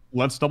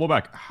 Let's double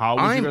back. How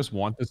would you guys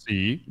want to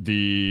see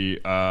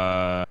the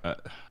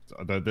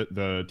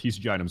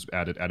TCG items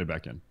added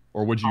back in?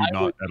 Or would you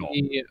not at all?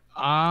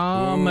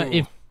 How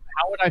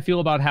would I feel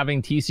about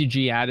having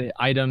TCG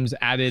items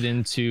added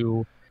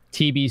into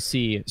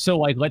TBC? So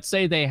like, let's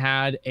say they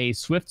had a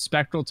Swift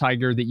Spectral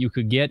Tiger that you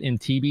could get in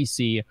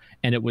TBC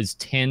and it was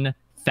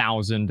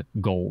 10,000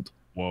 gold.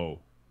 Whoa.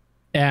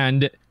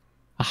 And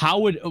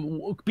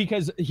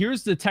because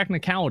here's the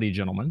technicality,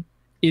 gentlemen,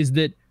 is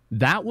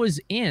that was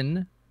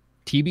in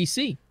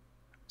TBC.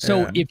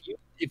 So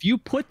if you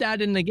put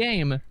that in the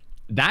game,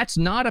 that's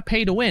not a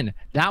pay to win.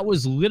 That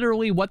was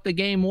literally what the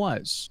game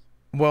was.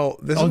 Well,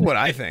 this is what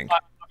I think. I've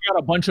got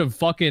a bunch of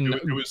fucking.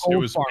 It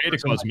was made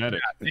of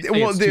cosmetic.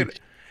 Well, dude,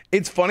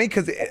 it's funny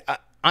because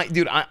I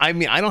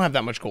mean, I don't have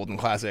that much gold in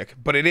Classic,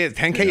 but it is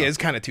 10K is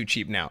kind of too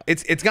cheap now.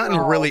 It's gotten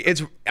really.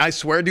 I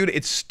swear, dude,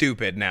 it's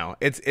stupid now.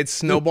 It's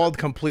snowballed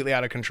completely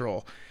out of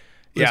control.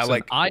 Listen,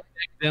 like I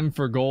beg them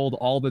for gold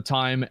all the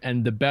time,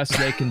 and the best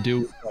they can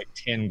do is like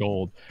 10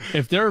 gold.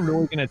 If they're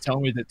really gonna tell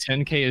me that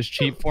 10K is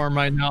cheap for them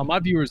right now, my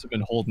viewers have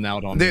been holding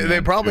out on me.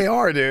 They probably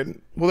are,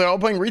 dude. Well, they're all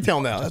playing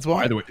retail now. That's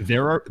why. By the way,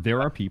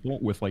 there are people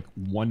with like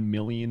 1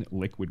 million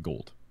liquid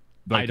gold.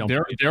 Like,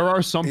 there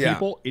are some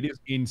people. It is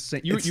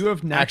insane. You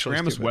have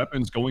Naxxramas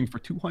weapons going for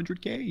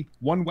 200K.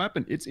 One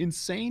weapon. It's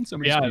insane. So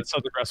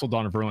the Wrestle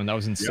Dawn of Ruin. That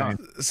was insane.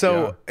 Yeah.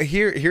 So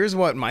here's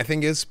what my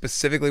thing is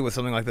specifically with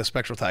something like the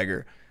Spectral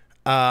Tiger.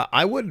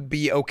 I would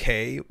be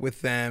okay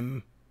with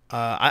them.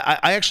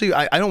 I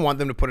don't want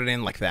them to put it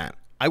in like that.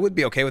 I would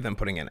be okay with them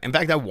putting it in. In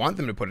fact, I want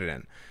them to put it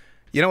in.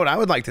 You know what I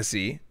would like to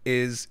see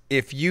is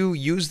if you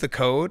use the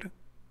code.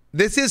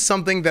 This is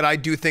something that I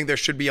do think there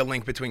should be a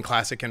link between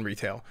Classic and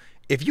retail.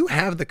 If you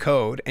have the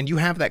code and you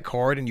have that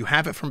card and you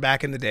have it from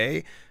back in the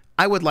day,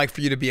 I would like for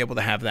you to be able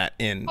to have that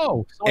in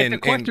in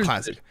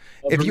Classic.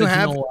 If you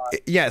have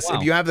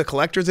if you have the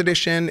collector's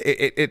edition,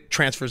 it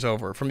transfers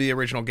over from the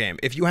original game.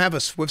 If you have a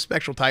Swift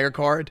Spectral Tiger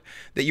card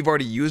that you've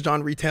already used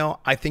on retail,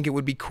 I think it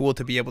would be cool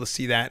to be able to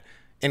see that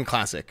in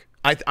Classic.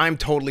 I'm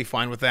totally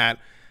fine with that.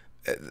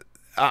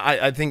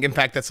 I think, in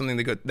fact, that's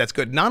something that's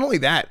good. Not only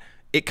that,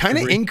 it kind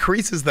of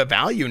increases the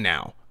value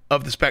now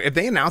of the spec. If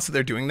they announce that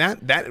they're doing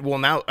that, that will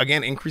now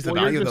again increase the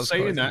value of those cards.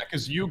 You're just saying that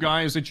because you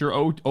guys at your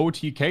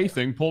OTK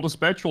thing pulled a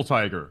Spectral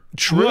Tiger.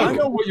 True. I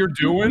know what you're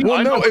doing.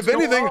 Well, no. If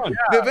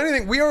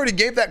anything, we already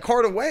gave that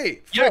card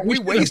away. Yeah, we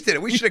wasted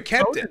it. We should have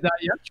kept it. That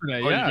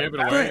yesterday. Oh, you gave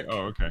it away. Oh,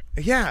 okay.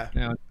 Yeah.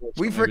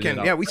 We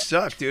freaking we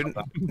suck, dude.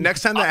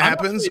 Next time that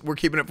happens, we're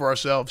keeping it for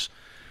ourselves.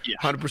 Yeah,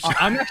 100%.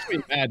 I'm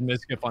actually mad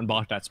Miskif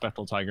unbought that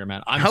Spectral Tiger,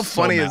 man. How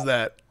funny is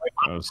that?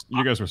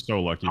 You guys were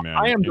so lucky, man.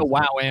 I am the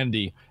WoW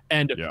Andy,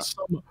 and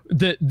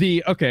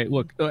okay.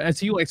 Look, as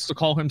he likes to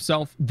call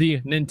himself, the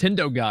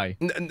Nintendo guy.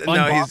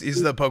 No,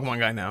 he's the Pokemon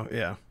guy now.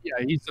 Yeah.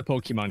 Yeah, he's the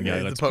Pokemon guy.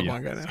 Yeah, he's the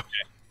Pokemon guy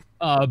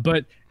now.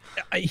 But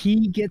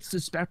he gets the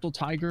Spectral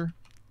Tiger.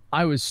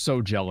 I was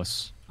so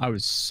jealous. I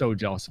was so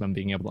jealous of him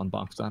being able to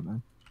unbox that,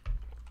 man.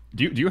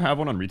 Do you have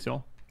one on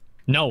retail?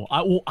 No,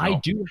 I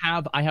do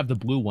have. I have the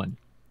blue one.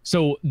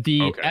 So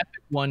the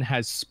epic one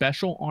has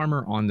special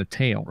armor on the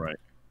tail, right?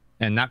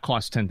 And that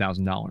costs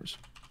 $10,000.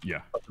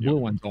 Yeah, but the blue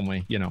one's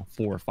only $4,000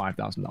 or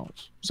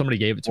 $5,000. Somebody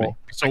gave it to me.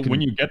 So when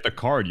you get the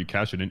card, you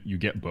cash it in. You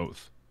get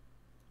both.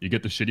 You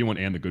get the shitty one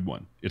and the good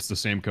one. It's the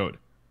same code.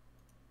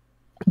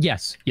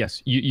 Yes.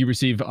 You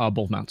receive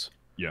both mounts.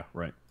 Yeah,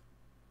 right.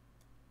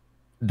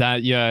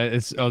 That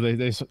it's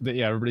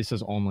everybody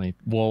says only.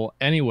 Well,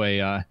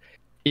 anyway,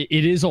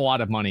 it is a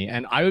lot of money,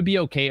 and I would be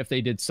okay if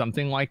they did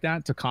something like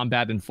that to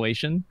combat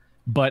inflation.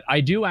 But I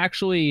do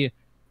actually,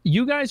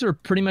 you guys are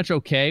pretty much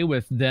okay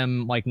with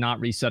them like not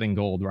resetting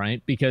gold,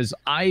 right? Because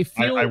I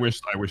feel I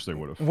wish they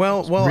would have.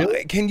 Well,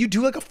 really? Can you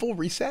do like a full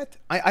reset?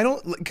 I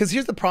don't, because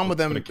here's the problem with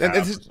them.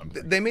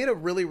 They made a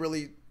really,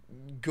 really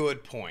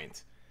good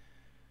point.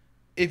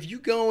 If you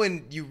go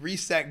and you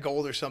reset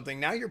gold or something,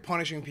 now you're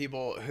punishing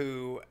people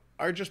who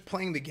are just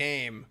playing the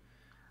game.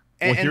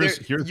 And,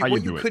 here's how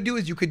what you could do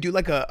is you could do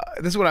like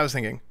this is what I was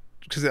thinking,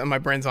 because my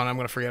brain's on. I'm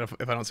gonna forget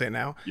if I don't say it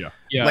now. Yeah.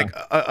 Like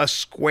a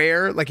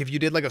square, like if you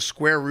did like a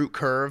square root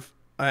curve,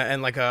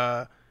 and like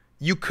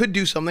you could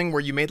do something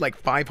where you made like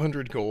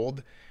 500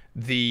 gold.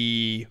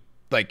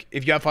 Like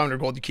if you have 500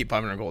 gold, you keep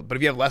 500 gold. But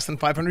if you have less than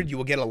 500, you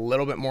will get a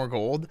little bit more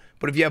gold.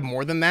 But if you have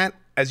more than that,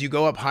 as you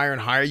go up higher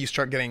and higher, you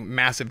start getting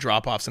massive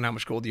drop offs in how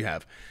much gold you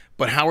have.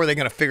 But how are they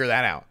gonna figure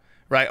that out?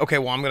 Right. Okay.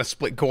 Well, I'm going to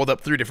split gold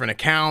up 3 different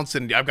accounts,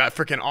 and I've got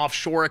freaking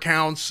offshore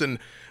accounts, and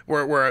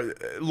we're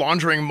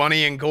laundering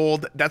money and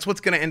gold. That's what's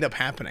going to end up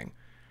happening.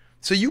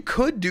 So you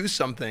could do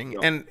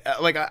something. And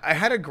like I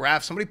had a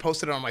graph, somebody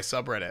posted it on my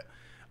subreddit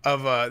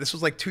of this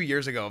was like 2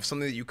 years ago, of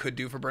something that you could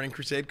do for Burning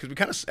Crusade,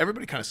 because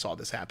everybody kind of saw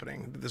this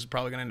happening. This is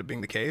probably going to end up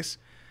being the case.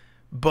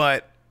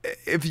 But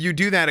if you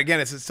do that again,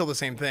 it's still the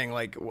same thing.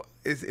 Like,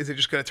 is it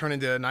just going to turn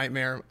into a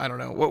nightmare? I don't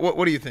know.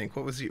 What do you think?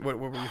 What were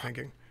you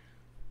thinking?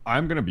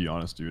 I'm going to be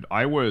honest, dude.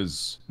 I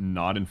was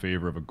not in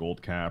favor of a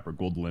gold cap or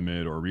gold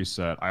limit or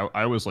reset.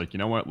 I was like, you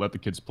know what? Let the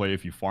kids play.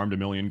 If you farmed 1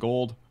 million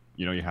gold,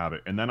 you have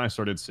it. And then I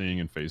started seeing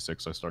in phase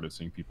 6, I started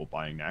seeing people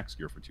buying Nax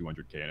gear for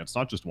 200K. And it's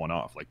not just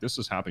one-off. Like, this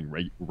is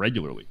happening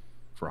regularly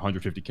for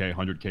 150K,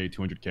 100K,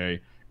 200K.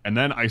 And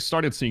then I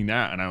started seeing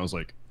that, and I was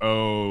like,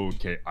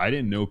 okay, I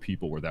didn't know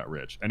people were that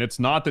rich. And it's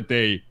not that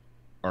they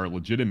are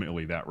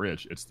legitimately that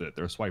rich, it's that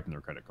they're swiping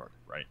their credit card,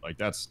 right? Like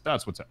that's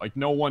what's like.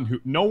 No one who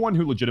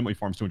legitimately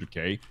farms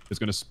 200K is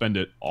going to spend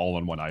it all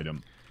on one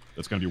item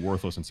that's going to be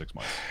worthless in 6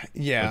 months.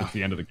 Yeah, like, it's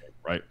the end of the game,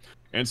 right?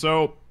 And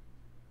so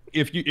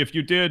if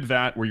you did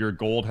that, where your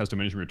gold has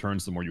diminishing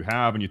returns the more you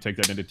have, and you take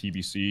that into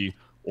TBC,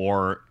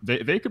 or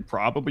they could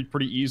probably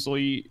pretty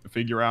easily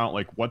figure out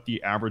like what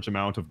the average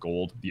amount of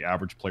gold the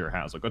average player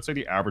has. Like, let's say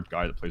the average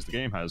guy that plays the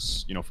game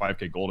has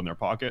 5K gold in their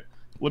pocket,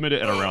 limit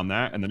it at around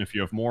that, and then if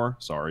you have more,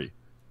 sorry.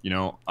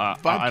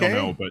 I don't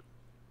know, but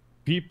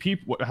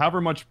people,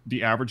 however much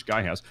the average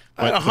guy has.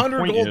 I had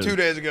 100 gold 2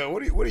 days ago.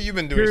 What have you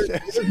been doing?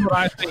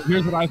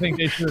 Here's what I think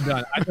they should have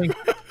done. I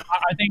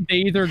think they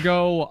either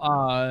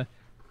go.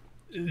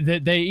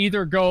 They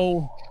either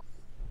go.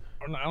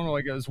 I don't know,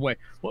 like this way.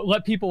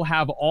 Let people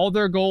have all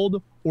their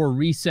gold, or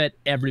reset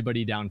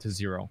everybody down to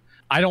 0.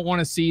 I don't want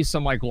to see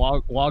some like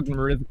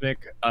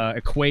logarithmic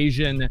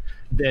equation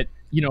that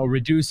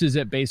reduces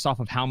it based off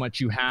of how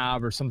much you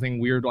have, or something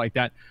weird like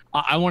that.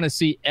 I want to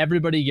see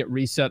everybody get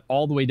reset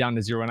all the way down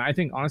to 0. And I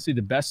think honestly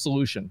the best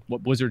solution,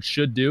 what Blizzard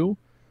should do,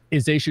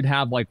 is they should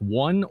have like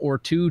 1 or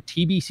 2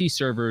 TBC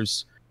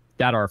servers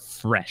that are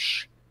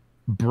fresh,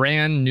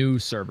 brand new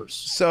servers.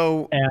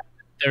 So and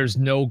there's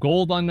no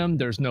gold on them,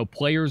 there's no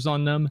players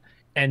on them,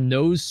 and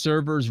those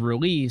servers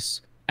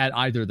release at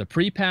either the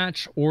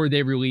pre-patch or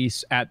they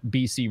release at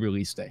BC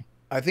release day.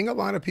 I think a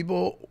lot of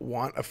people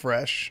want a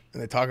fresh,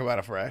 and they talk about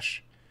a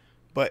fresh.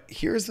 But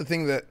here's the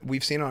thing that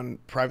we've seen on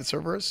private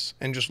servers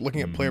and just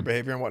looking at player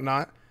behavior and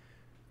whatnot.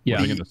 Yeah,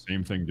 I'm thinking the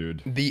same thing,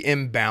 dude. The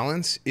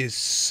imbalance is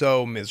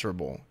so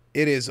miserable.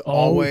 It is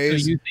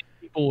always. So you think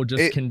people will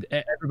just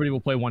everybody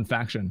will play one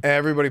faction?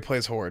 Everybody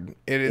plays Horde.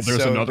 It is.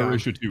 There's so another dumb.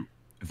 issue too.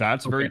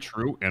 That's very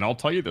true, and I'll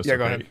tell you this. Yeah,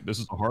 go ahead. This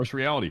is a harsh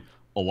reality.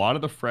 A lot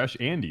of the fresh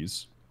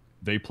Andes,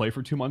 they play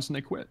for 2 months and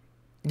they quit.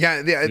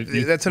 Yeah,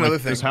 that's another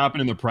thing. This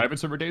happened in the private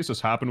server days.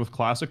 This happened with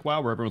Classic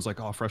WoW, where everyone's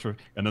like, "Oh, fresh," and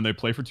then they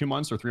play for 2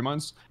 months or 3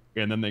 months,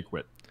 and then they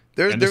quit.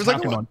 There's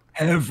like on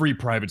every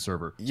private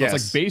server. So yes.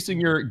 it's like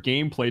basing your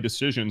gameplay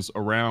decisions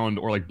around,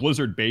 or like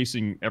Blizzard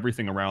basing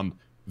everything around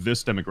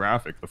this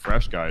demographic, the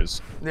fresh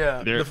guys.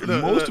 Yeah, most of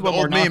them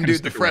old are not meme,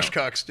 dude. The fresh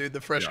around. cucks, dude.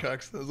 The fresh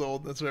cucks. That's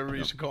old. That's what everybody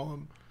used to call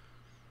them.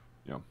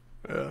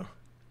 Yeah.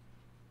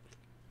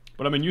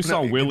 But I mean, you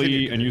saw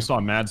Willie and you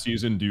saw Mad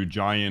Season do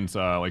giant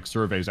like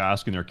surveys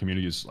asking their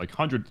communities, like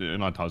hundreds,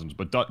 not thousands,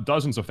 but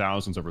dozens of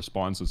thousands of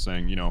responses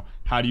saying, you know,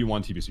 how do you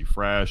want TBC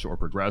fresh or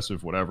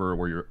progressive, whatever,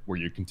 where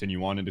you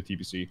continue on into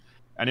TBC.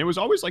 And it was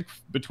always like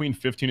between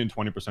 15 and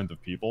 20%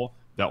 of people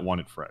that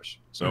wanted fresh.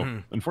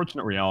 So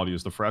unfortunate reality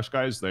is the fresh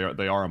guys, they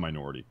are a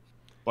minority.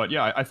 But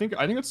yeah, I think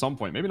at some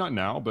point, maybe not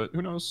now, but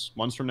who knows,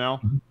 months from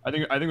now, I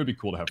think it would be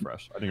cool to have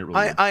fresh. I think it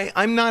really would.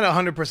 I'm not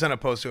 100%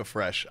 opposed to a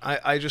fresh.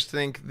 I just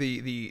think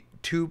the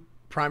two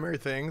primary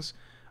things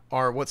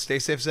are what Stay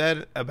Safe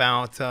said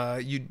about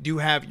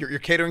you're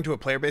catering to a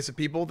player base of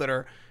people that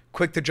are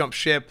quick to jump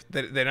ship,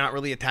 that they're not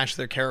really attached to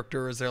their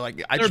characters. They're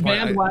like, they're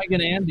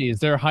bandwagon Andes.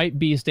 They're hype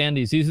beast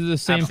Andes. These are the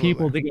same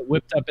people that get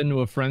whipped up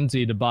into a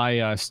frenzy to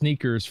buy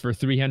sneakers for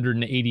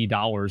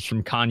 $380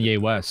 from Kanye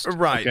West.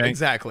 Right, okay?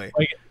 Exactly.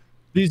 Like,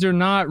 these are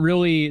not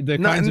really the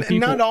kinds of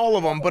people. Not all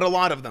of them, but a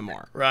lot of them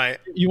are, right?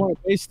 You want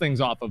to base things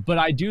off of. But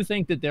I do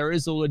think that there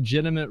is a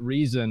legitimate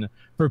reason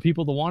for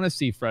people to want to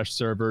see fresh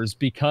servers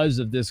because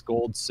of this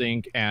gold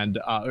sync and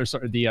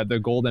the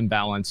gold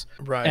imbalance.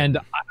 Right. And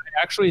I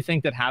actually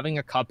think that having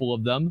a couple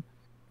of them,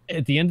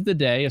 at the end of the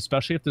day,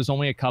 especially if there's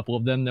only a couple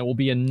of them, there will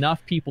be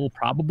enough people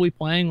probably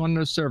playing on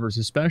those servers,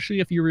 especially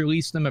if you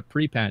release them at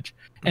pre-patch.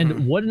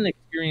 And what an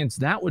experience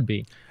that would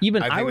be.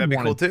 Even I would that'd be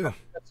cool too.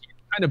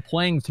 Kind of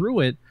playing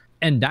through it.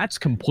 And that's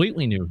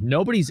completely new.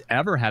 Nobody's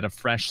ever had a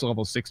fresh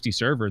level 60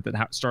 server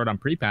that started on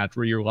pre-patch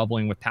where you're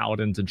leveling with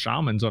paladins and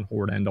shamans on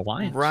Horde and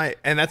Alliance. Right,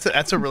 and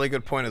that's a really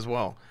good point as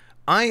well.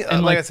 Like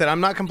I said,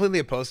 I'm not completely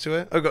opposed to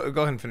it. Oh, go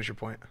ahead and finish your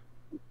point.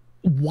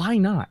 Why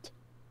not?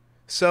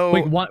 So,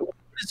 like, what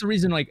is the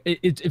reason? Like,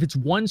 if it's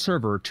one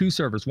server, two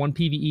servers, one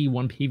PVE,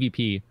 one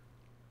PvP,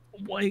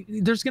 like,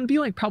 there's going to be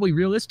like probably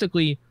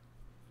realistically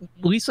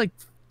at least like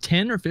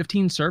 10 or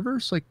 15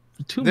 servers, like.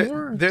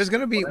 More? There's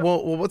going to be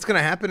well what's going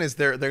to happen is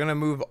they're going to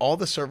move all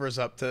the servers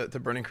up to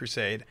Burning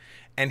Crusade,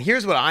 and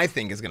here's what I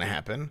think is going to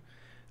happen.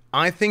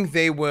 I think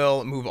they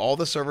will move all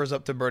the servers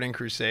up to Burning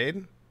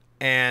Crusade,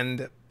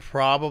 and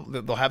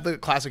probably they'll have the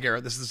classic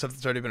era. This is the stuff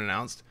that's already been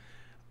announced.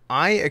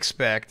 I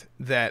expect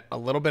that a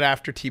little bit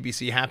after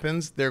TBC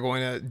happens, they're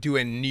going to do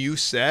a new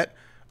set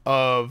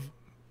of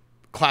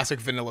classic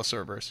vanilla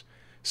servers.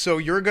 So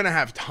you're going to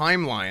have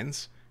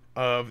timelines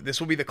of this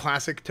will be the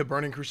classic to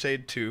Burning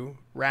Crusade 2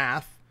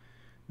 Wrath.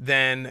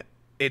 Then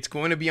it's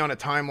going to be on a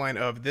timeline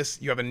of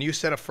this. You have a new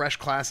set of fresh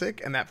classic,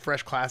 and that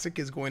fresh classic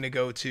is going to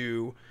go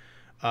to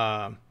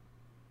Burning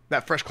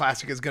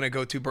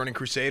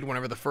Crusade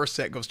whenever the first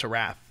set goes to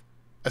Wrath,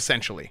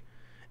 essentially.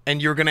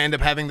 And you're going to end up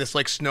having this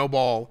like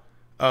snowball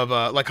of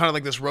like kind of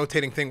like this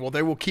rotating thing. Well,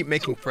 they will keep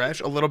making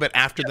fresh a little bit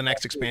after the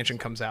next expansion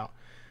comes out.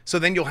 So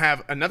then you'll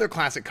have another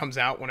classic comes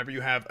out whenever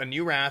you have a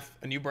new Wrath,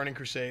 a new Burning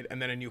Crusade,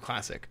 and then a new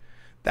classic.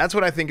 That's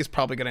what I think is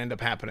probably going to end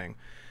up happening.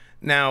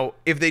 Now,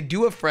 if they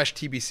do a fresh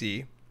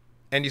TBC,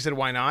 and you said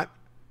why not,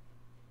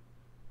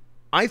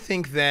 I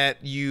think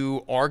that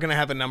you are going to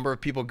have a number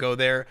of people go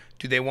there.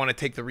 Do they want to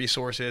take the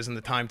resources and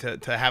the time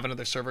to have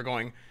another server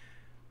going?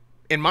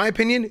 In my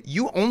opinion,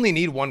 you only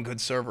need one good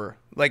server.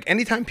 Like,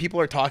 anytime people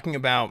are talking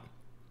about,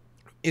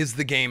 is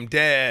the game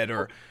dead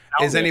or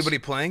is anybody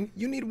playing?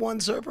 You need one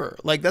server.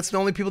 Like, that's the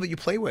only people that you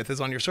play with is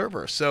on your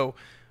server. So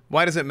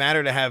why does it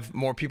matter to have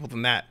more people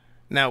than that?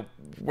 Now,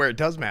 where it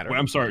does matter. Wait,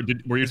 I'm sorry.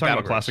 Were you talking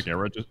about classic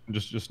era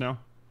just now?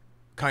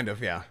 Kind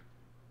of, yeah.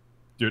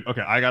 Dude,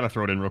 okay, I gotta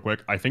throw it in real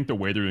quick. I think the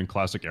way they're doing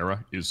classic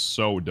era is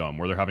so dumb.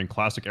 Where they're having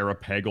classic era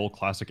Peggle,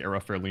 classic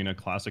era Fairlina,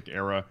 classic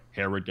era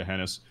Herod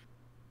Gehennis.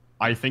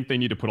 I think they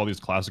need to put all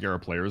these classic era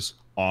players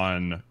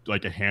on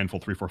like a handful,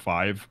 3, 4,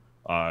 5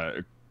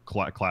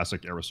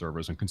 classic era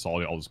servers and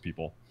consolidate all those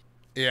people.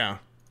 Yeah.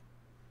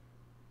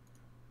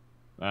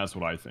 That's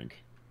what I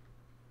think.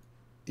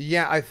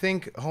 Yeah, I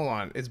think... Hold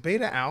on. Is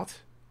beta out?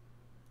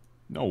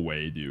 No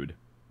way, dude.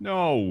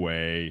 No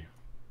way.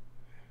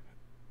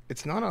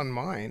 It's not on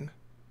mine.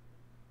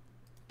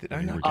 Did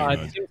I not?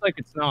 It seems like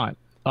it's not.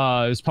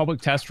 Is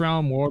public test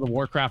round World of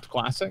Warcraft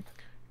Classic?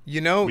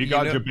 You know... We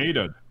got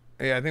jebaited.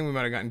 Yeah, I think we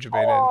might have gotten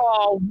jebaited.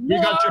 Oh, what? We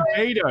got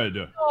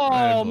jebaited.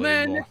 Oh,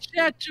 man, the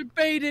chat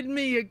jebaited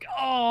me.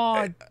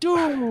 Oh,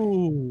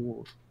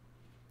 dude.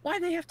 Why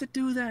they have to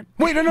do that?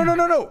 Wait,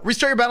 no.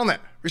 Restart your BattleNet.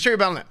 Restart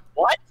your BattleNet.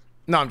 What?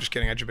 No, I'm just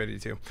kidding. I jebaited you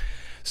too.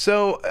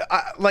 So,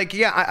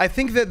 I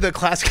think that the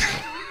classic...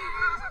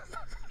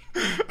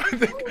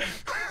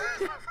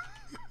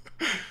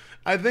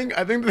 I think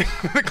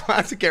the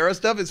classic era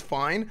stuff is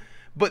fine,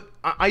 but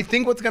I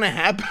think what's going to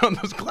happen on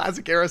those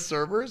classic era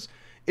servers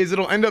is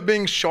it'll end up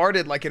being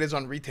sharded like it is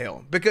on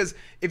retail. Because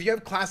if you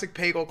have classic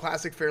Peggle,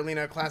 classic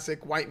Fairlina,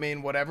 classic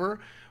Whitemane,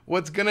 whatever,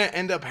 what's going to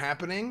end up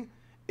happening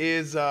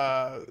is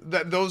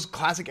that those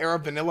classic era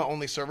vanilla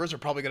only servers are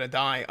probably going to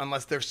die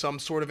unless there's some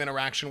sort of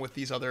interaction with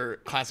these other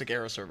classic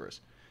era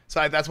servers.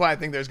 So that's why I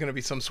think there's going to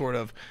be some sort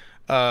of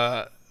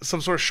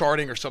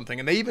sharding or something.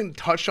 And they even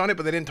touched on it,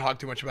 but they didn't talk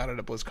too much about it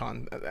at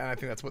BlizzCon. And I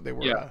think that's what they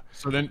were. Yeah.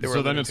 So then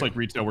it's like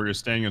retail where you're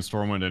staying in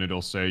Stormwind and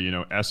it'll say, you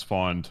know,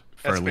 Esfand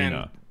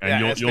Fairlina,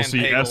 and you'll see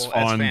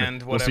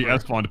Esfand, you'll see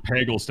Esfand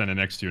Pagel standing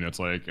next to you, and it's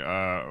like,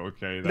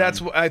 okay.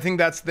 Then. I think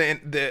that's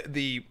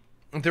the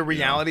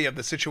reality of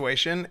the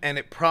situation, and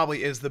it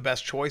probably is the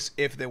best choice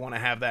if they want to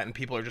have that, and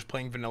people are just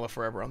playing vanilla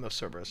forever on those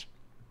servers.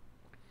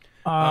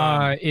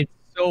 It's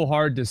so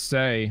hard to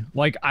say.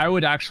 Like, I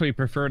would actually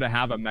prefer to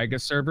have a mega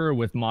server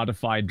with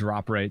modified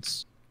drop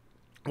rates.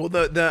 Well,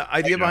 the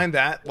idea behind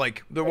that,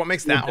 like, what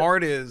makes that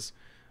hard is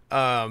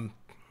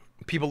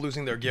people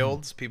losing their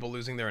guilds, people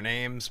losing their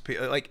names.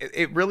 Like,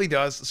 it really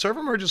does.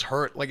 Server merges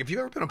hurt. Like, if you've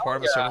ever been a part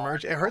of a server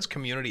merge, it hurts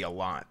community a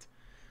lot.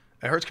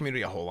 It hurts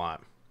community a whole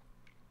lot.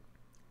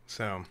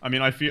 So I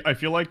mean, I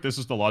feel like this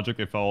is the logic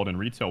they followed in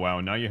retail WoW,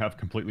 and now you have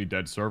completely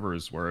dead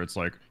servers where it's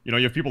like, you know,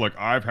 you have people like,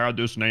 I've had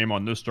this name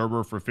on this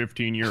server for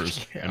 15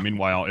 years, and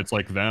meanwhile it's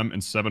like them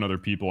and 7 other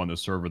people on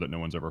this server that no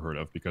one's ever heard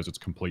of because it's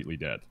completely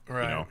dead.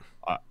 Right. You know,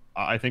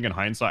 I think in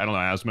hindsight, I don't know,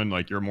 Asmon,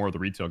 like you're more of the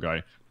retail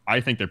guy. I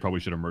think they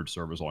probably should have merged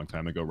servers a long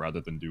time ago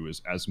rather than do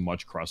as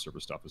much cross-server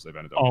stuff as they've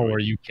ended up doing. Are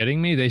you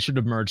kidding me? They should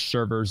have merged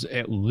servers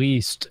at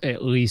least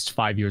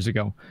 5 years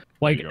ago.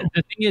 Like,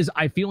 the thing is,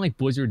 I feel like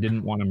Blizzard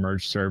didn't want to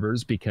merge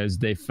servers because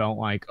they felt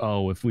like,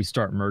 oh, if we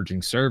start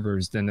merging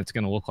servers, then it's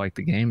going to look like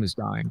the game is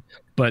dying.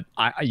 But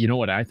you know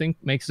what I think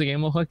makes the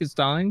game look like it's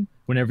dying?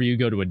 Whenever you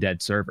go to a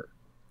dead server.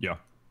 Yeah.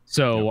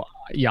 So,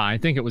 yeah, I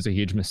think it was a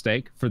huge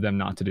mistake for them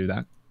not to do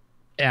that.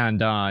 And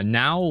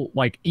now,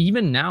 like,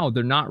 even now,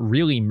 they're not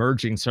really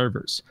merging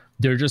servers.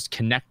 They're just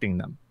connecting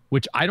them,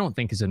 which I don't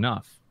think is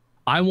enough.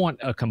 I want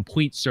a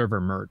complete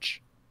server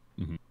merge.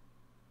 Mm-hmm.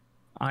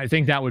 I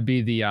think that would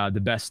be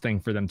the best thing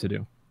for them to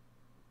do.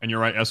 And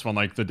you're right, Esfand.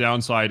 Like, the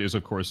downside is,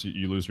 of course,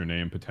 you lose your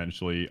name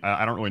potentially.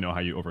 I don't really know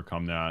how you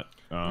overcome that.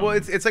 Well,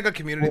 it's like a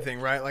community thing,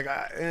 right? Like,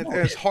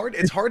 it's hard.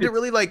 It's hard to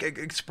really like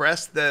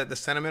express the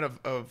sentiment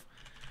of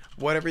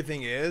what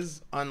everything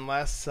is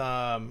unless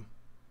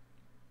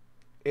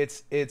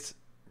it's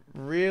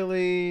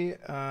really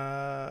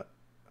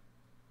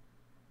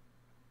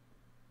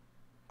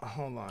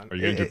hold on. Are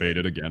you getting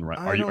debated again? Right?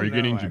 Are you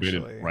getting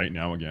debated right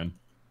now again?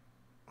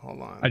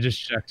 Hold on. I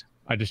just checked.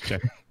 I just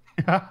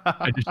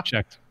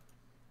checked.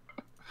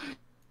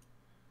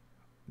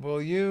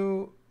 Will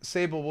you,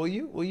 Sable? Will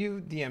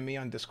you DM me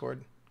on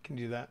Discord? Can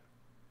you do that?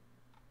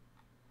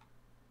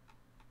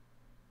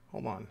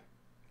 Hold on.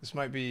 This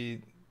might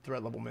be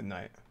threat level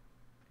midnight.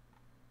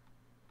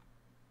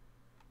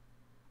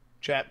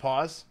 Chat,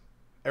 pause.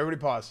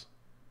 Everybody pause.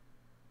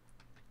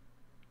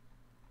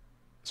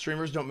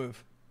 Streamers, don't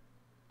move.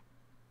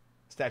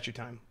 Statue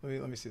time.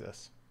 Let me see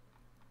this.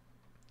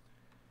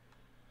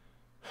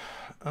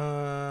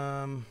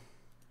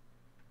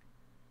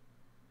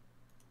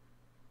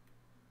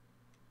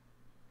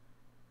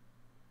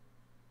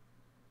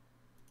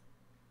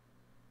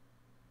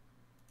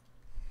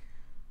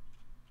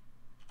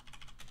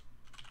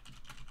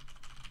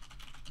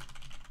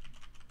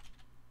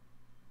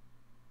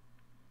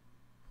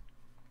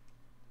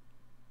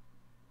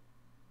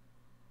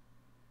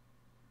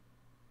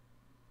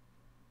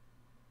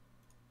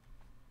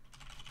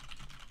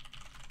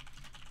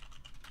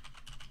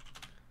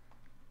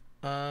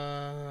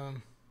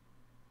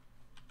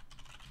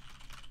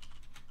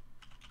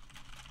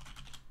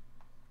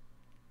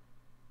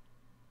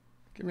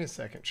 Give me a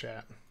second,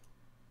 chat.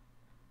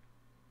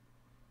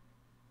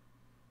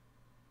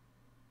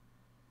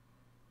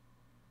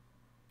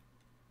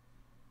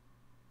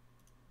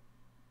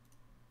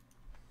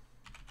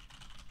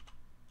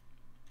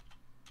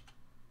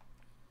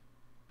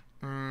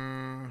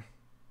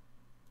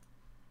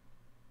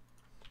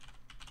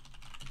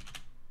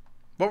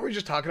 What were we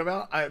just talking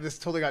about? This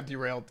totally got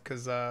derailed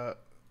because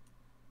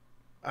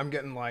I'm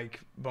getting like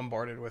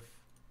bombarded with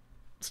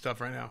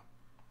stuff right now.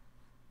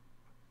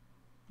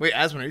 Wait,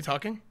 Asmon, are you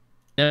talking?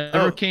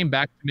 Never came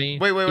back to me.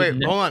 Wait.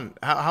 Hold on.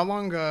 How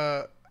long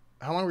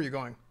were you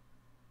going?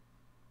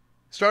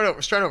 Start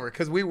over,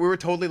 because we were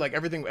totally like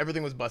everything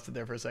was busted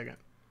there for a second.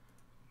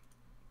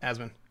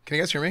 Asmon, can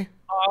you guys hear me?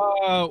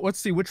 Let's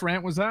see, which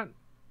rant was that?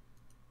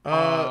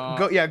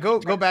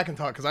 Go back and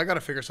talk, because I got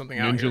to figure something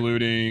out. Ninja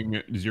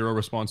looting, zero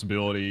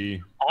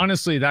responsibility.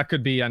 Honestly, that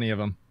could be any of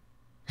them.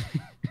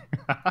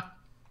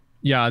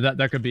 Yeah,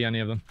 that could be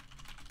any of them.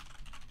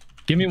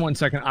 Give me 1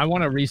 second. I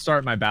want to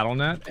restart my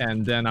BattleNet,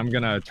 and then I'm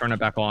going to turn it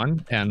back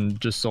on, and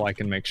just so I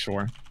can make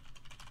sure.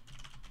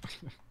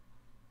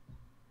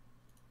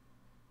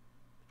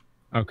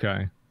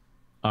 Okay.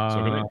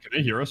 So can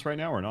they hear us right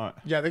now or not?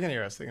 Yeah, they can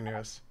hear us. They can hear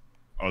us.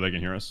 Oh, they can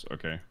hear us?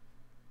 Okay.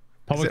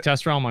 Public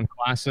test realm on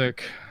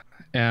Classic,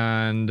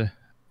 and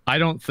I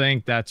don't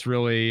think that's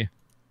really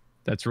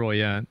it.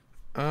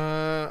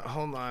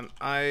 Hold on.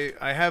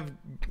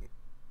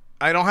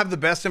 I don't have the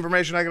best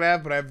information I could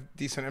have, but I have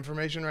decent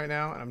information right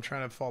now, and I'm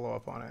trying to follow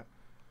up on it.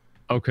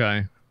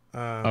 Okay.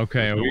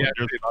 Okay.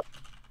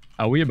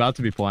 Are we about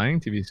to be playing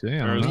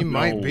TBC? You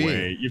might be.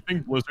 Way. You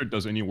think Blizzard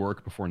does any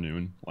work before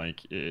noon? Like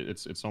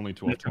it's only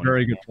 12:20. That's a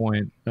very good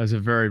point. That's a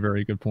very,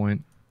 very good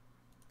point.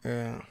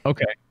 Yeah.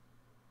 Okay.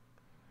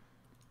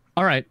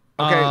 All right.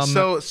 Okay.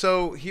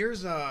 So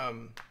here's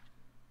what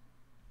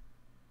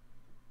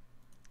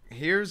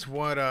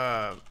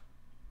I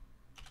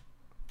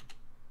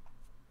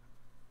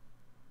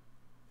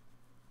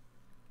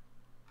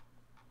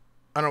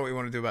don't know what you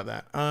want to do about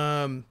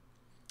that.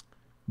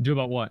 Do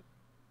about what?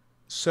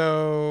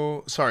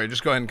 So sorry,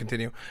 just go ahead and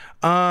continue.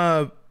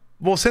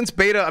 Well, since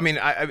beta, I mean,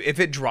 if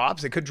it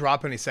drops, it could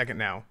drop any second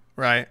now,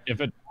 right? If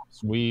it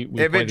drops, we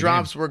if it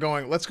drops, we're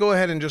going. Let's go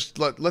ahead and just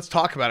let's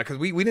talk about it because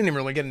we didn't even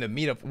really get into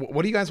meetup.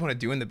 What do you guys want to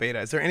do in the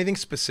beta? Is there anything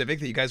specific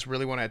that you guys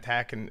really want to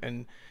attack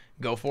and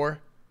go for?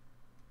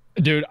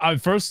 Dude,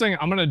 first thing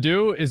I'm gonna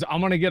do is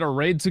I'm gonna get a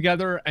raid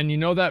together, and you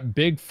know that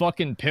big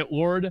fucking pit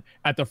lord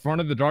at the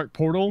front of the dark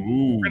portal?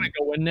 Ooh. We're gonna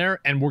go in there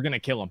and we're gonna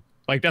kill him.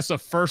 Like that's the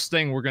first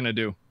thing we're gonna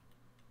do.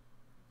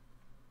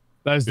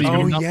 That is the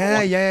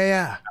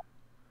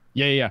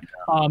Yeah.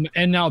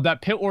 And now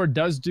that pit lord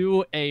does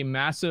do a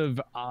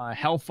massive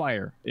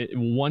hellfire. It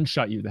will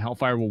one-shot you. The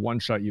hellfire will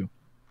one-shot you.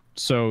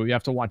 So you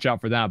have to watch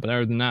out for that. But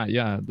other than that,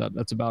 yeah,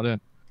 that's about it.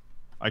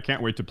 I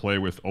can't wait to play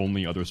with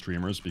only other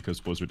streamers because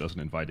Blizzard doesn't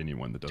invite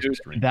anyone that doesn't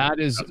stream. That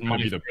is my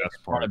the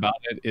best part about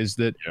it is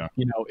that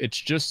you know it's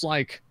just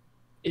like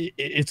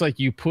it's like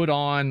you put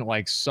on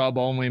like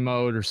sub-only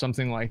mode or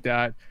something like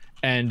that,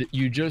 and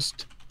you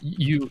just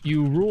you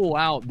rule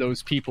out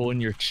those people in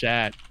your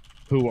chat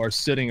who are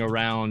sitting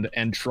around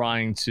and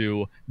trying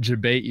to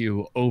debate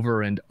you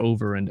over and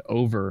over and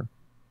over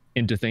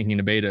into thinking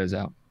the beta is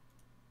out.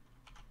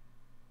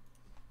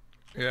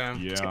 Yeah.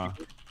 Yeah.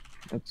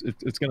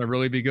 It's gonna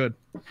really be good.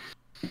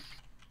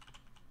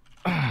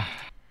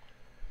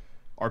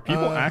 Are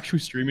people actually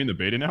streaming the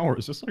beta now, or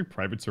is this like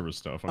private server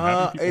stuff? I'm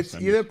having people it's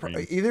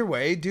either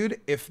way,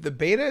 dude. If the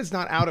beta is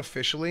not out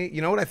officially,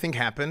 you know what I think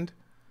happened?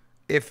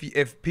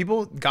 If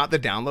people got the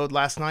download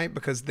last night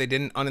because they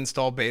didn't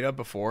uninstall beta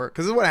before,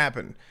 because this is what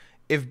happened.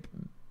 If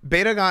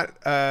beta got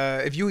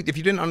if you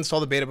didn't uninstall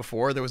the beta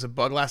before, there was a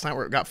bug last night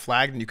where it got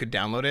flagged and you could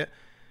download it.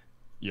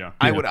 Yeah.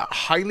 I would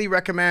highly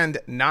recommend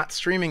not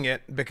streaming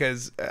it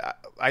because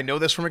I know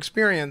this from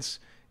experience.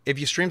 If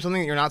you stream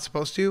something that you're not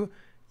supposed to,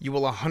 you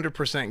will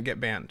 100% get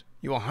banned.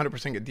 You will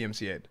 100% get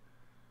DMCA'd.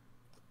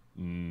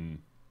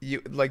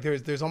 You like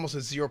there's almost a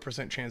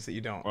 0% chance that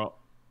you don't. Well,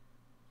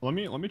 let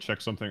me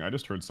check something. I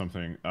just heard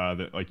something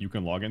that like you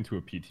can log into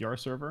a PTR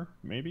server.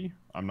 Maybe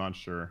I'm not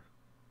sure.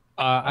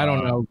 I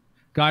don't know.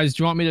 Guys,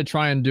 do you want me to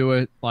try and do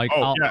it? Like,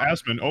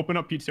 Aspen, open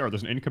up PTR.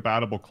 There's an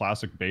incompatible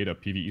classic beta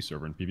PvE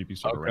server and PvP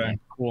server right now.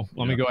 Cool.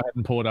 Let me go ahead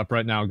and pull it up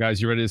right now,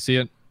 guys. You ready to see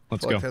it?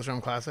 Let's go. Test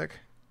Classic.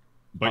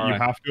 But you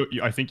have to.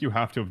 I think you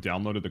have to have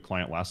downloaded the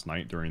client last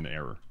night during the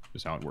error.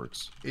 Is how it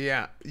works.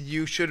 Yeah,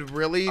 you should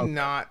really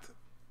not.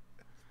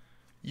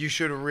 You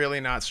should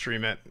really not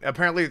stream it.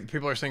 Apparently,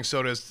 people are saying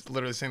Soda's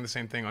literally saying the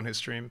same thing on his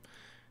stream.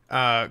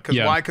 Why?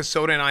 Because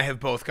Soda and I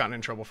have both gotten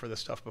in trouble for this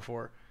stuff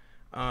before.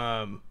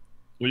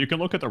 Well, you can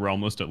look at the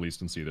realm list at least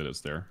and see that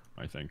it's there,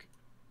 I think.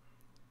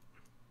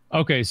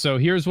 Okay, so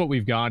here's what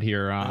we've got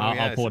here.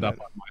 I'll pull it up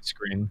on my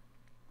screen.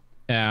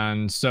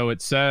 And so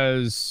it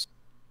says,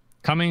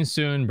 coming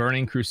soon,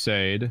 Burning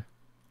Crusade.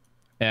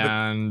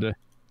 And...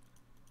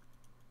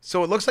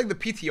 So it looks like the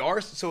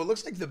PTR, so it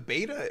looks like the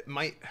beta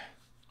might...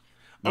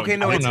 Okay,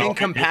 no, it's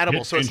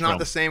incompatible, so it's not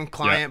the same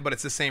client, but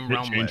it's the same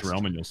realm list. Change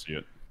realm and you'll see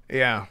it.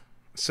 Yeah.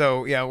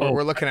 So yeah,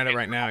 we're looking at it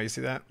right now. You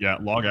see that? Yeah,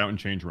 log out and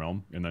change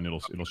realm, and then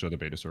it'll show the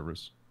beta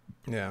servers.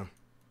 Yeah.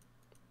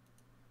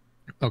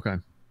 Okay.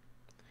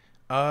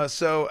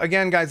 So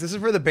again, guys, this is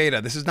for the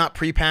beta. This is not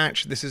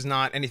pre-patch. This is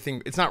not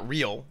anything. It's not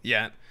real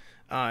yet,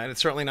 and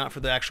it's certainly not for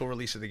the actual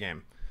release of the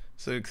game.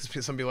 So cause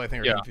some people I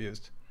think are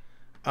confused.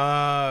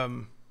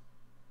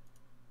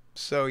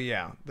 So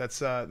yeah,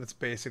 that's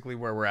basically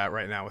where we're at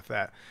right now with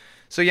that.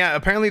 So yeah,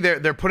 apparently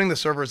they're putting the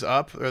servers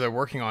up, or they're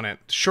working on it.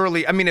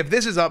 Surely, I mean, if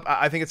this is up,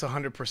 I think it's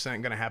 100%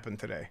 going to happen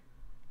today.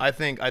 I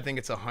think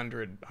it's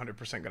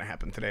 100% going to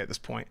happen today at this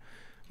point,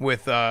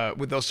 with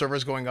those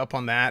servers going up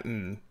on that,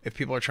 and if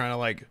people are trying to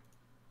like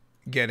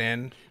get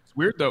in. It's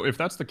weird though. If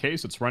that's the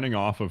case, it's running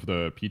off of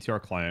the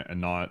PTR client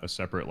and not a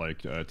separate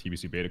like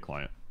TBC beta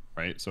client,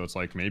 right? So it's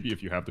like maybe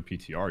if you have the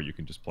PTR, you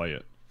can just play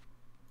it.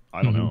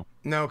 I don't know.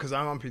 No, because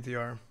I'm on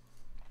PTR.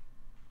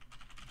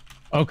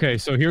 Okay,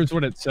 so here's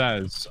what it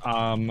says.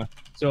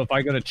 So if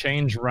I go to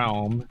change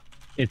realm,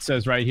 it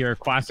says right here,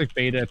 classic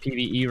beta,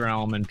 PvE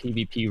realm, and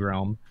PvP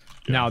realm.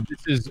 Yeah. Now,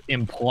 this is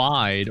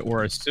implied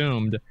or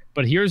assumed,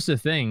 but here's the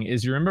thing,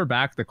 is you remember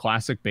back the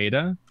classic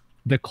beta?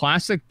 The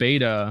classic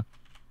beta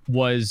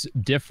was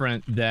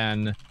different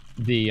than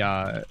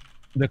the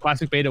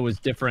classic beta was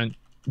different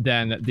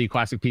than the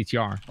classic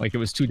PTR. Like, it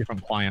was two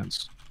different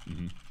clients.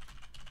 Mm-hmm.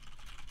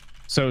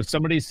 So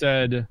somebody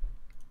said...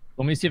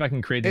 Let me see if I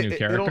can create a new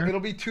character.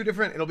 It'll be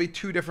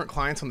two different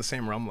clients on the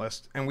same realm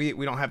list, and we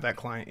don't have that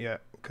client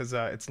yet because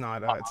it's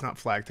not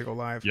flagged to go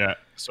live. Yeah,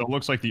 so it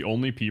looks like the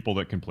only people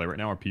that can play right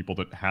now are people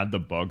that had the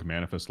bug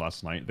manifest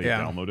last night. They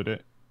downloaded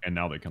it, and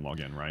now they can log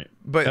in, right?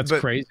 But that's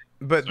crazy.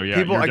 But so, yeah,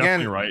 people you're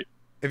again, right.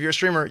 If you're a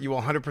streamer, you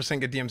will 100%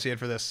 get DMCA'd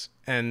for this,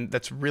 and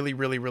that's really,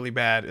 really, really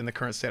bad in the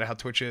current state of how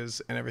Twitch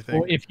is and everything.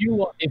 Well,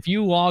 if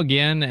you log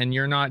in and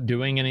you're not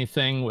doing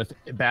anything with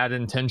bad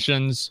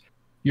intentions,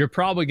 you're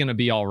probably going to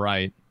be all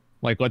right.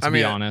 Like, let's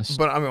be honest.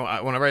 But I mean,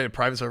 when I raided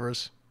private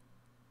servers,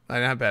 I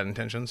didn't have bad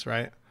intentions,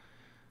 right?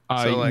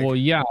 So, like, well,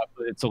 yeah,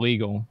 but it's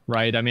illegal,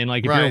 right? I mean,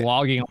 like, if you're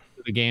logging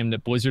onto the game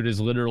that Blizzard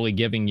is literally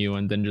giving you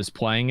and then just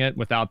playing it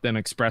without them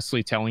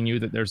expressly telling you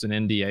that there's an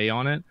NDA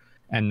on it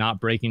and not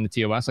breaking the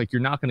TOS, like,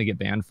 you're not going to get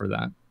banned for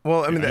that.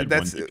 Well, I mean,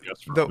 that's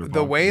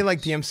the way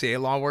like DMCA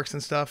law works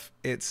and stuff.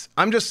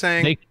 I'm just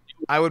saying,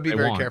 I would be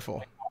very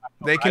careful.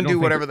 They can do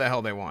whatever the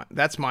hell they want.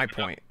 That's my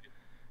point.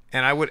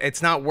 And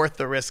it's not worth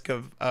the risk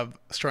of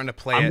starting to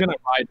play it. I'm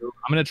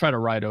gonna try to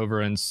ride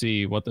over and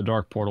see what the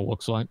dark portal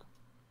looks like.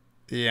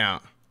 Yeah.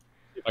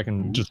 If I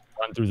can just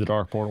run through the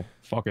dark portal.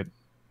 Fuck it.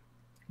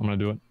 I'm gonna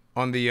do it.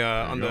 On the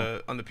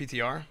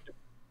PTR?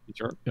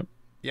 Sure. Yep.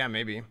 Yeah,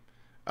 maybe.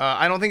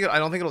 I don't think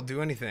it'll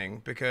do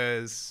anything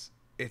because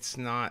it's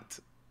not.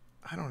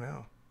 I don't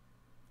know.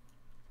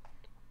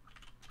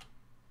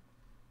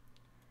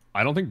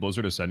 I don't think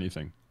Blizzard has said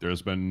anything.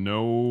 There's been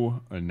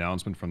no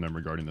announcement from them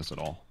regarding this at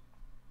all.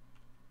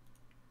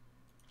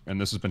 And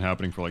this has been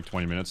happening for like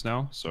 20 minutes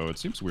now, so it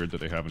seems weird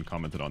that they haven't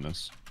commented on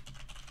this.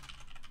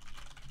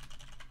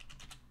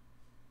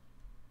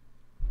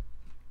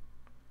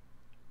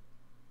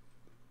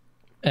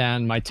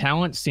 And my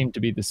talents seem to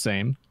be the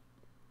same.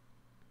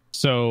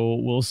 So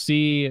we'll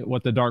see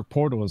what the dark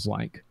portal is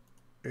like.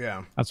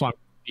 Yeah. That's why I'm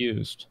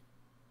confused.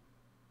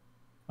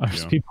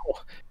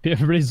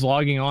 Everybody's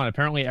logging on.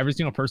 Apparently every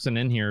single person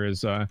in here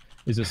is a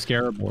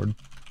scarab board.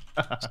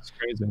 It's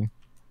crazy.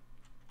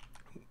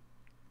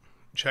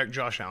 Check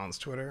Josh Allen's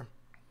Twitter.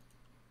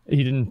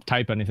 He didn't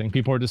type anything.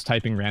 People are just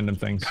typing random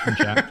things in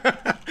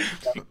chat.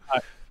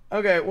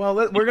 Okay, well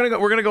we're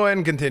gonna go ahead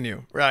and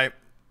continue. Right.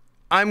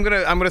 I'm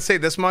gonna say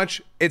this much.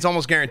 It's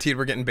almost guaranteed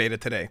we're getting beta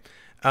today.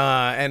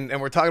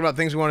 And we're talking about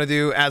things we want to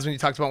do. As when you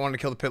talked about wanting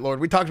to kill the Pit Lord,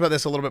 we talked about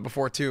this a little bit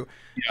before too.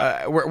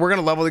 Yeah. We're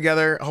gonna level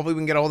together. Hopefully we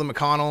can get a hold of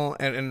McConnell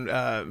and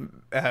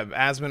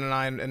Asmon and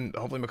I and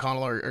hopefully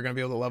McConnell are gonna be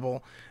able to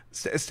level.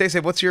 Stay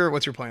safe. What's your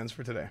plans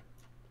for today?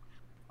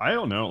 I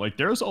don't know. Like,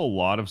 there's a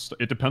lot of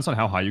it depends on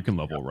how high you can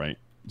level, right?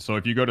 So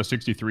if you go to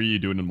 63, you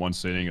do it in one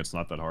sitting. It's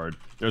not that hard.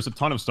 There's a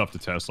ton of stuff to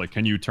test. Like,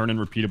 can you turn in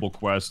repeatable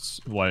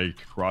quests like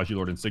Karaji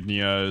Lord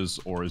insignias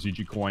or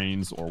ZG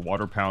coins or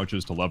water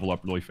pouches to level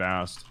up really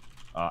fast?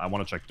 I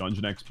want to check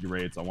dungeon XP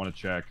rates. I want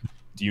to check,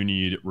 do you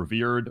need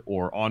revered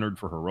or honored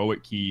for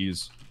heroic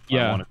keys?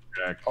 Yeah. I want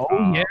to check.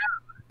 Yeah.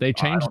 They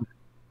changed.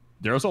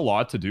 There's a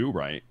lot to do,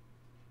 right?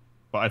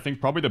 But I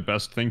think probably the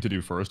best thing to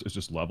do first is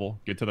just level,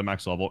 get to the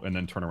max level, and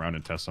then turn around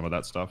and test some of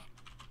that stuff.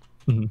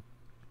 Mm-hmm.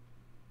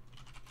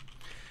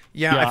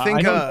 Yeah, I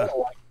think.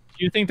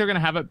 Do you think they're going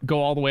to have it go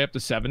all the way up to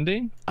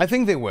 70? I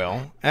think they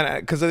will,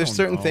 and because there's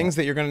certain things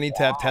that you're going to need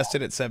to have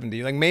tested at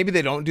 70. Like maybe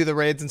they don't do the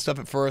raids and stuff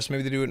at first.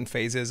 Maybe they do it in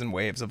phases and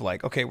waves of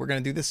like, okay, we're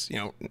going to do this,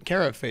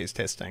 Kara phase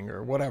testing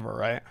or whatever,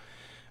 right?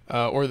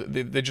 Or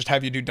they just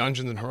have you do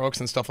dungeons and heroics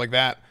and stuff like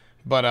that.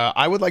 But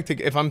I would like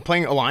to, if I'm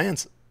playing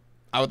Alliance,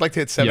 I would like to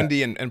hit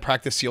 70 and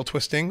practice seal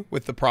twisting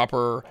with the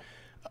proper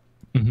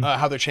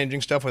how they're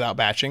changing stuff without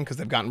batching, because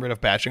they've gotten rid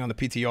of batching on the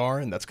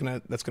PTR, and that's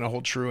gonna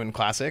hold true in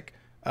Classic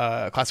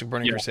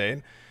Burning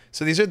Crusade.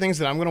 So these are things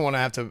that I'm gonna want to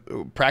have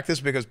to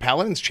practice, because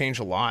Paladins change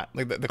a lot.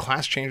 Like the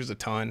class changes a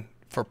ton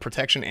for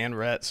protection and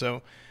ret.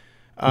 So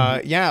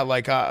yeah,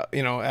 like I'm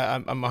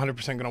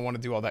 100% gonna want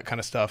to do all that kind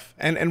of stuff.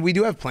 And we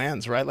do have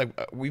plans, right? Like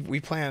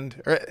we've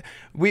planned, or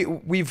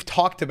we've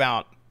talked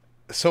about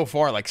so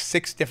far like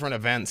 6 different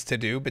events to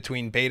do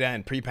between beta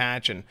and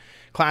pre-patch and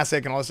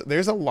classic and all this.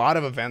 There's a lot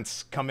of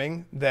events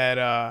coming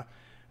that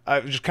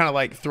just kind of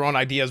like throwing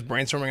ideas,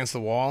 brainstorming against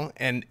the wall,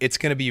 and it's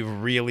going to be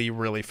really,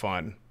 really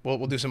fun.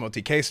 We'll do some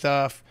OTK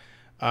stuff,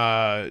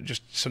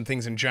 just some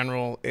things in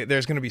general.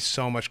 There's going to be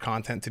so much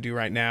content to do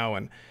right now,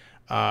 and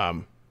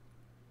I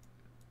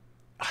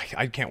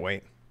can't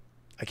wait.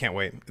 I can't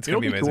wait. It's going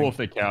to be amazing. It'll be cool if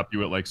they cap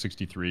you at like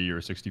 63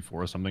 or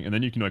 64 or something, and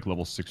then you can like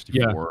level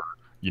 64,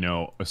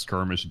 a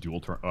skirmish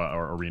dual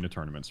or arena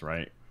tournaments,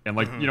 right? And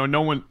like,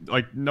 no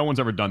one's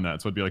ever done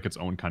that, so it'd be like its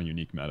own kind of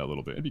unique meta a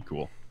little bit. It'd be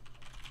cool.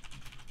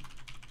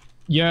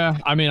 Yeah,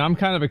 I mean, I'm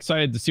kind of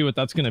excited to see what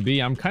that's going to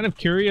be. I'm kind of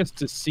curious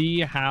to see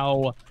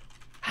how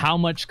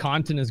much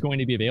content is going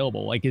to be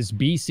available. Like, is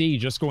BC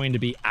just going to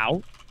be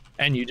out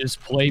and you just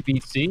play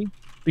BC?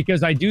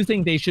 Because I do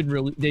think they shouldn't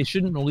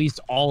release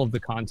all of the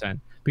content,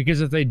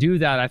 because if they do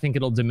that, I think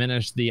it'll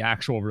diminish the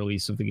actual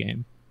release of the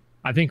game.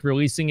 I think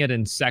releasing it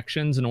in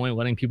sections and only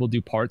letting people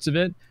do parts of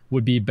it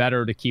would be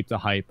better to keep the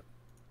hype.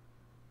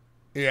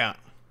 Yeah.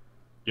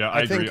 Yeah,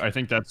 I agree. I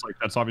think that's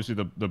obviously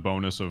the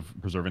bonus of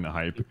preserving the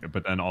hype,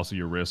 but then also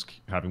you risk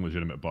having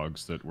legitimate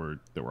bugs that were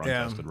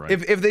untested, right?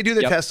 If they do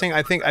the testing,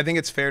 I think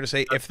it's fair to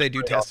say if they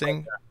do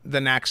testing, the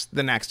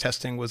Nax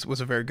testing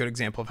was a very good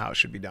example of how it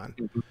should be done.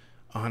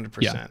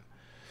 100%.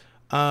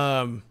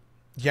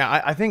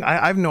 Yeah, I think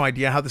I have no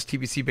idea how this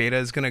TBC beta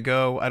is gonna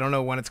go. I don't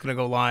know when it's gonna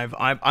go live.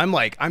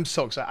 I'm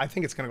so excited. I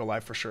think it's gonna go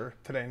live for sure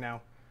today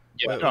now.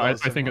 Yeah, I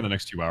think in the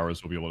next 2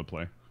 hours we'll be able to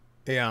play.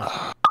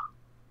 Yeah.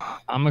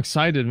 I'm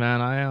excited,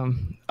 man. I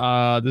am.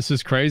 This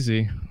is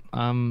crazy.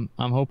 I'm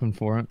hoping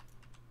for it.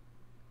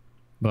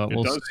 But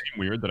it does seem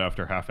weird that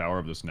after half hour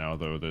of this now,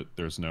 though, that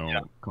there's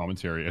no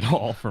commentary at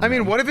all. From I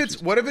mean, what if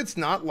it's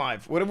not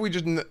live? What if we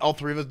just all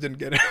three of us didn't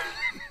get it?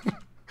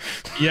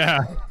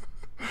 Yeah.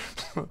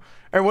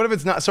 Or what if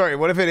it's not? Sorry,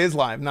 what if it is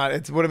live?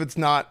 What if it's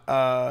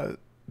not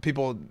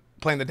people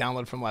playing the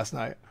download from last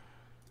night?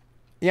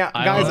 Yeah,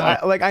 guys.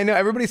 I know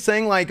everybody's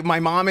saying like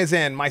my mom is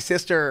in, my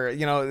sister,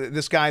 you know,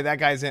 this guy, that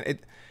guy's in.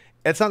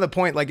 It's not the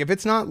point. Like if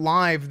it's not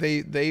live, they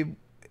are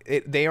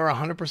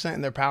 100%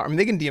 in their power. I mean,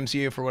 they can DMCA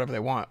you for whatever they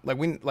want.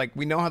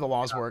 We know how the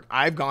laws work.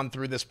 I've gone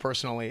through this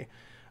personally.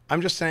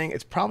 I'm just saying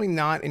it's probably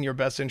not in your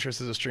best interest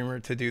as a streamer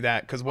to do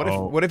that. Because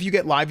what if you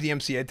get live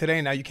DMCA today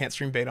and now you can't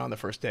stream beta on the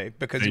first day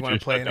because you want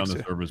to play down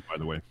the servers, by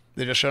the way.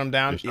 They just shut them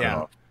down. Yeah.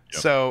 Yep.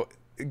 So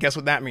guess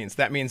what that means?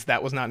 That means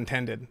that was not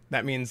intended.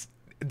 That means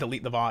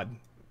delete the VOD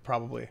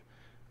probably.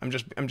 I'm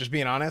just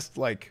being honest.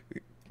 Like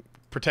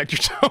protect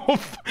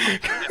yourself.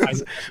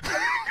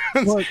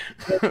 Look,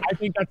 I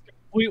think that's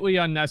completely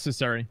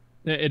unnecessary.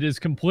 It is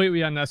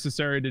completely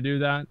unnecessary to do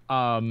that.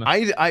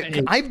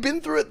 I've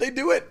been through it. They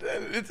do it.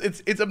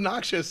 It's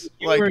obnoxious.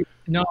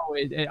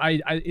 It's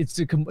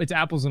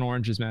apples and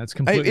oranges, man. It's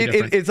completely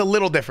different. It's a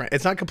little different.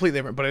 It's not completely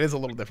different, but it is a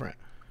little different.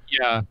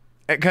 Yeah.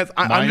 Because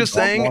I'm just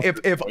saying,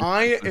 if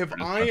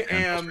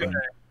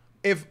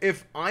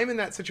I'm in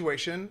that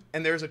situation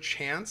and there's a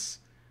chance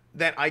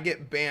that I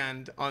get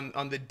banned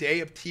on the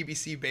day of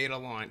TBC beta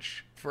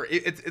launch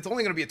it's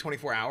only going to be a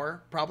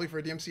 24-hour probably for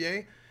a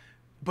DMCA.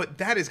 But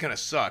that is gonna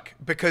suck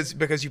because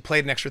you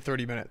played an extra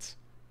 30 minutes.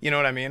 You know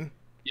what I mean?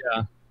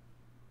 Yeah.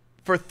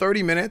 For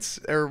 30 minutes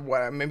or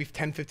what, maybe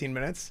 10, 15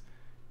 minutes,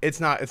 it's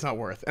not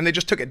worth. And they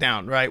just took it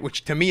down, right?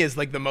 Which to me is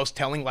like the most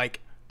telling. Like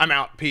I'm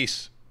out,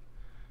 peace.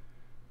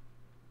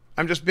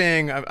 I'm just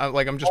being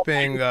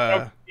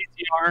PTR,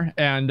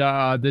 and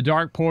the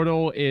dark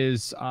portal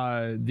is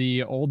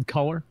the old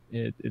color.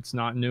 It's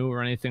not new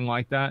or anything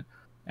like that.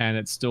 And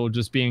it's still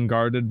just being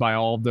guarded by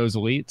all of those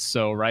elites.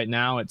 So right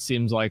now, it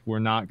seems like we're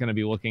not going to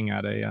be looking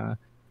at a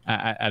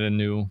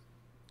new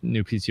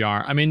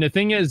PTR. I mean, the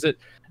thing is that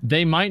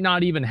they might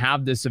not even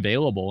have this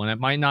available, and it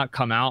might not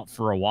come out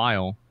for a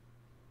while.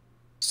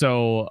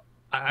 So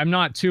I'm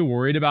not too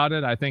worried about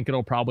it. I think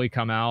it'll probably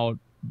come out,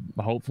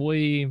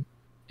 hopefully,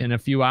 in a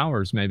few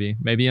hours, maybe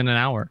in an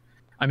hour.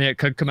 I mean, it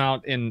could come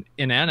out in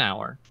an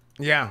hour.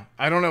 Yeah,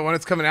 I don't know when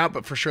it's coming out,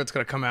 but for sure it's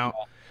going to come out.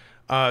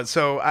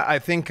 So I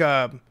think.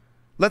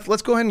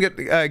 Let's go ahead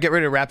and get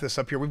ready to wrap this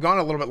up here. We've gone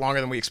a little bit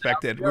longer than we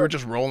expected. We were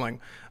just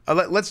rolling.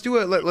 Let's do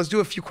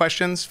a few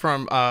questions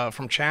from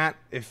chat.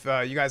 If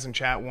you guys in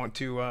chat want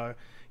to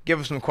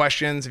give us some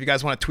questions, if you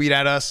guys want to tweet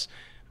at us,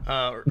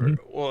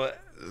 well,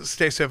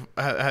 Stacey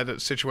had a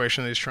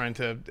situation that he's trying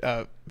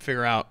to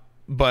figure out.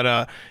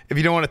 But if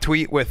you don't want to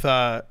tweet with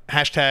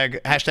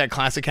hashtag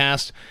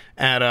ClassiCast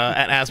at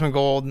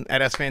Asmongold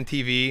at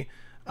EsfandTV,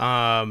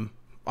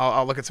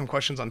 I'll look at some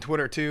questions on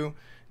Twitter too.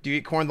 Do you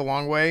eat corn the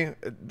long way?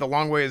 The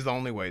long way is the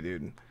only way,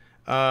 dude.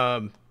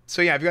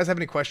 So yeah, if you guys have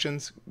any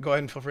questions, go ahead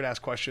and feel free to ask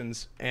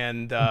questions,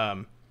 and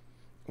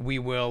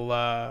we'll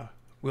go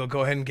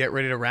ahead and get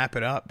ready to wrap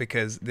it up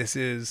because this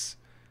is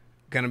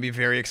going to be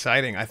very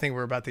exciting. I think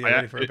we're about to get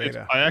ready for a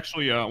beta. I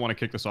actually want to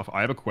kick this off.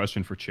 I have a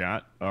question for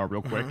chat,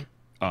 real quick.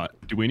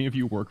 Do any of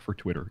you work for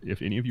Twitter?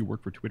 If any of you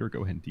work for Twitter,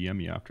 go ahead and DM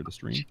me after the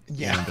stream.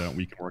 Yeah, and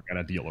we can work out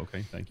a deal.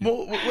 Okay, thank you.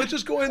 Well, let's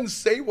just go ahead and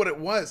say what it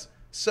was.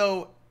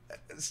 So.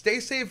 Stay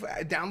Safe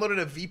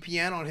downloaded a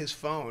VPN on his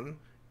phone,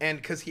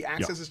 and because he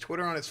accesses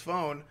Twitter on his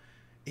phone,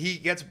 he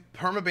gets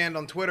permabanned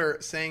on Twitter,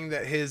 saying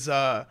that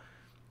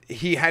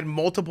he had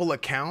multiple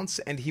accounts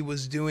and he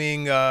was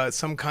doing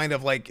some kind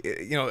of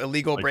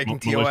illegal breaking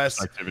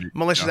TOS,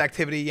 malicious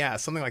activity,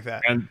 something like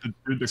that. And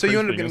so you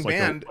ended up getting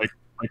banned. Like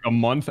a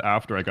month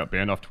after I got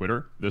banned off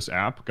Twitter, this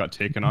app got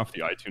taken off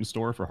the iTunes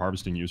store for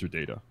harvesting user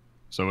data.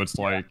 So it's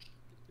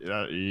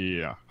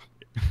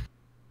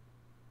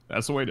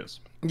that's the way it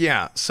is.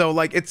 Yeah, so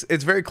it's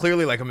very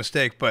clearly like a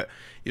mistake, but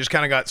you just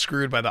kind of got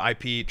screwed by the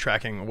IP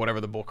tracking, whatever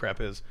the bullcrap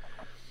is.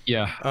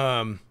 Yeah.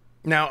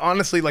 Now,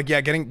 honestly,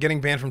 getting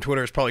banned from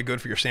Twitter is probably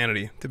good for your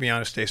sanity. To be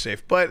honest, stay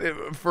safe.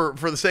 But for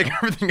the sake of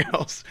everything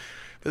else,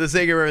 it'd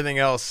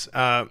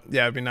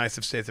be nice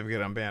if Stay Safe would get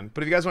unbanned.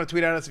 But if you guys want to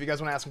tweet at us, if you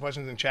guys want to ask some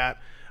questions in chat,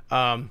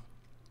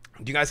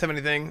 do you guys have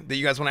anything that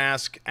you guys want to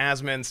ask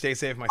Asmon, Stay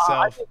Safe,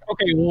 myself?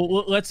 Okay,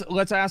 well,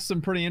 let's ask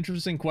some pretty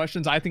interesting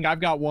questions. I think I've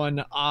got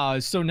one.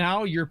 So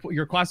now you're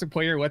classic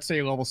player, let's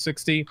say level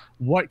 60.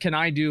 What can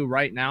I do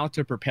right now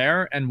to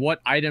prepare, and what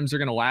items are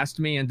going to last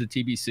me into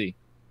TBC?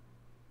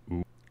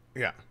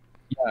 Yeah.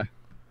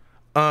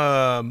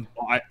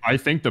 I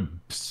think the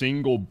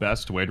single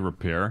best way to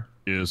prepare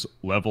is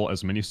level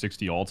as many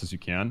 60 alts as you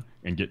can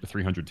and get to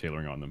 300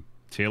 tailoring on them.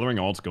 Tailoring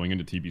alts going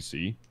into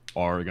TBC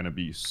are going to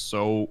be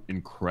so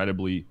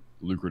incredibly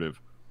lucrative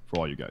for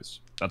all you guys.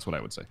 That's what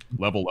I would say.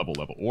 Level.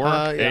 Or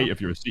yeah. if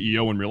you're a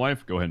CEO in real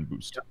life, go ahead and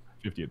boost.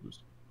 58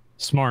 boost.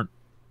 Smart.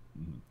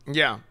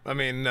 Yeah, I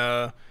mean,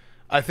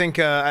 I think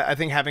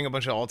having a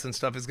bunch of alts and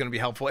stuff is going to be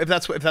helpful if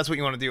that's what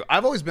you want to do.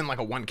 I've always been like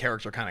a one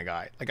character kind of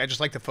guy. Like I just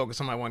like to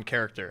focus on my one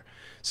character.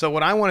 So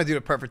what I want to do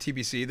to prep for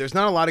TBC, there's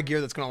not a lot of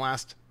gear that's going to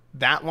last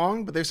that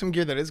long, but there's some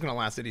gear that is going to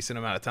last a decent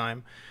amount of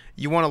time.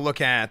 You want to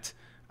look at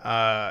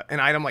an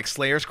item like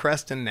Slayer's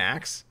Crest and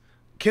Nax.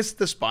 Kiss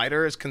the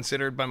Spider is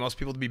considered by most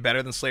people to be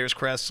better than Slayer's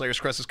Crest. Slayer's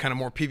Crest is kind of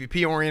more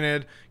PvP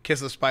oriented. Kiss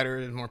the Spider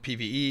is more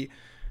PvE.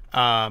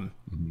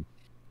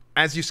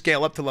 As you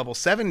scale up to level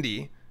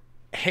 70,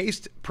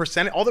 haste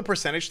percentage, all the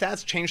percentage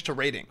stats change to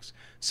ratings.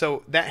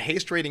 So that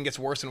haste rating gets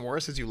worse and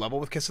worse as you level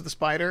with Kiss of the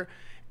Spider,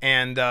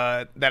 and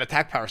that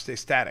attack power stays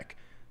static.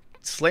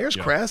 Slayer's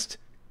Crest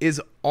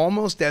is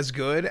almost as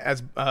good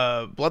as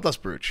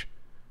Bloodlust Brooch,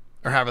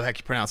 or however the heck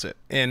you pronounce it,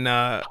 in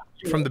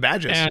from the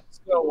badges. And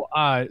so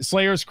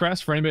Slayer's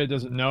Crest, for anybody that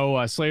doesn't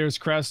know, Slayer's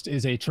Crest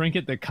is a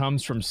trinket that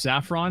comes from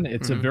Saffron.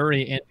 It's a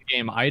very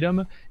end-game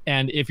item,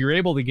 and if you're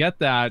able to get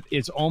that,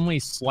 it's only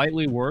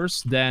slightly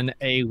worse than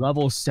a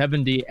level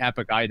 70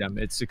 epic item.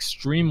 It's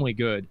extremely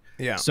good.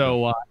 Yeah.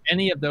 So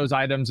any of those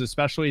items,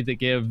 especially that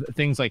give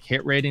things like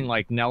hit rating,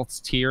 like Nelth's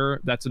Tier,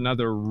 that's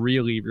another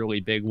really, really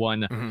big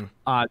one.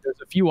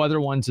 There's a few other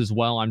ones as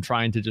well. I'm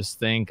trying to just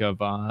think of.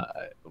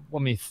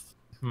 Let me.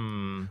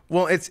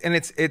 Well, it's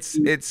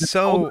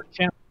so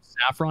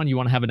Saffron. You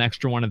want to have an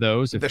extra one of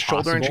those. If the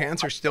shoulder possible.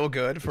 enchants are still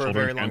good for a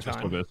very long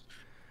time.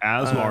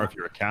 As are if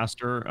you're a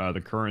caster,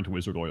 the current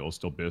Wizard Oil is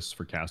still BIS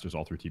for casters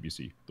all through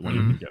TBC, the one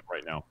you can get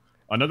right now.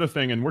 Another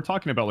thing, and we're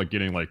talking about like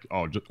getting like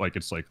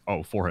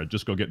forehead,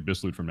 just go get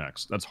BIS loot from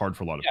Nax. That's hard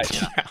for a lot of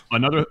people.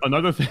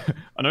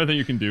 Another thing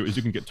you can do is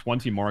you can get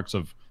 20 marks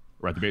of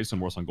at the base and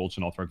Morse on Gold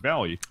Chanel Threat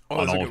Valley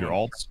on all of your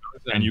alts,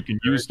 and you can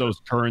use those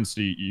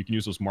currency. You can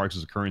use those marks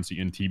as a currency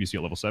in TBC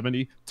at level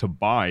 70 to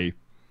buy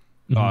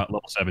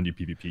level 70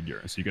 PvP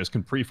gear. So you guys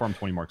can pre-farm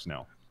 20 marks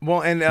now.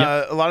 Well, and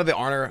a lot of the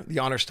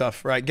honor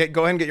stuff, right?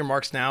 Go ahead and get your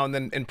marks now, and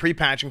then in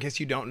pre-patch, in case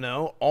you don't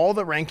know, all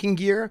the ranking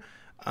gear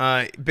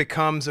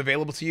becomes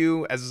available to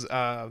you as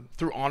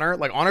through honor.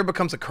 Like honor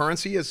becomes a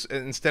currency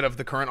instead of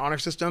the current honor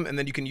system, and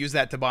then you can use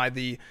that to buy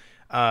the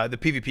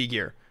PvP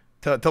gear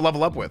to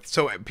level up with.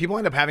 So people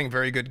end up having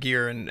very good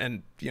gear,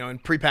 and you know, in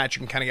pre-patch you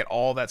can kind of get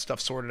all that stuff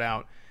sorted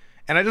out.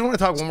 And I just want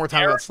to talk one more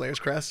time about Slayer's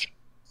Crest.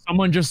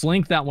 Someone just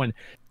linked that one.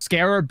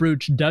 Scarab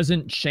Brooch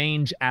doesn't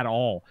change at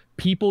all.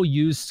 People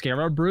use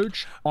Scarab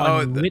Brooch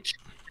on Lich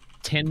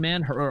Tin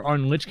Man or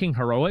on Lich King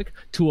Heroic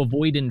to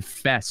avoid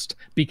Infest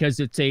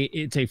because it's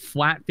a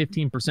flat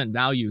 15%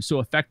 value. So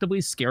effectively,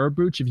 Scarab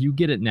Brooch, if you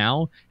get it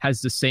now,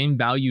 has the same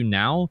value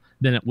now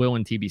than it will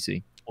in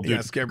TBC.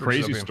 Well, dude,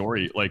 crazy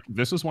story. Like,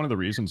 this is one of the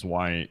reasons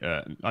why,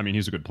 I mean,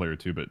 he's a good player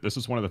too, but this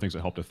is one of the things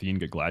that helped Athene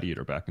get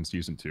Gladiator back in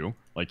Season 2.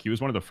 Like, he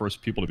was one of the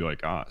first people to be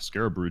like,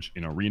 Scarab Brooch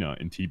in Arena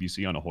in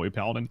TBC on a Holy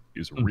Paladin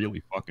is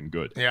really fucking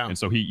good. Yeah. And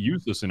so he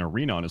used this in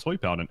Arena on his Holy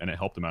Paladin, and it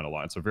helped him out a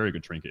lot. It's a very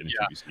good trinket in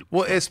TBC.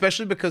 Well,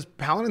 especially because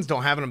Paladins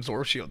don't have an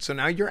Absorb Shield. So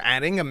now you're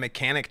adding a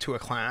mechanic to a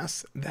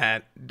class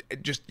that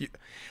just...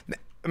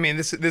 I mean,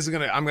 this is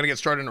I'm gonna get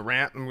started in a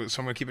rant, so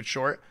I'm gonna keep it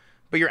short.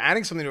 But you're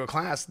adding something to a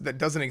class that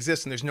doesn't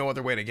exist, and there's no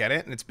other way to get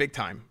it, and it's big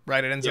time,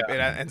 right? It ends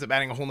up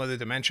adding a whole nother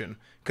dimension.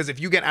 Because if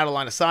you get out of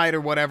line of sight or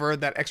whatever,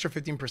 that extra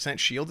 15%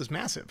 shield is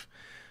massive.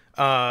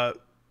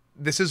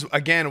 This is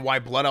again why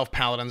Blood Elf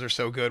Paladins are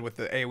so good with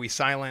the AoE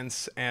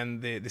silence and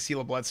the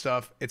Seal of Blood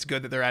stuff. It's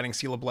good that they're adding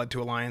Seal of Blood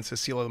to Alliance as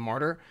Seal of the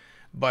Martyr,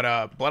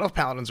 but Blood Elf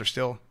Paladins are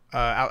still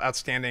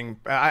outstanding.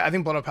 I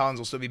think Blood Elf Paladins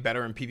will still be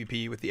better in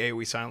PvP with the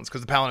AoE silence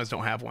because the Paladins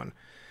don't have one,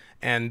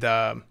 and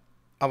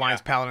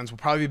Alliance Paladins will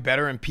probably be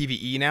better in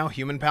PvE now,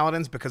 human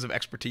Paladins, because of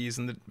expertise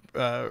and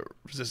the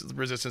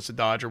resistance to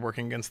dodge or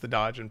working against the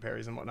dodge and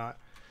parries and whatnot.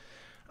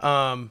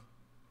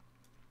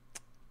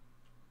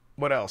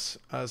 What else?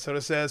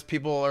 Soda says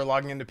people are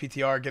logging into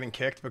PTR getting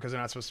kicked because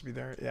they're not supposed to be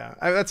there. Yeah,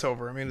 that's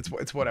over. I mean,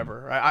 it's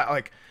whatever.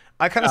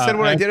 I kind of said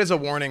what I did as a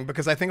warning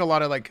because I think a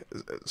lot of like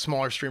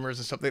smaller streamers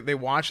and stuff, they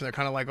watch and they're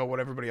kind of like, oh, what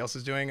everybody else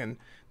is doing, and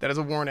that is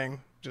a warning.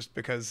 Just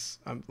because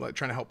I'm like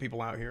trying to help people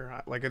out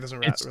here, like it doesn't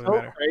really matter. It's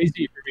so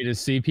crazy for me to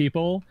see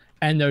people,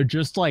 and they're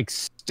just like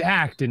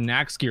stacked in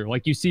Nax gear.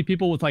 Like you see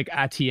people with like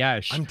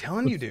Atiesh. I'm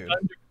telling you, dude.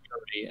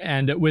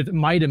 And with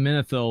Might and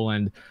Minithil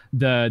and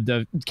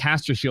the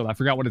caster shield, I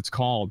forgot what it's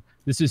called.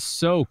 This is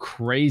so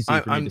crazy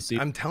for me to see.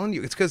 I'm telling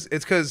you, it's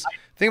because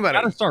think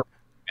about it. Start,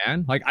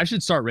 man. Like I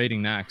should start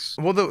rating Nax.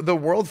 Well, the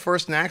world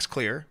first Nax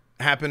clear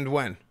happened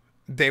when?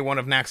 Day 1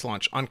 of Nax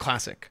launch on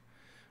Classic.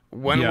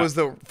 When was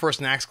the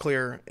first Nax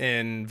clear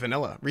in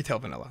vanilla, retail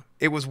vanilla?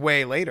 It was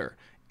way later.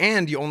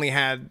 And you only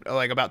had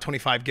like about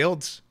 25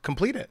 guilds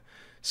complete it.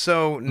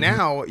 So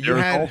now you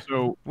had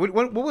also...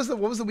 what was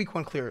the week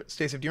 1 clear,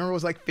 Stacey? Do you remember it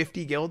was like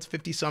 50 guilds,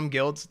 50 some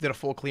guilds did a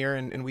full clear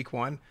in week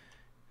 1?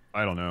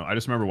 I don't know. I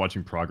just remember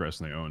watching Progress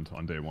and they owned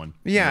on day one.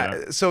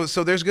 Yeah, so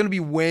there's going to be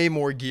way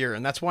more gear,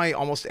 and that's why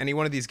almost any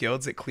one of these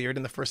guilds that cleared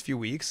in the first few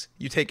weeks,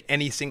 you take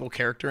any single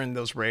character in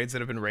those raids that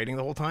have been raiding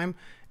the whole time,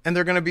 and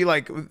they're going to be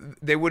like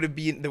they would have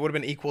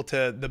been equal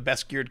to the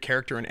best geared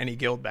character in any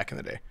guild back in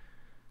the day.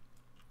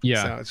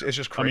 Yeah, so it's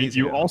just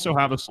crazy. I mean, you also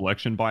have a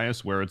selection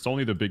bias where it's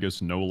only the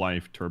biggest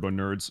no-life turbo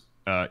nerds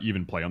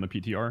even play on the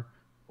PTR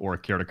or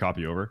care to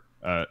copy over.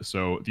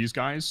 So these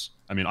guys,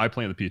 I mean, I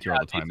play on the PTR all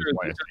the time.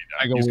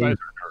 These guys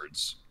are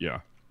nerds.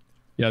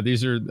 Yeah,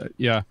 these are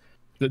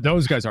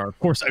those guys are. Of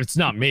course, it's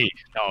not me.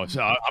 No,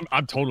 so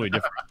I'm totally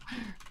different.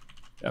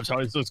 I'm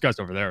sorry, it's those guys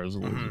over there. Those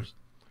losers.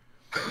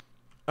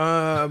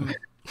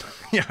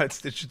 Yeah,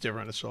 it's just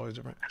different. It's always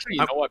different. Actually,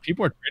 you know what?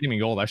 People are trading me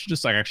gold. I should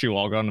just like actually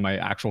log on to my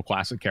actual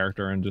classic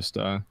character and just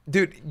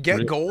dude,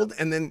 get gold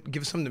and then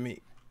give some to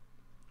me.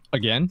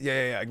 Again?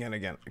 Yeah,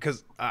 again.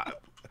 Because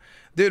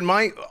dude,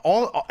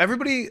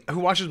 everybody who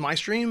watches my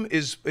stream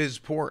is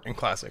poor in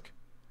classic.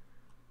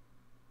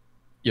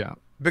 Yeah.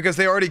 Because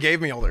they already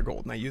gave me all their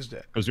gold and I used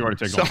it. Because you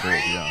already take all gold,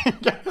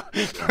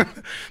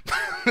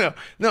 yeah.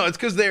 No, it's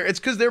because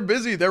they're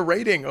busy. They're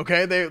raiding.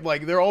 Okay,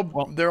 they're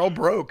all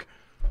broke.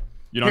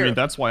 You know, I mean,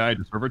 that's why I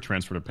did server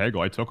transfer to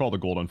Pego. I took all the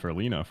gold on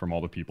Fairlina from all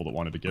the people that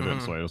wanted to give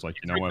it. So I was like,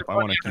 you know what? If I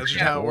want to keep that's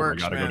how it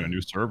works, I gotta go to a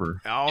new server.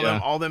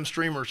 All them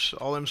streamers.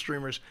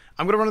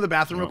 I'm gonna run to the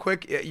bathroom real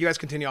quick. You guys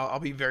continue. I'll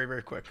be very,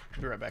 very quick.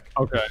 I'll be right back.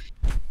 Okay.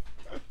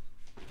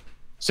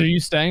 So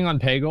you staying on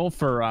Pego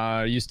for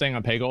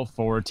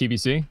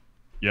TBC?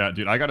 Yeah,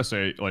 dude, I gotta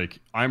say, like,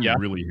 I'm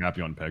really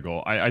happy on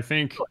Pego. I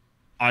think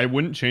I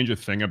wouldn't change a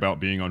thing about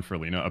being on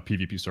Fairlina, a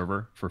PvP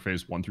server for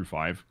phase 1 through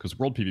 5, because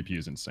world PvP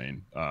is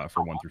insane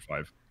for 1 through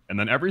 5. And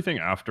then everything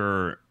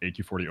after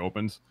AQ40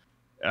 opens,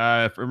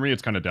 for me,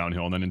 it's kind of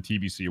downhill. And then in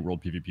TBC,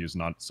 world PvP is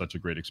not such a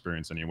great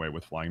experience anyway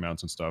with flying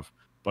mounts and stuff.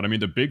 But I mean,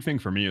 the big thing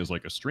for me is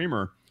like a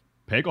streamer,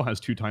 Peggle has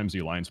 2 times the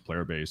Alliance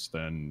player base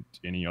than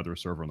any other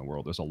server in the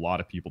world. There's a lot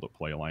of people that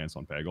play Alliance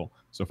on Peggle.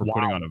 So for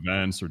putting on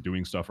events or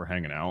doing stuff or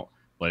hanging out,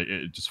 like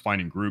just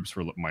finding groups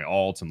for my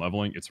alts and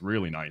leveling, it's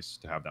really nice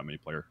to have that many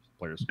players.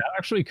 That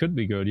actually could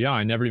be good. Yeah,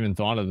 I never even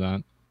thought of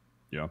that.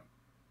 Yeah.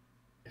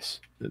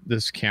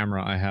 This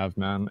camera I have,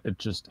 man, it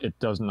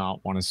does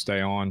not want to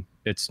stay on.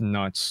 It's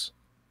nuts.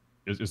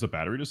 Is the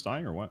battery just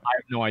dying or what? I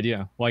have no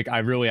idea. Like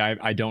I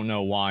don't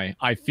know why.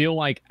 I feel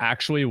like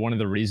actually one of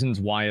the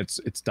reasons why it's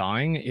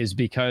dying is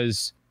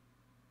because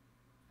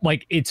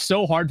like it's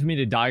so hard for me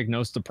to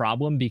diagnose the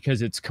problem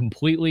because it's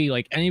completely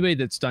like anybody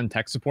that's done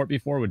tech support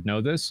before would know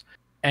this.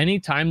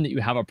 Anytime that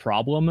you have a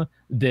problem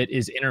that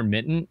is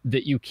intermittent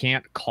that you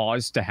can't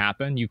cause to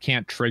happen, you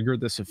can't trigger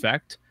this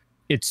effect,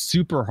 it's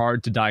super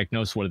hard to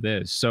diagnose what it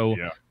is. So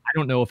I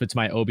don't know if it's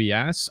my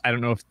OBS. I don't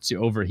know if it's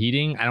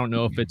overheating. I don't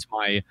know if it's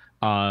my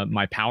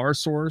my power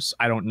source.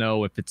 I don't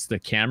know if it's the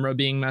camera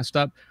being messed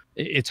up.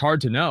 It's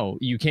hard to know.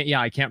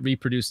 I can't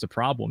reproduce the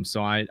problem.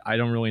 So I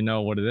don't really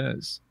know what it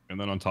is. And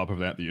then on top of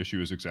that, the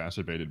issue is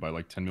exacerbated by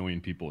like 10 million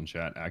people in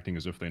chat acting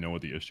as if they know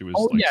what the issue is.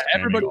 Oh, like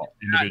everybody.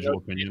 Individual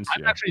opinions.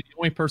 I'm actually the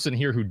only person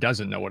here who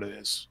doesn't know what it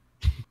is.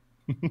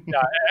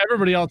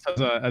 Everybody else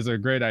has a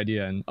great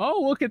idea. And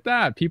oh, look at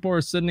that! People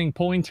are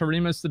pulling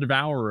Terimus the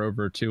Devourer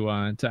over to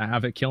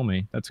have it kill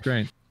me. That's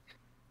great.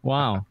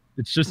 Wow,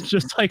 it's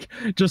just like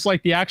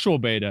the actual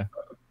beta.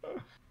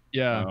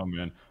 Yeah. Oh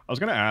man, I was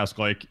gonna ask,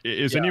 like,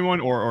 is anyone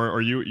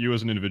or you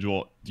as an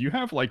individual, do you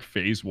have like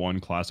phase 1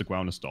 classic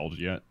WoW nostalgia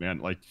yet, man?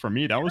 Like for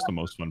me, that was the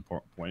most fun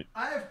point.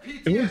 I have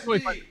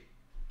PTSD.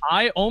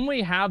 I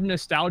only have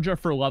nostalgia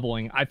for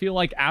leveling. I feel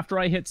like after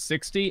I hit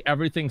 60,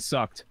 everything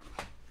sucked.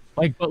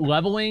 Like, but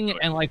leveling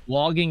and like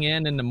logging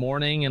in the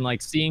morning and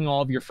like seeing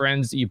all of your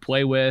friends that you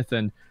play with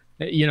and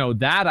you know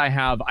that I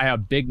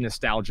have big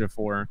nostalgia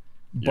for,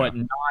 but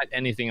not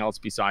anything else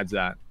besides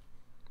that.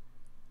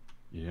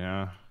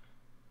 Yeah.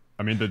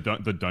 I mean, the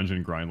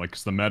dungeon grind, like,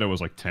 cause the meta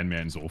was like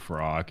 10-man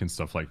Zul'Farrak and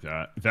stuff like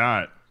that.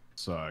 That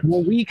sucks.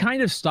 Well, we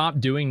kind of stopped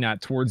doing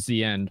that towards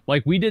the end.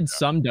 Like, we did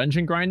some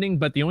dungeon grinding,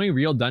 but the only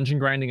real dungeon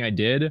grinding I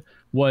did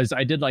was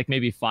I did like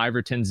maybe 5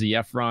 or 10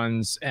 ZF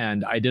runs,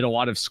 and I did a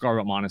lot of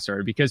Scarlet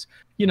Monastery because,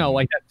 you know,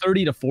 like that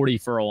 30 to 40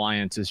 for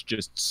Alliance is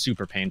just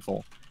super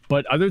painful.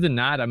 But other than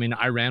that, I mean,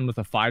 I ran with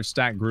a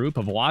 5-stack group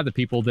of a lot of the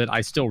people that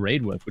I still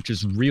raid with, which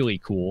is really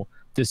cool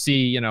to see.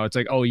 You know, it's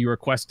like, oh, you were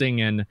questing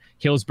in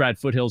Hillsbrad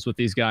Foothills with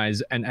these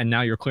guys, and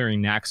now you're clearing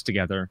Nax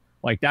together.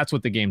 Like, that's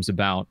what the game's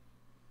about.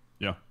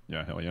 Yeah,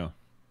 hell yeah.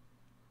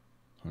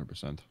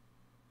 100%.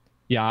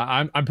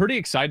 Yeah, I'm pretty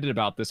excited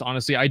about this,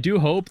 honestly. I do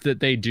hope that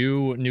they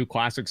do new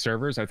Classic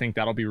servers. I think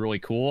that'll be really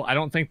cool. I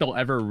don't think they'll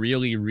ever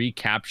really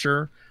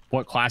recapture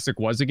what Classic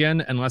was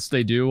again, unless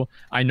they do.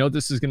 I know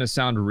this is going to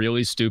sound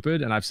really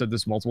stupid, and I've said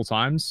this multiple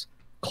times.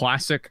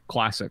 Classic,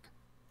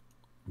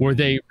 where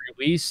they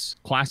release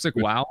Classic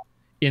WoW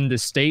in the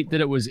state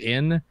that it was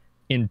in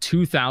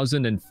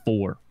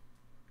 2004.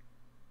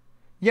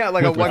 Yeah,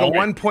 like a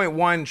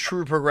 1.1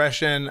 true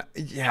progression.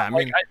 Yeah, I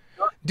mean,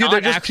 dude,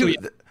 they're just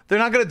they're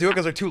not gonna do it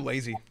because they're too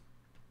lazy.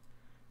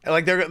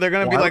 Like they're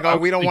gonna be like, oh,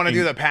 we don't want to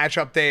do the patch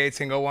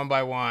updates and go one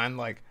by one.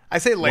 Like, I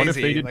say lazy. What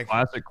if they did like,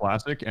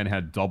 classic and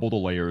had double the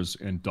layers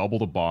and double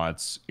the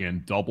bots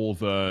and double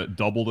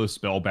the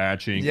spell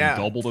batching and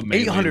double the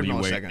melee 800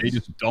 leeway? milliseconds. They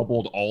just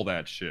doubled all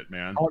that shit,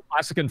 man. Oh,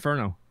 Classic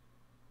Inferno.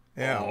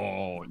 Yeah.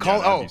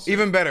 Oh,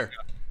 even better.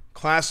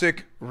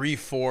 Classic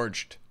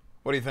Reforged.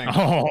 What do you think?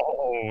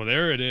 Oh,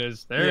 there it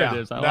is. There it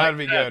is. That'd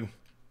be good.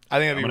 I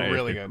think that'd be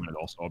really good.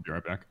 Also, I'll be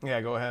right back. Yeah,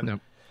 go ahead. No.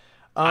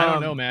 I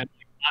don't know, man.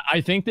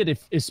 I think that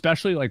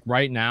especially like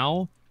right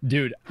now,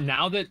 dude,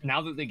 now that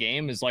the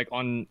game is like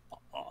on,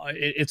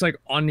 it's like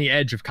on the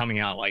edge of coming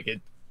out. Like it,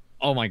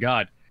 oh my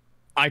god,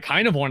 I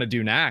kind of want to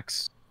do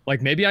Nax.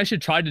 Like maybe I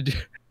should try to do.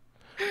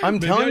 I'm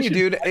telling you,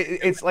 dude,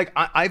 it's like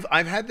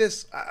I've had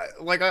this.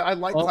 Like I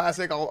like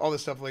classic, all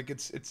this stuff. Like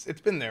it's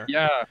been there.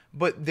 Yeah.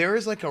 But there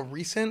is like a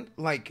recent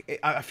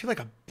I feel like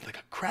a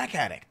crack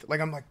addict. Like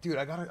I'm like, dude,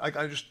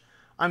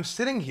 I'm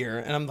sitting here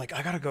and I'm like,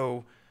 I gotta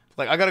go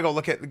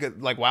look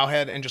at like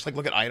Wowhead and just like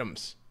look at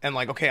items and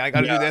like, okay, I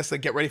gotta do this,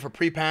 like get ready for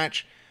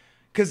pre-patch.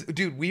 Cause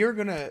dude, we are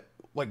gonna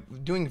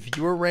like doing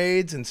viewer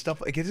raids and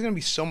stuff. Like it's gonna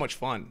be so much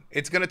fun.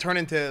 It's gonna turn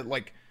into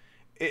like,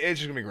 it's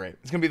just gonna be great.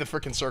 It's gonna be the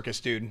freaking circus,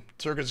 dude.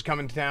 Circus is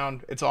coming to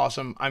town. It's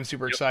awesome. I'm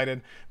super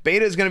excited.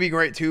 Beta is gonna be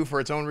great too for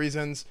its own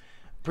reasons.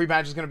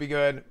 Pre-patch is gonna be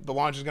good. The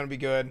launch is gonna be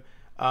good.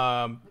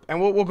 And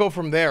we'll go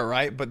from there,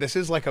 right? But this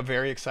is like a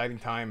very exciting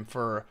time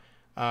for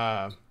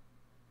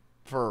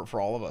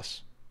all of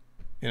us.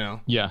 You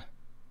know? Yeah.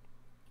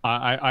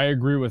 I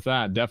agree with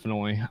that,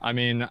 definitely. I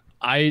mean,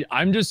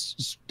 I'm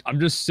just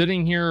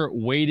sitting here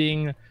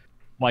waiting,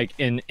 like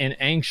in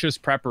anxious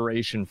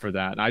preparation for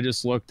that. And I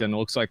just looked and it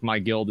looks like my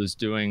guild is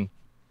doing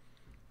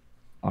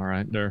all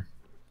right there.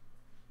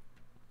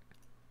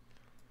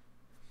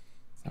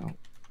 So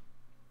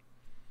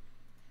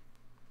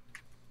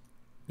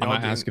I'm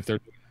gonna ask if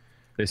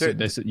they said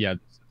yeah,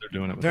 they're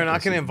doing it. They're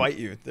not gonna invite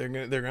you. They're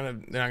not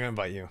gonna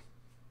invite you.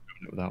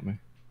 Doing it without me.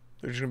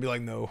 They're just gonna be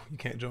like, no, you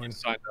can't join. You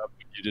signed up,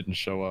 but you didn't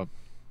show up.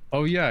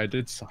 Oh yeah, I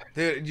did sign.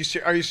 Dude,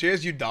 are you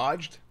serious? You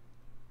dodged?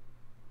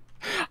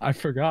 I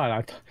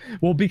forgot.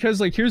 Well,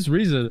 because like here's the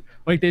reason.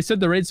 Like they said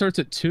the raid starts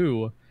at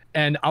 2,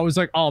 and I was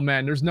like, oh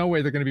man, there's no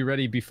way they're gonna be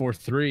ready before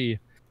 3.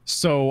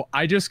 So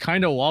I just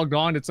kind of logged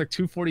on. It's like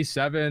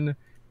 2:47,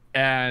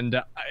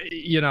 and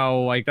you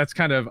know, like that's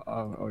kind of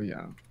oh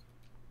yeah.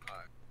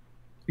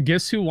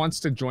 Guess who wants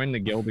to join the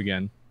guild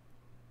again?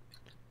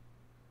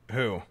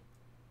 Who?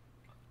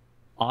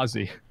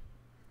 Ozzy.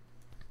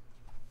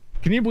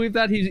 Can you believe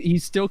that he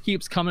still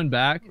keeps coming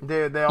back?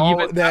 Dude,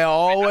 they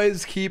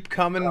always keep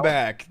coming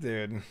back,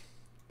 dude.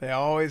 They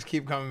always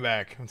keep coming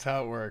back. That's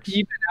how it works.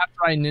 Even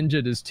after I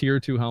ninja'd his tier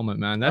 2 helmet,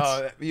 man.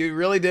 That's you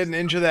really did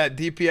ninja that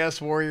DPS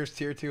Warriors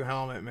tier 2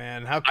 helmet,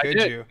 man. How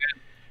could you?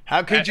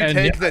 How could you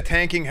take the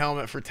tanking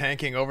helmet for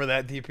tanking over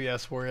that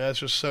DPS Warrior? That's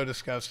just so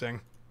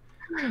disgusting.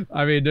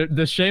 I mean,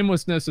 the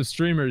shamelessness of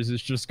streamers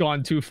has just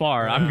gone too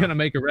far. Yeah. I'm gonna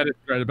make a Reddit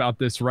thread about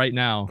this right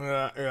now.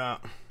 Yeah.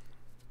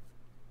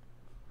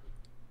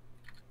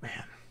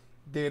 Man,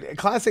 dude,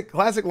 classic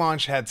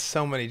launch had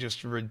so many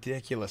just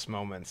ridiculous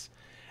moments,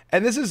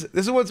 and this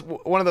is what's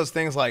one of those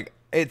things. Like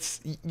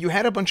you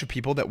had a bunch of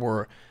people that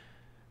were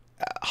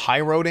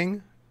high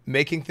roading,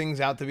 making things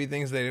out to be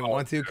things they didn't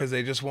want to because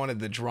they just wanted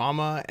the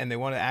drama and they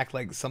want to act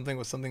like something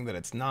was something that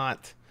it's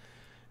not.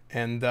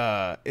 And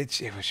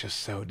it was just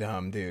so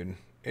dumb, dude.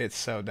 It's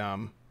so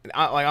dumb.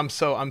 I'm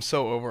so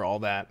over all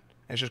that.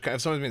 It's just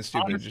if someone's being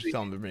stupid, honestly, just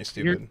tell them they're being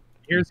stupid.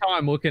 Here's how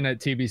I'm looking at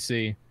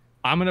TBC.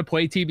 I'm gonna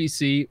play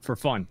TBC for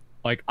fun.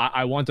 Like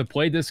I want to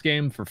play this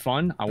game for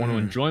fun. I want to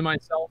enjoy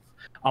myself.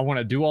 I want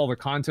to do all the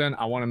content.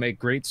 I want to make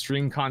great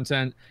stream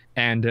content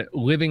and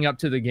living up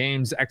to the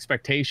game's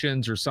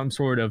expectations or some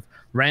sort of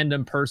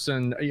random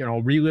person, you know,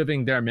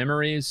 reliving their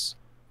memories.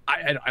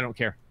 I don't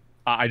care.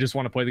 I just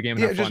want to play the game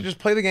and have fun. Just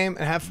play the game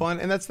and have fun,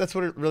 and that's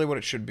really what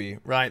it should be,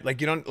 right? Like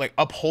you don't like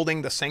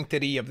upholding the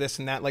sanctity of this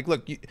and that. Like,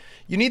 look, you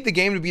need the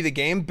game to be the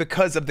game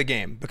because of the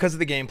game, because of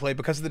the gameplay,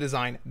 because of the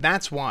design.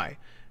 That's why.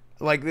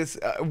 Like this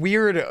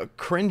weird,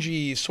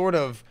 cringy sort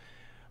of.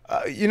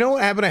 You know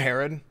what happened to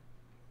Herod?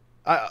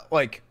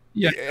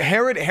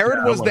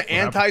 Herod was the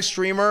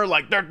anti-streamer.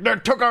 Like they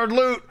took our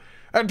loot,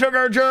 and took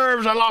our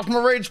gerbs. I lost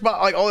my raid spot.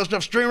 Like all this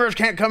stuff. Streamers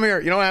can't come here.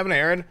 You know what happened to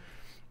Herod?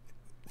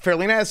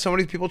 Fairlina has so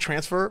many people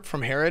transfer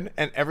from Herod,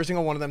 and every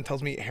single one of them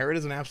tells me Herod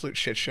is an absolute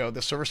shit show.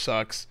 The server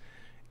sucks.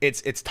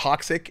 It's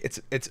toxic.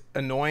 It's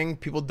annoying.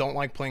 People don't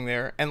like playing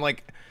there, and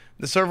like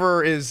the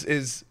server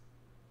is.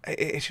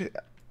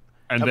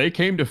 And they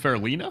came to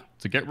Fairlina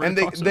to get rid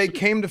of toxicity? They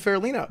came to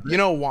Fairlina. You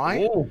know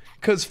why?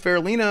 Because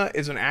Fairlina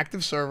is an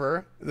active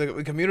server.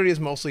 The community is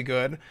mostly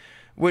good,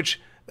 which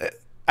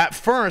at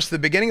first, the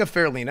beginning of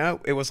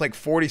Fairlina, it was like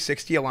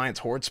 40-60 Alliance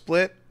Horde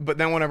split. But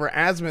then whenever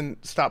Asmon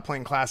stopped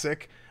playing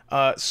Classic,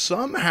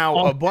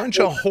 somehow a bunch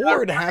of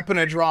Horde happened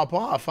to drop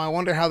off. I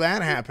wonder how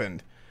that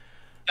happened.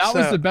 That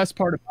was the best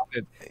part about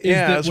it.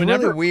 Yeah, it's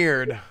really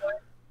weird.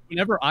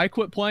 Whenever I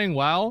quit playing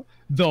WoW,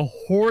 the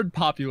Horde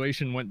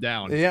population went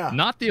down. Yeah.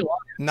 Not the Alliance.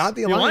 Not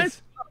the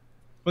Alliance.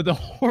 But the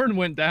Horde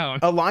went down.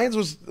 Alliance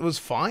was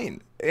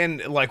fine.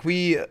 and like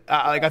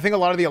I think a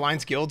lot of the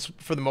Alliance guilds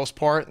for the most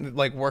part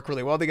like work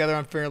really well together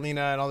on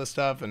Fairlina and all this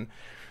stuff. And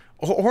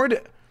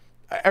Horde,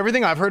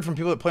 everything I've heard from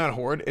people that play on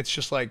Horde, it's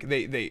just like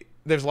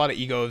there's a lot of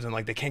egos and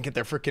like they can't get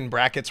their freaking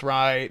brackets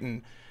right,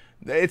 and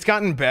it's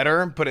gotten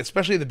better, but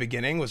especially the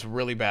beginning was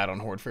really bad on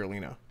Horde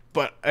Fairlina.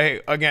 But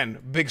hey, again,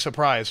 big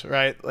surprise,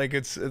 right? Like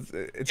it's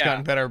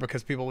gotten better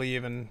because people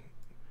leave, and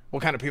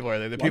what kind of people are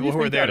they? The people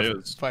who are there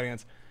to fight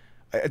against.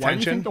 Attention. Why do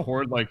you think the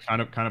Horde like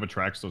kind of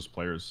attracts those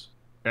players?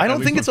 I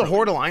don't think it's a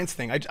Horde Alliance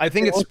thing. I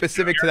think it's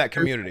specific to that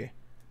community.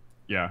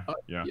 Yeah.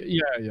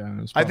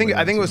 I think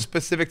it was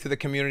specific to the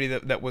community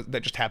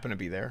that just happened to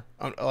be there.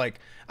 Like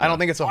I don't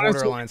think it's a Horde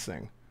or Alliance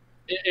thing.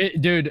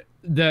 Dude,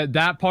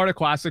 that part of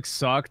Classic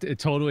sucked. It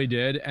totally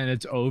did, and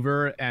it's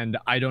over, and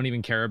I don't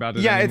even care about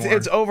it anymore.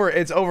 It's over.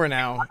 It's over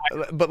now.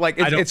 But like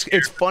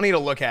it's funny to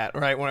look at,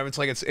 right? Whenever it's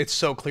like it's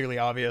so clearly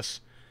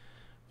obvious.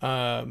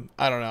 I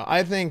don't know.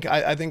 I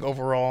think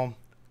overall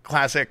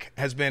Classic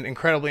has been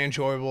incredibly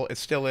enjoyable. It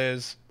still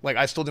is. Like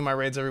I still do my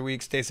raids every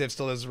week. Stay Safe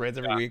still does raids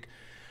every week.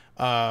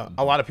 A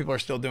lot of people are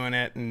still doing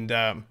it,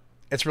 and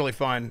it's really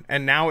fun.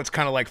 And now it's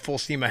kind of like full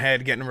steam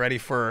ahead, getting ready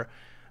for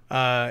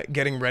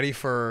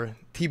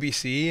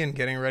TBC and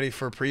getting ready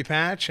for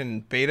pre-patch,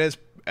 and betas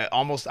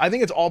almost. I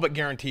think it's all but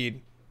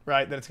guaranteed,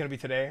 right, that it's going to be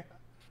today.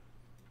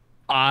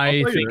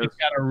 I think it's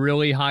got a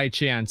really high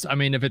chance. I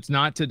mean, if it's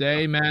not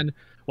today, man,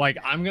 like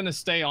I'm gonna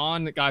stay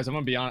on, guys.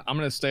 I'm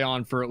gonna stay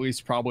on for at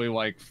least probably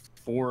like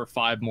 4 or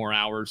 5 more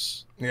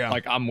hours. Yeah.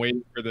 Like I'm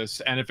waiting for this,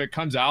 and if it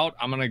comes out,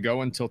 I'm gonna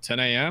go until 10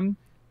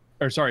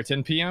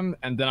 p.m.,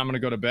 and then I'm gonna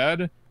go to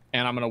bed,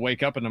 and I'm gonna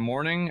wake up in the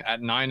morning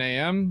at 9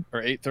 a.m.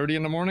 or 8:30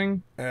 in the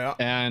morning. Yeah.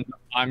 And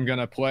I'm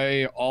gonna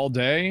play all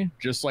day,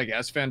 just like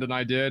Esfand and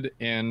I did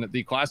in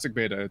the Classic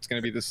beta. It's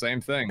gonna be the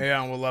same thing.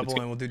 Yeah, and we'll level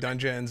and we'll do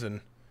dungeons and.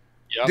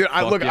 Yep, dude,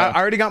 I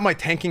already got my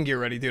tanking gear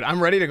ready, dude.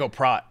 I'm ready to go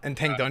prot and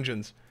tank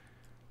dungeons.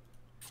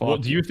 Well,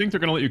 do you think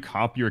they're gonna let you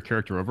copy your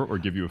character over or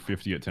give you a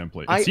 50 at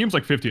template? It seems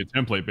like 50 at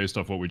template based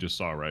off what we just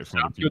saw, right? From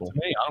other people. Good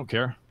to me. I don't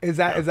care. Is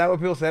that what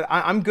people said?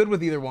 I'm good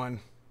with either one.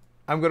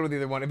 I'm good with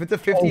either one. If it's a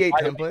 58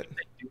 template,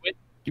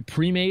 you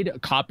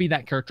pre-made copy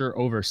that character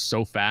over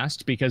so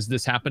fast, because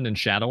this happened in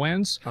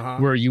Shadowlands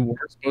where you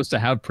weren't supposed to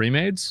have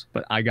pre-mades,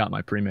 but I got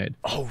my pre-made.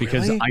 Oh,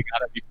 because really? I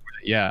got it before.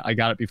 Yeah, I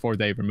got it before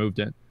they removed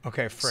it.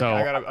 Okay, so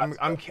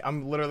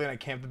I'm literally gonna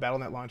camp the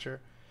BattleNet launcher.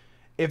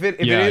 If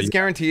it is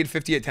guaranteed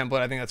 58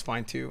 template, I think that's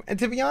fine too. And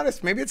to be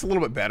honest, maybe it's a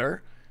little bit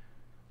better.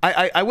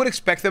 I would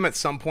expect them at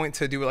some point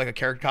to do like a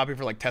character copy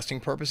for like testing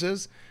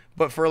purposes,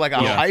 but for like a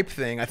hype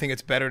thing, I think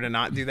it's better to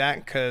not do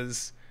that,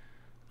 because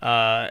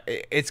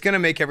it's gonna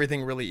make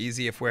everything really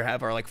easy if we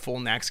have our like full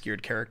Nax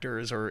geared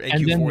characters or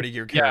AQ40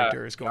 geared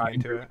characters going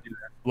into it.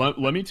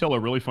 Let me tell a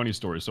really funny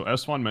story. So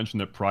Esfand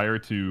mentioned that prior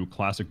to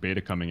Classic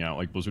Beta coming out,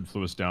 like Blizzard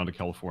flew us down to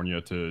California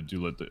to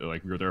do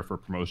like we were there for a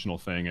promotional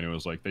thing, and it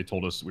was like they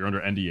told us we were under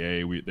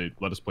NDA. They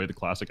let us play the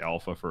Classic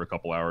Alpha for a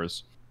couple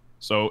hours.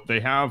 So they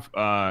have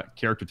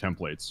character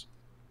templates,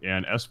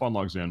 and Esfand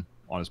logs in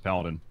on his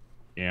Paladin,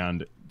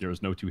 and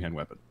there's no two-hand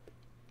weapon.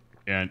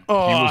 And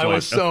I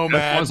was so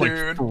mad, dude.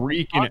 Like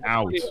freaking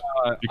out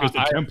because the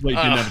template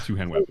didn't have a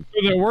two-hand weapon.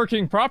 So they're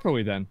working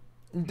properly then.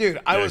 Dude,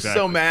 I was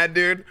so mad,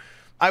 dude.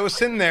 I was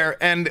sitting there,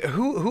 and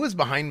who was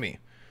behind me?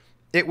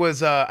 It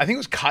was I think it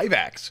was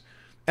Kyvax,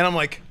 and I'm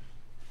like,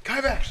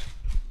 Kyvax,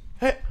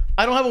 hey,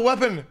 I don't have a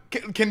weapon.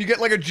 Can you get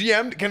like a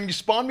GM? Can you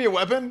spawn me a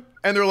weapon?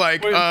 And they're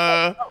like,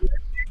 yeah,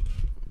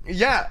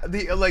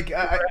 oh my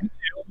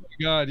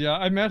God, yeah,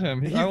 I met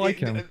him. I like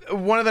him.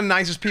 One of the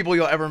nicest people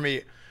you'll ever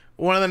meet.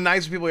 One of the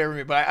nicest people you ever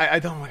meet. But I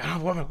don't have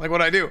a weapon. Like, what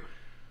do I do?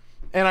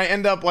 And I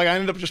ended up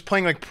just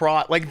playing like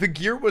prot. Like the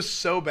gear was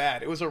so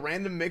bad. It was a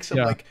random mix of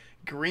like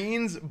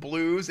greens,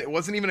 blues. It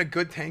wasn't even a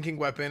good tanking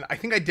weapon. I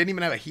think I didn't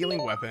even have a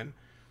healing weapon.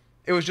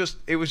 It was just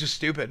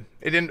stupid.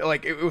 It didn't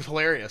like it was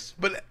hilarious.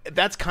 But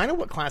that's kind of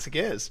what Classic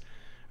is.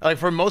 Like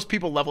for most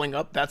people leveling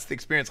up, that's the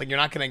experience. Like you're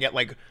not gonna get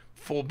like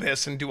full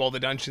bis and do all the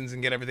dungeons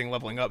and get everything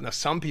leveling up. Now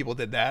some people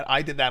did that.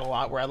 I did that a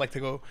lot, where I like to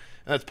go,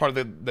 and that's part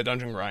of the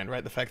dungeon grind,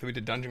 right? The fact that we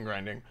did dungeon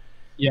grinding.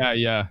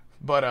 Yeah.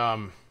 But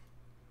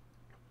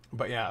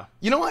yeah,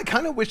 you know, I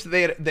kind of wish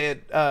they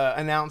had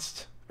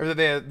announced, or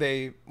that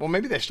they well,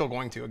 maybe they're still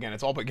going to. Again,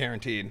 it's all but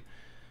guaranteed.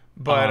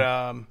 But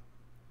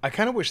I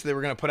kind of wish they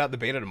were gonna put out the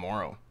beta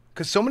tomorrow,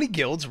 because so many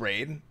guilds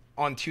raid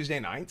on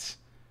Tuesday nights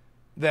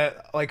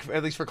that, like,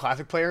 at least for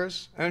Classic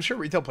players, and I'm sure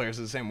retail players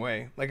are the same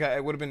way. Like,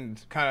 it would have been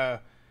kind of,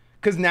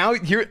 because now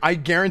here I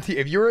guarantee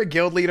if you're a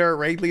guild leader,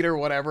 raid leader,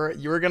 whatever,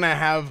 you're gonna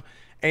have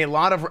a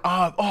lot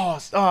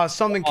of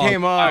something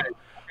came up.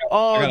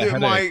 Oh,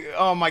 dude,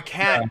 my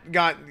cat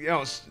got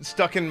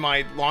stuck in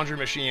my laundry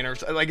machine, or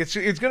like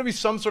it's gonna be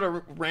some sort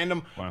of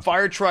random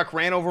fire truck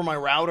ran over my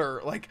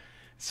router, like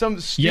some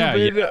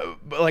stupid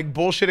like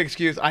bullshit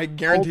excuse. I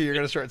guarantee you're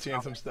gonna start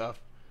seeing some stuff.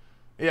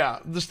 Yeah,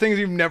 just things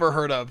you've never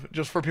heard of,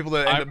 just for people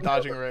that end up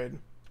dodging raid.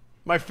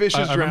 My fish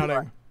is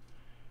drowning.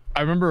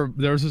 I remember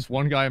there was this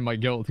one guy in my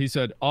guild. He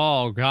said,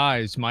 "Oh,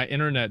 guys, my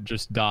internet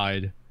just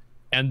died,"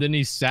 and then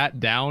he sat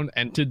down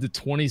and did the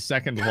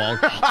 20-second log.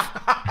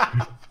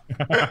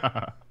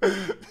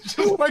 It's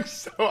just like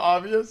so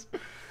obvious.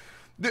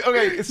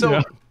 Okay,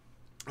 so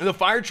the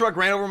fire truck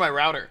ran over my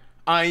router.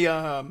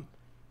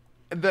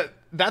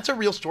 That's a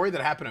real story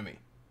that happened to me.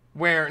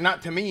 Where,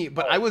 not to me,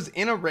 but I was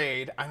in a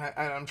raid, and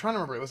I'm trying to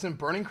remember. It was in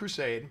Burning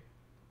Crusade.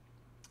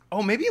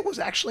 Oh, maybe it was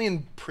actually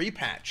in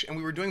pre-patch, and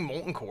we were doing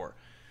Molten Core.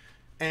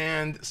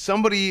 And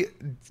somebody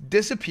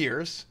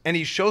disappears, and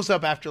he shows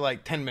up after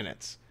like 10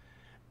 minutes.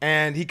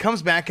 And he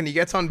comes back, and he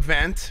gets on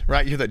vent,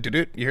 right? You hear that,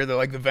 you hear the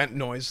like the vent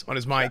noise on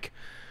his mic.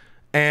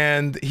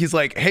 And he's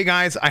like, hey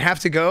guys, I have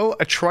to go.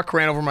 A truck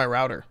ran over my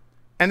router.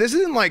 And this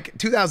is in like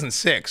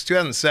 2006,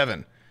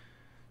 2007.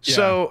 Yeah.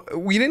 So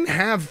we didn't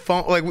have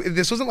phone, like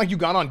this wasn't like you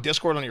got on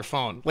Discord on your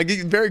phone. Like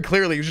very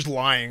clearly you're just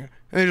lying.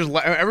 And they just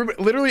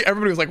literally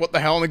everybody was like, what the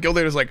hell? And the guild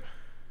leader was like,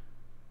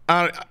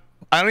 I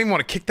don't even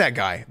want to kick that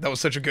guy. That was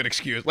such a good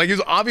excuse. Like he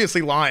was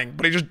obviously lying,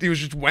 but he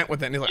just went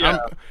with it. And he's like, I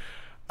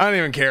don't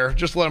even care.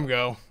 Just let him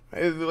go.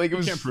 Like it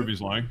was. You can't prove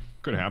he's lying.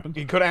 Could have happened.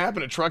 It could have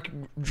happened. A truck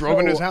drove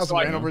into his house and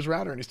ran over his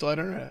router, and he still had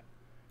internet.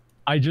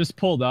 I just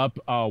pulled up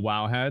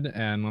Wowhead,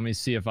 and let me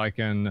see if I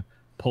can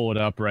pull it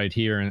up right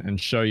here and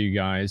show you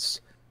guys.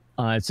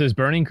 It says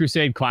Burning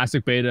Crusade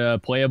Classic Beta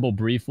playable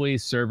briefly.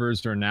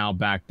 Servers are now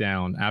back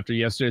down after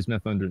yesterday's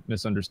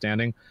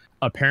misunderstanding.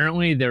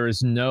 Apparently, there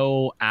is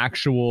no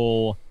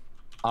actual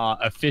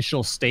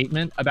official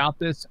statement about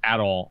this at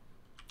all.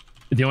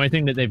 The only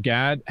thing that they've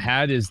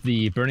had is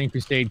the Burning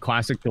Crusade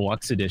Classic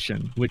Deluxe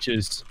Edition, which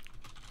is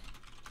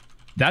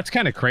that's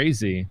kind of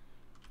crazy.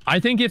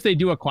 I think if they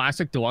do a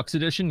Classic Deluxe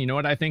Edition, you know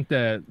what I think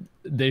that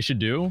they should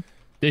do?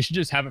 They should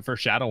just have it for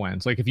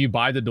Shadowlands. Like if you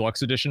buy the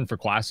Deluxe Edition for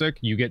Classic,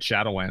 you get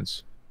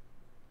Shadowlands.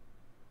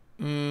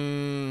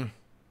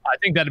 I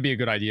think that'd be a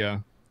good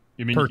idea.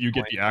 You mean you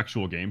get the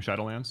actual game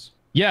Shadowlands?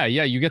 Yeah,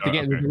 you get the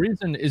game. Okay. The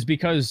reason is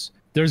because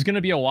there's going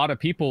to be a lot of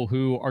people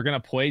who are going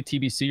to play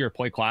TBC or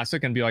play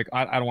Classic and be like,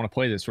 I don't want to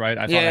play this, right?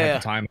 I thought I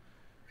had the time.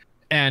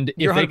 And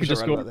if they could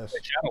just go to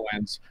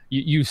Shadowlands,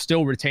 you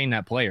still retain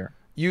that player.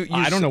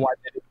 I don't know why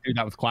they didn't do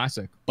that with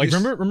Classic. Like,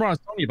 remember I was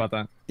telling you about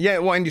that. Yeah,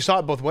 well, and you saw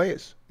it both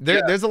ways.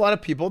 There's a lot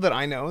of people that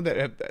I know that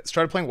have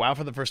started playing WoW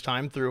for the first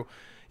time through,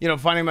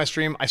 finding my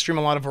stream. I stream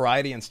a lot of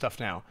variety and stuff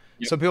now.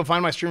 Yep. So people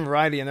find my stream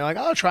variety and they're like,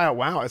 oh, try out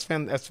WoW.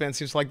 Esfand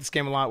seems to like this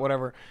game a lot,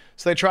 whatever.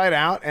 So they try it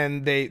out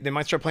and they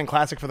might start playing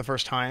Classic for the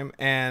first time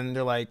and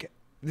they're like,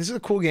 this is a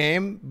cool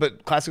game,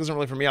 but Classic isn't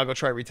really for me. I'll go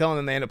try retail, and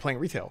then they end up playing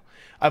retail.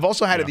 I've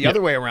also had it the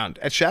other way around.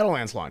 At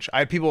Shadowlands launch, I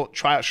had people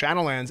try out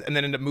Shadowlands and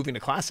then end up moving to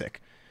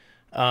Classic.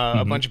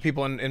 A bunch of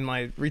people in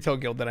my retail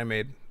guild that I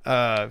made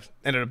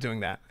ended up doing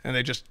that, and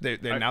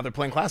now they're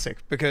playing Classic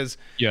because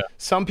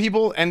some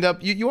people end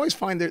up. You always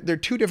find there are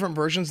two different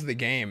versions of the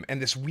game,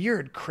 and this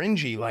weird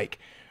cringy like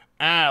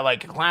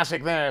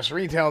Classic this,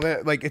 retail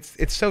that, like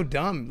it's so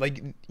dumb.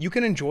 Like you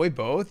can enjoy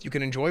both. You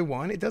can enjoy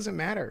one. It doesn't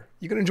matter.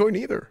 You can enjoy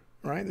neither.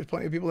 Right? There's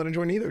plenty of people that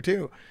enjoy neither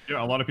too.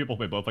 Yeah, a lot of people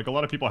play both. Like a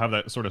lot of people have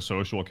that sort of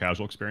social,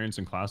 casual experience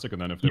in Classic,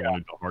 and then if they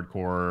wanted the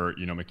hardcore,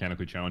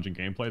 mechanically challenging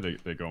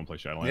gameplay, they go and play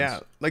Shadowlands.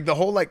 Yeah, like the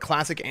whole like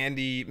Classic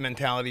Andy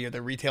mentality or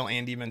the retail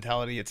Andy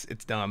mentality, it's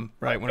dumb,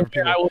 right? Whenever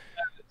people.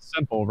 It's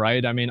simple,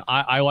 right? I mean,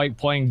 I like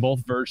playing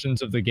both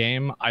versions of the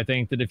game. I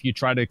think that if you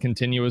try to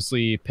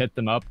continuously pit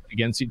them up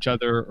against each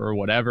other or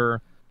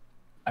whatever,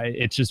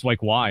 it's just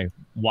like why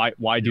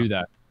do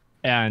that?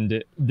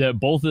 And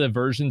both of the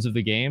versions of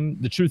the game,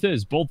 the truth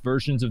is both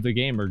versions of the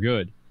game are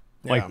good.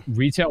 Like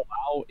retail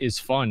WoW is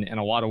fun in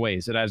a lot of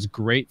ways. It has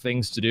great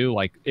things to do.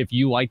 Like if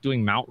you like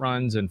doing mount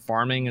runs and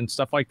farming and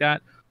stuff like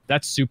that,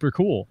 that's super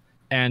cool.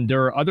 And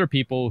there are other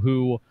people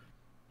who,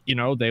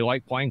 they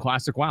like playing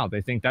Classic WoW.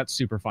 They think that's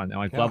super fun. They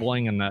like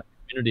leveling and the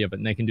community of it,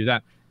 and they can do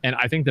that. And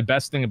I think the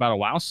best thing about a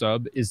WoW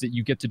sub is that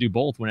you get to do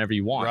both whenever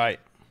you want. Right.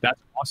 That's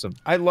awesome.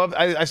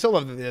 I still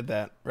love that they did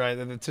that, right?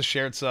 That it's a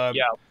shared sub.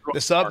 Yeah. The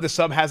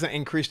sub hasn't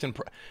increased in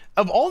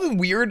of all the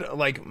weird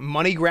like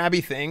money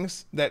grabby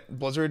things that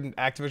Blizzard and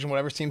Activision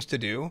whatever seems to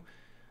do,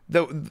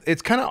 though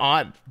it's kind of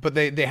odd, but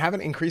they haven't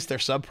increased their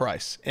sub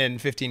price in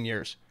 15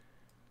 years.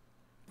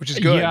 Which is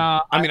good. Yeah,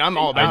 I mean, I'm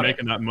all about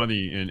making that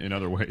money in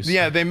other ways.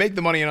 Yeah, they make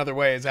the money in other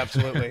ways,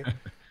 absolutely.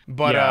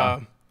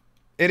 But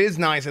it is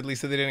nice at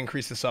least that they didn't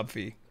increase the sub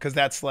fee, because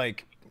that's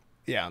like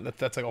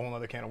that's like a whole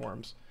other can of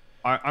worms.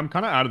 I'm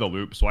kind of out of the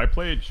loop. So I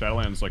played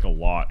Shadowlands like a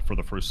lot for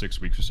the first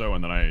 6 weeks or so,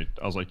 and then I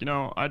was like,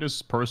 I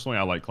just personally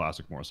I like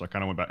Classic more, so I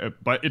kind of went back.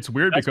 But it's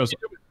weird because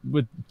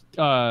with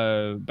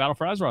Battle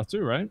for Azeroth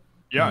too, right?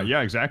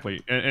 Yeah,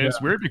 exactly. And it's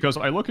weird because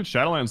I look at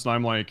Shadowlands and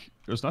I'm like,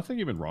 there's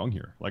nothing even wrong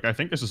here. Like I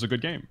think this is a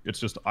good game. It's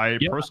just I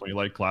personally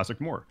like Classic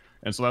more,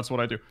 and so that's what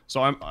I do.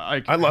 So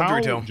I love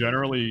retail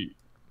generally.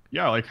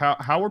 Yeah, like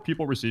how are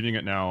people receiving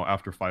it now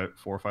after 4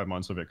 or 5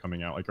 months of it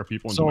coming out? Like are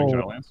people enjoying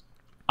Shadowlands?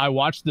 I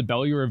watched the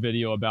Belluar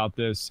video about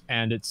this,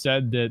 and it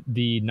said that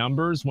the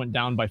numbers went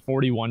down by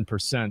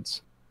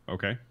 41%.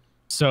 Okay.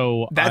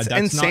 So that's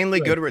insanely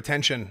good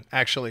retention,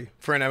 actually,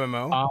 for an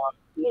MMO.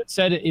 It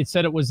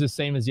said it was the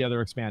same as the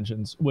other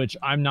expansions, which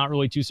I'm not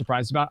really too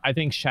surprised about. I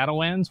think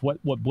Shadowlands,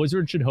 what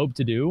Blizzard should hope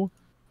to do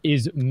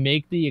is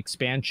make the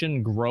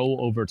expansion grow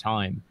over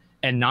time.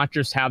 and not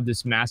just have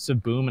this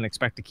massive boom and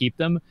expect to keep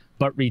them,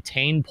 but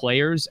retain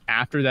players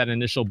after that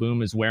initial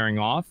boom is wearing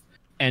off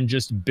and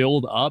just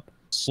build up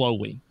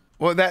slowly.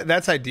 Well,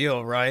 that's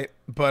ideal, right?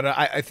 But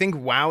I think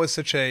WoW is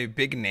such a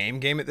big name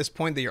game at this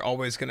point that you're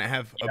always going to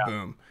have a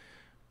boom.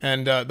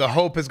 And the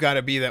hope has got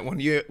to be that when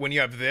you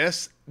have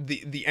this,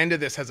 the end of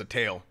this has a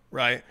tail,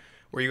 right?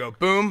 Where you go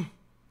boom,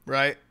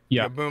 right?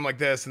 Yeah. You go boom like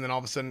this, and then all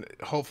of a sudden,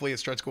 hopefully, it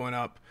starts going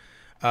up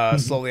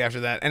slowly after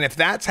that. And if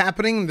that's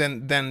happening,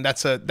 then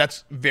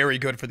that's very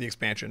good for the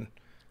expansion.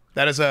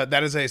 That is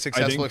a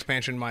successful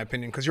expansion in my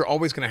opinion, because you're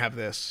always going to have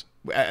this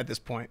at this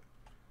point.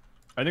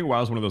 I think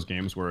WoW is one of those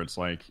games where it's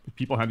like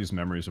people have these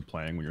memories of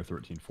playing when you're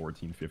 13,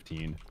 14,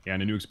 15,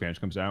 and a new expansion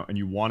comes out, and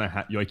you want to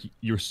have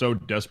you're so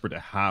desperate to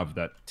have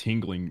that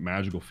tingling,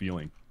 magical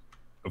feeling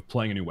of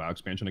playing a new WoW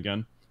expansion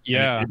again.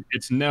 Yeah,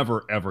 it's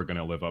never ever going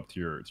to live up to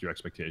your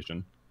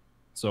expectation.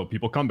 So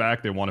people come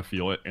back, they want to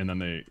feel it, and then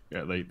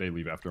they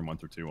leave after a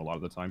month or two a lot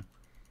of the time.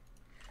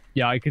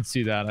 Yeah, I could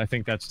see that. I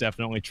think that's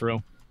definitely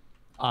true.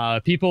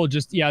 People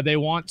just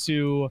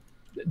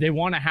they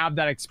want to have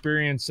that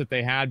experience that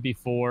they had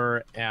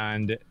before,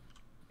 and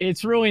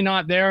it's really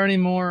not there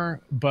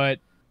anymore. But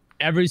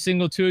every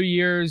single 2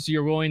 years,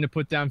 you're willing to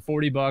put down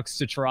 $40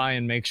 to try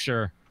and make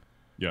sure.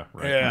 Yeah,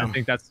 right. Yeah. I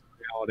think that's the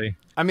reality.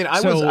 I mean,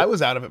 I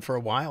was out of it for a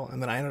while, and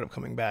then I ended up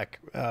coming back.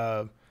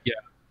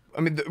 I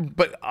mean,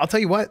 but I'll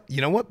tell you what.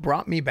 You know what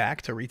brought me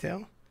back to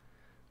retail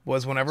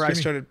was whenever I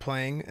started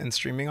playing and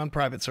streaming on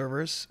private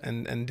servers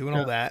and doing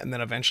all that, and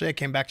then eventually I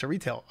came back to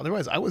retail.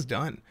 Otherwise, I was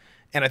done.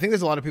 And I think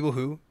there's a lot of people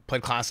who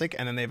played Classic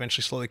and then they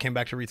eventually slowly came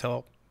back to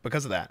retail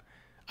because of that.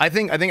 I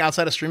think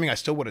outside of streaming, I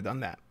still would have done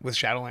that with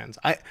Shadowlands.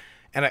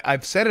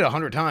 I've said it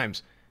 100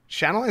 times.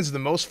 Shadowlands is the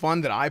most fun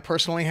that I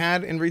personally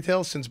had in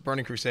retail since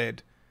Burning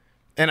Crusade.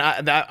 And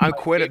I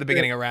quit at the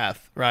beginning of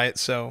Wrath, right?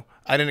 So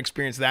I didn't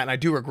experience that, and I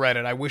do regret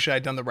it. I wish I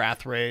had done the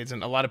Wrath raids,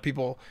 and a lot of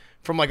people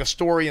from like a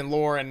story and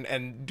lore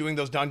and doing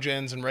those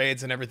dungeons and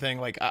raids and everything,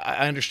 like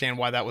I understand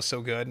why that was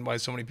so good and why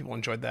so many people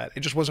enjoyed that.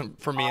 It just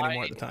wasn't for me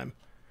anymore at the time.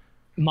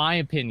 My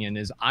opinion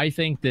is I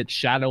think that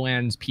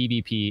Shadowlands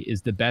PvP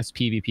is the best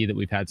PvP that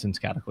we've had since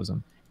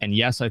Cataclysm. And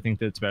yes, I think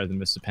that it's better than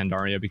Mists of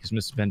Pandaria because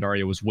Mists of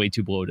Pandaria was way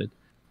too bloated.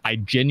 I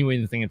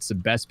genuinely think it's the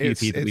best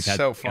PvP that we've had. It's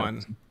so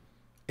fun.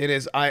 It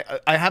is. I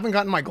haven't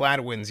gotten my Glad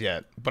wins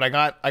yet, but I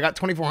got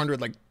 2400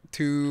 like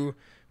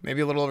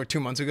maybe a little over 2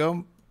 months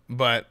ago.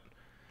 But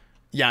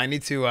yeah, I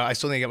need to. I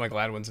still need to get my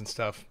Glad wins and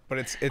stuff. But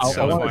it's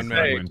so fun,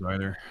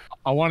 man.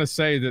 I want to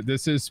say that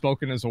this is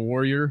spoken as a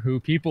warrior who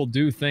people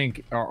do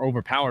think are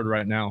overpowered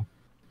right now.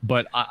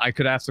 But I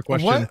could ask the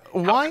question: what?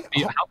 Why?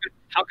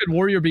 How could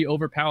warrior be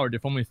overpowered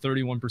if only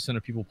 31%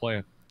 of people play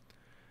it?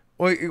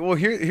 Well,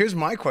 here's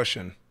my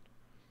question.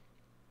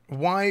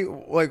 Why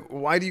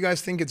do you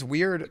guys think it's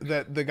weird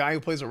that the guy who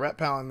plays a Rep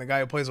Pal and the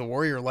guy who plays a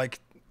warrior like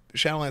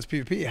Shadowlands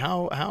PvP?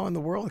 How in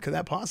the world could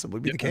that possibly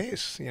be the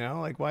case? You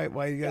know, like why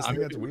do you guys think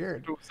that's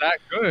weird? If it was that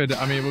good,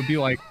 I mean, it would be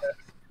like,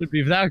 it'd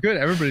be that good.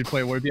 Everybody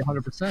play would be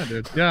 100%,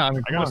 dude. Yeah, I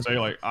mean, I gotta say,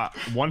 like,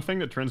 one thing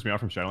that turns me off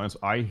from Shadowlands,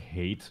 I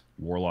hate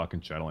Warlock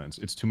and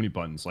Shadowlands. It's too many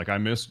buttons. Like, I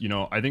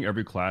think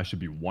every class should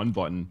be one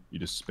button. You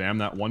just spam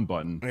that one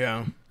button.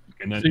 Yeah.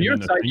 And then, so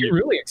you're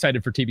really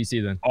excited for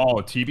TBC then? Oh,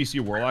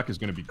 TBC Warlock is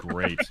going to be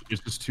great.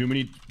 It's just too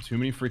many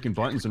freaking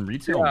buttons in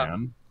retail,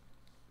 man.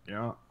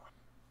 Yeah.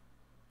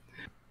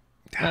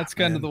 That's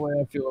kind of the way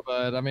I feel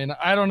about it. I mean,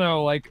 I don't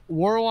know. Like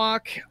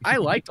Warlock, I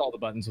liked all the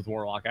buttons with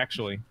Warlock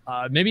actually.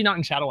 Maybe not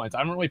in Shadowlands. I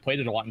haven't really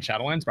played it a lot in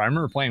Shadowlands, but I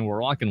remember playing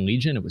Warlock and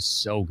Legion. It was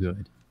so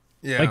good.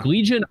 Yeah. Like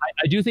Legion,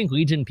 I do think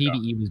Legion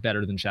PvE was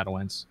better than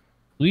Shadowlands.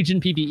 Legion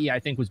PvE, I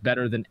think, was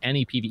better than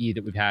any PvE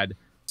that we've had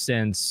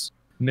since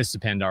Mists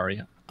of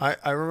Pandaria.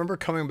 I remember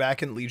coming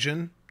back in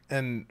Legion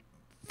and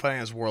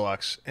fighting as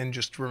Warlocks and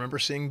just remember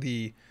seeing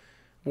the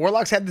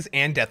Warlocks had this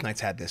and Death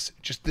Knights had this.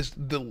 Just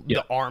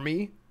the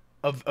army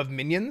of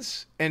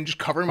minions and just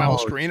covering my whole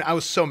screen. I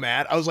was so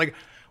mad. I was like,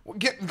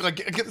 get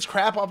this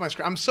crap off my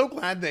screen. I'm so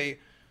glad they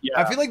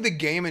I feel like the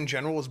game in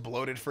general was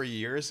bloated for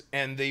years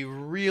and they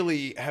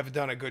really have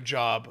done a good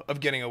job of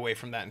getting away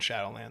from that in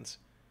Shadowlands.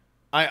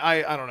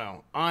 I don't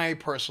know. I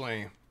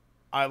personally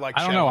I like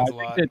Shadowlands a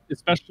lot. I think that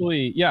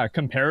especially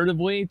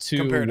comparatively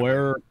to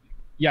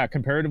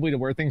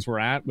where things were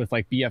at with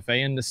like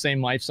BFA in the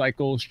same life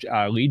cycle,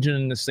 Legion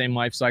in the same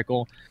life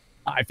cycle.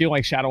 I feel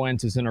like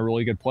Shadowlands is in a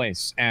really good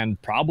place,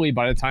 and probably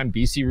by the time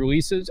BC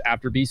releases,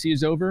 after BC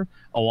is over,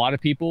 a lot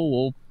of people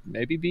will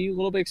maybe be a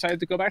little bit excited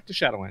to go back to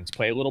Shadowlands,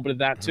 play a little bit of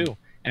that too,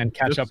 and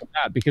catch up with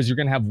that because you're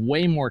going to have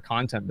way more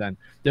content then.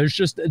 There's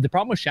just the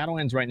problem with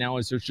Shadowlands right now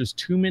is there's just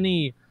too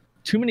many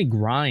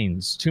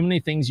grinds, too many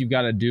things you've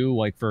got to do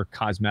like for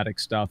cosmetic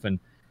stuff and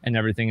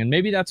everything. And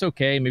maybe that's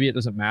okay. Maybe it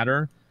doesn't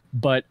matter,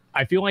 but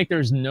I feel like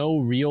there's no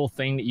real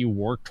thing that you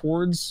work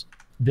towards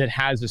that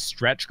has a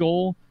stretch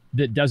goal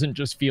that doesn't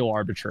just feel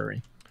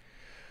arbitrary.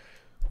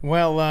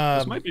 Well,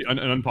 this might be an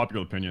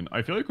unpopular opinion.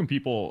 I feel like when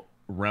people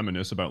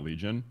reminisce about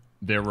Legion,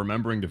 they're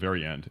remembering the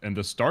very end. And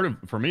the start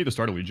of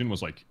Legion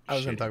was like,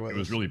 it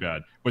was really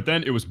bad. But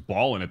then it was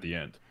ballin' at the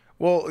end.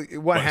 Well,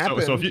 what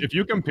happened? So if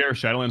you compare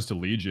Shadowlands to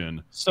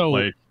Legion, so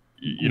like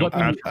you know,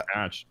 patch for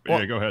patch.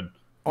 Yeah, go ahead.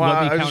 Well,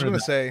 I was just gonna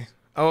say.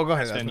 Oh, go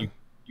ahead. You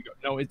go.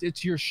 No,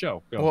 it's your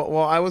show. Go.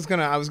 Well, I was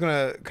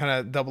gonna kind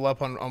of double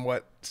up on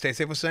what Stay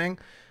Safe was saying.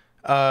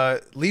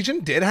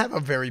 Legion did have a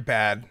very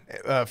bad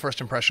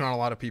first impression on a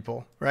lot of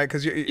people, right?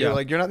 Because you're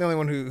like, you're not the only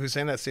one who's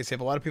saying that, Stay Safe.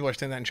 A lot of people are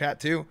saying that in chat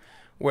too,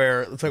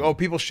 where it's like, oh,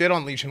 people shit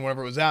on Legion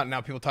whenever it was out, and now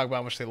people talk about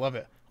how much they love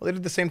it. Well, they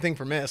did the same thing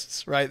for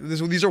Mists, right?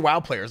 These are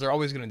WoW players. They're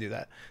always going to do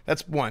that.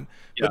 That's one.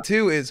 Yeah. But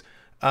two is,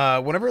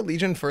 whenever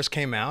Legion first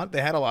came out,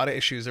 they had a lot of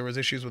issues. There was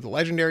issues with the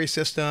legendary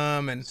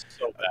system and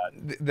so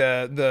bad.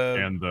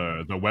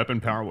 The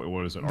weapon power. What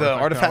was it? The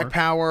artifact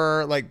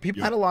power. Like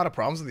people had a lot of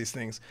problems with these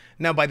things.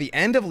 Now by the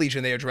end of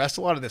Legion, they addressed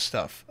a lot of this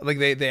stuff. Like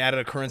they added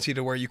a currency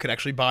to where you could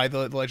actually buy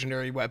the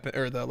legendary weapon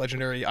or the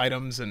legendary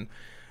items, and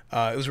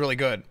it was really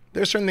good.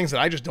 There's certain things that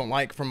I just don't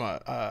like from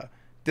a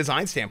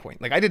design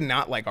standpoint. Like I did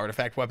not like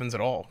artifact weapons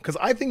at all, because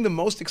I think the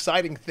most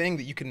exciting thing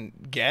that you can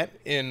get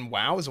in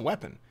WoW is a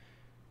weapon.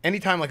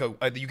 Anytime like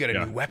you get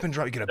a new weapon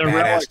drop, you get a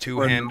badass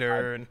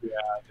two-hander. And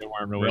they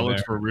weren't really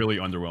relics were really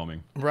underwhelming.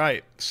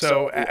 Right.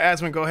 So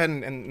Asmon, go ahead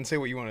and say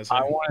what you want to say.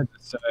 I wanted to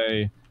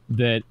say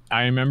that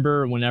I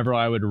remember whenever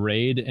I would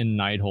raid in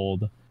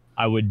Nighthold,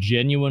 I would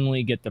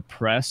genuinely get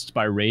depressed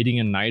by raiding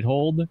in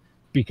Nighthold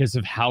because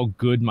of how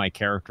good my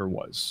character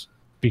was.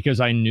 Because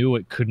I knew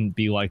it couldn't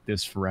be like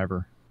this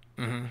forever.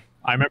 Mm-hmm.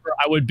 I remember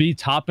I would be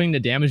topping the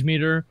damage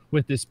meter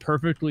with this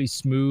perfectly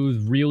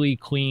smooth, really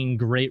clean,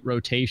 great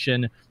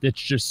rotation that's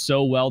just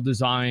so well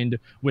designed,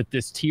 with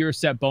this tier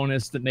set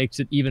bonus that makes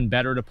it even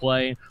better to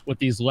play, with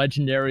these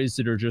legendaries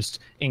that are just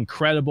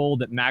incredible,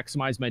 that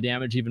maximize my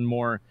damage even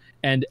more.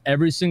 And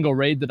every single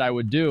raid that I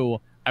would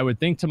do, I would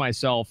think to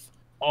myself,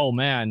 oh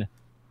man,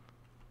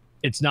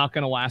 it's not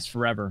going to last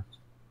forever.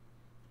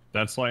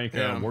 That's like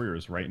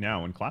Warriors right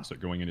now in Classic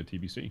going into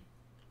TBC.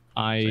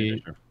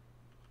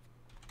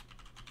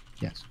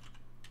 Yes.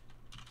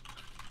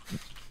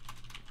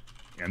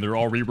 And they're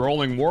all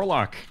re-rolling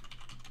Warlock.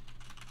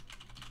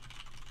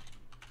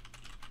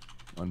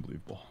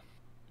 Unbelievable.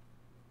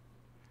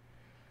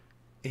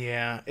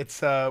 Yeah,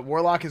 it's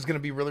Warlock is going to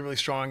be really, really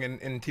strong in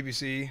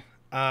TBC.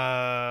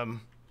 Hunter's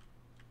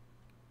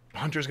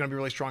going to be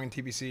really strong in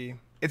TBC.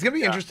 It's going to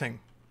be interesting.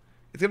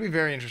 It's going to be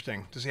very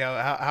interesting to see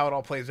how it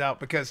all plays out,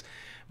 because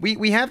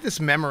we have this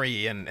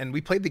memory and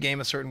we played the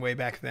game a certain way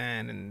back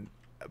then, and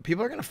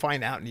people are going to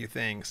find out new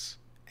things.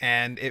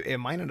 And it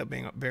might end up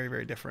being very,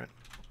 very different.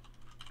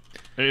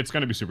 It's going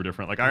to be super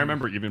different. Like I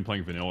remember even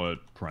playing vanilla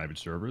private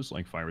servers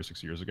like 5 or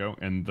 6 years ago,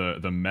 and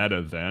the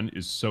meta then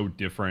is so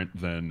different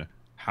than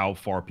how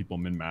far people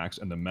min-max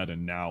and the meta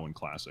now in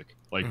Classic.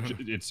 Like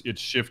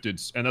it's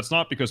shifted, and that's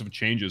not because of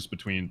changes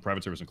between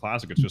private servers and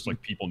Classic. It's just like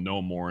people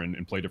know more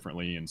and play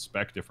differently and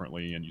spec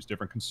differently and use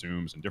different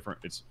consumes and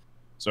different.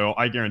 So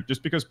I guarantee,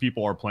 just because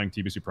people are playing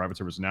TBC private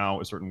servers now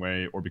a certain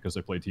way, or because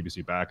they played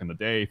TBC back in the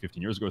day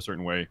 15 years ago a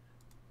certain way,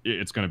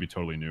 it's going to be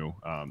totally new.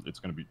 It's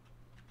going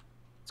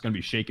to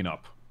be shaken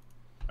up.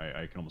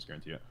 I can almost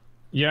guarantee it.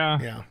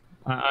 Yeah.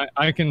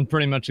 I can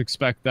pretty much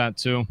expect that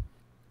too.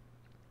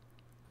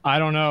 I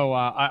don't know.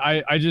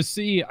 I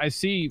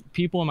see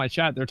people in my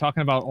chat. They're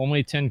talking about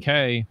only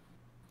 10K,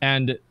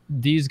 and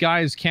these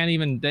guys can't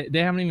even.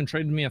 They haven't even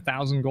traded me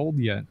 1,000 gold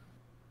yet.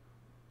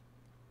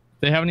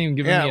 They haven't even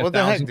given me 1,000. What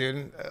the heck,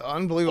 dude?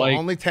 Unbelievable. Like,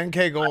 only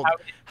 10K gold.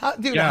 How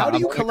do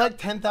you collect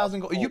 10,000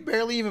 gold? You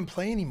barely even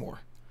play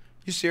anymore.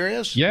 You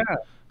serious? Yeah,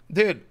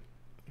 dude.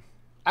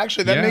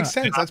 Actually, that makes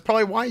sense. That's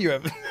probably why you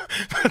have.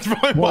 That's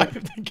probably why you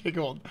have 10K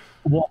gold.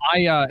 Well,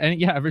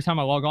 every time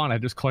I log on, I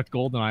just collect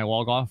gold and I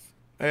log off.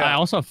 Yeah. I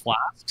also have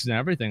flasks and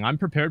everything. I'm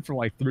prepared for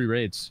like 3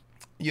 raids.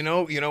 You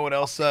know what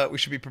else we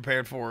should be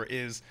prepared for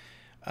is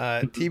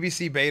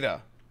TBC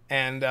beta,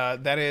 and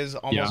that is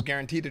almost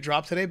guaranteed to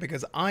drop today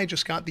because I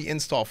just got the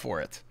install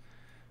for it.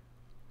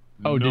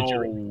 Oh, no did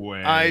you?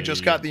 Way. I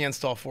just got the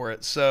install for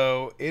it,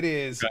 so it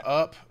is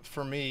up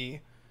for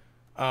me.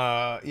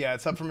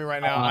 It's up for me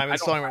right now. I'm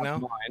installing right now.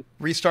 Mine.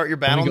 Restart your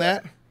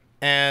BattleNet,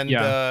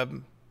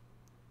 and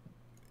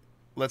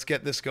let's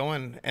get this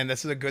going. And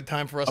this is a good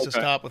time for us to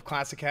stop with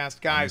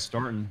ClassiCast, guys.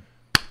 Starting.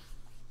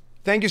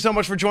 Thank you so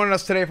much for joining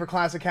us today for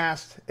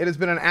ClassiCast. It has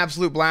been an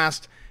absolute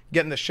blast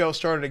getting the show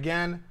started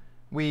again.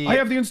 I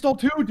have the install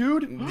too,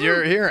 dude.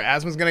 You're here.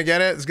 Asmon's gonna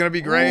get it. It's gonna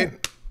be great. Ooh.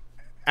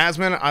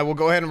 Asmon, I will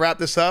go ahead and wrap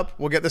this up.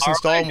 We'll get this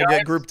installed, and we'll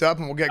get grouped up,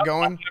 and we'll get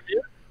going.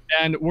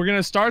 And we're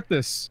gonna start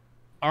this.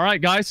 All right,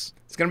 guys.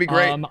 It's going to be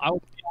great. I will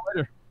see you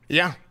later.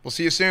 Yeah, we'll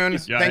see you soon.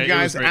 Thank you,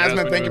 guys.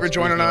 Asmon, thank you for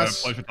joining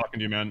us. Pleasure talking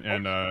to you, man.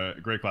 And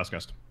great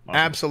ClassiCast. Awesome.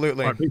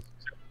 Absolutely. Right,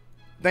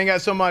 thank you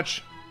guys so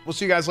much. We'll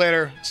see you guys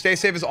later. Stay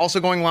Safe is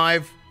also going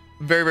live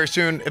very, very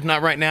soon, if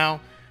not right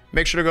now.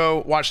 Make sure to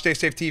go watch Stay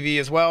Safe TV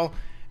as well.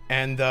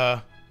 And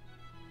I'm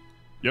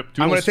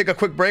going to take a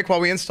quick break while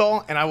we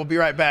install, and I will be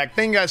right back.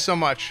 Thank you guys so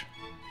much.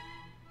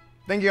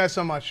 We'll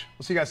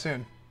see you guys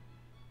soon.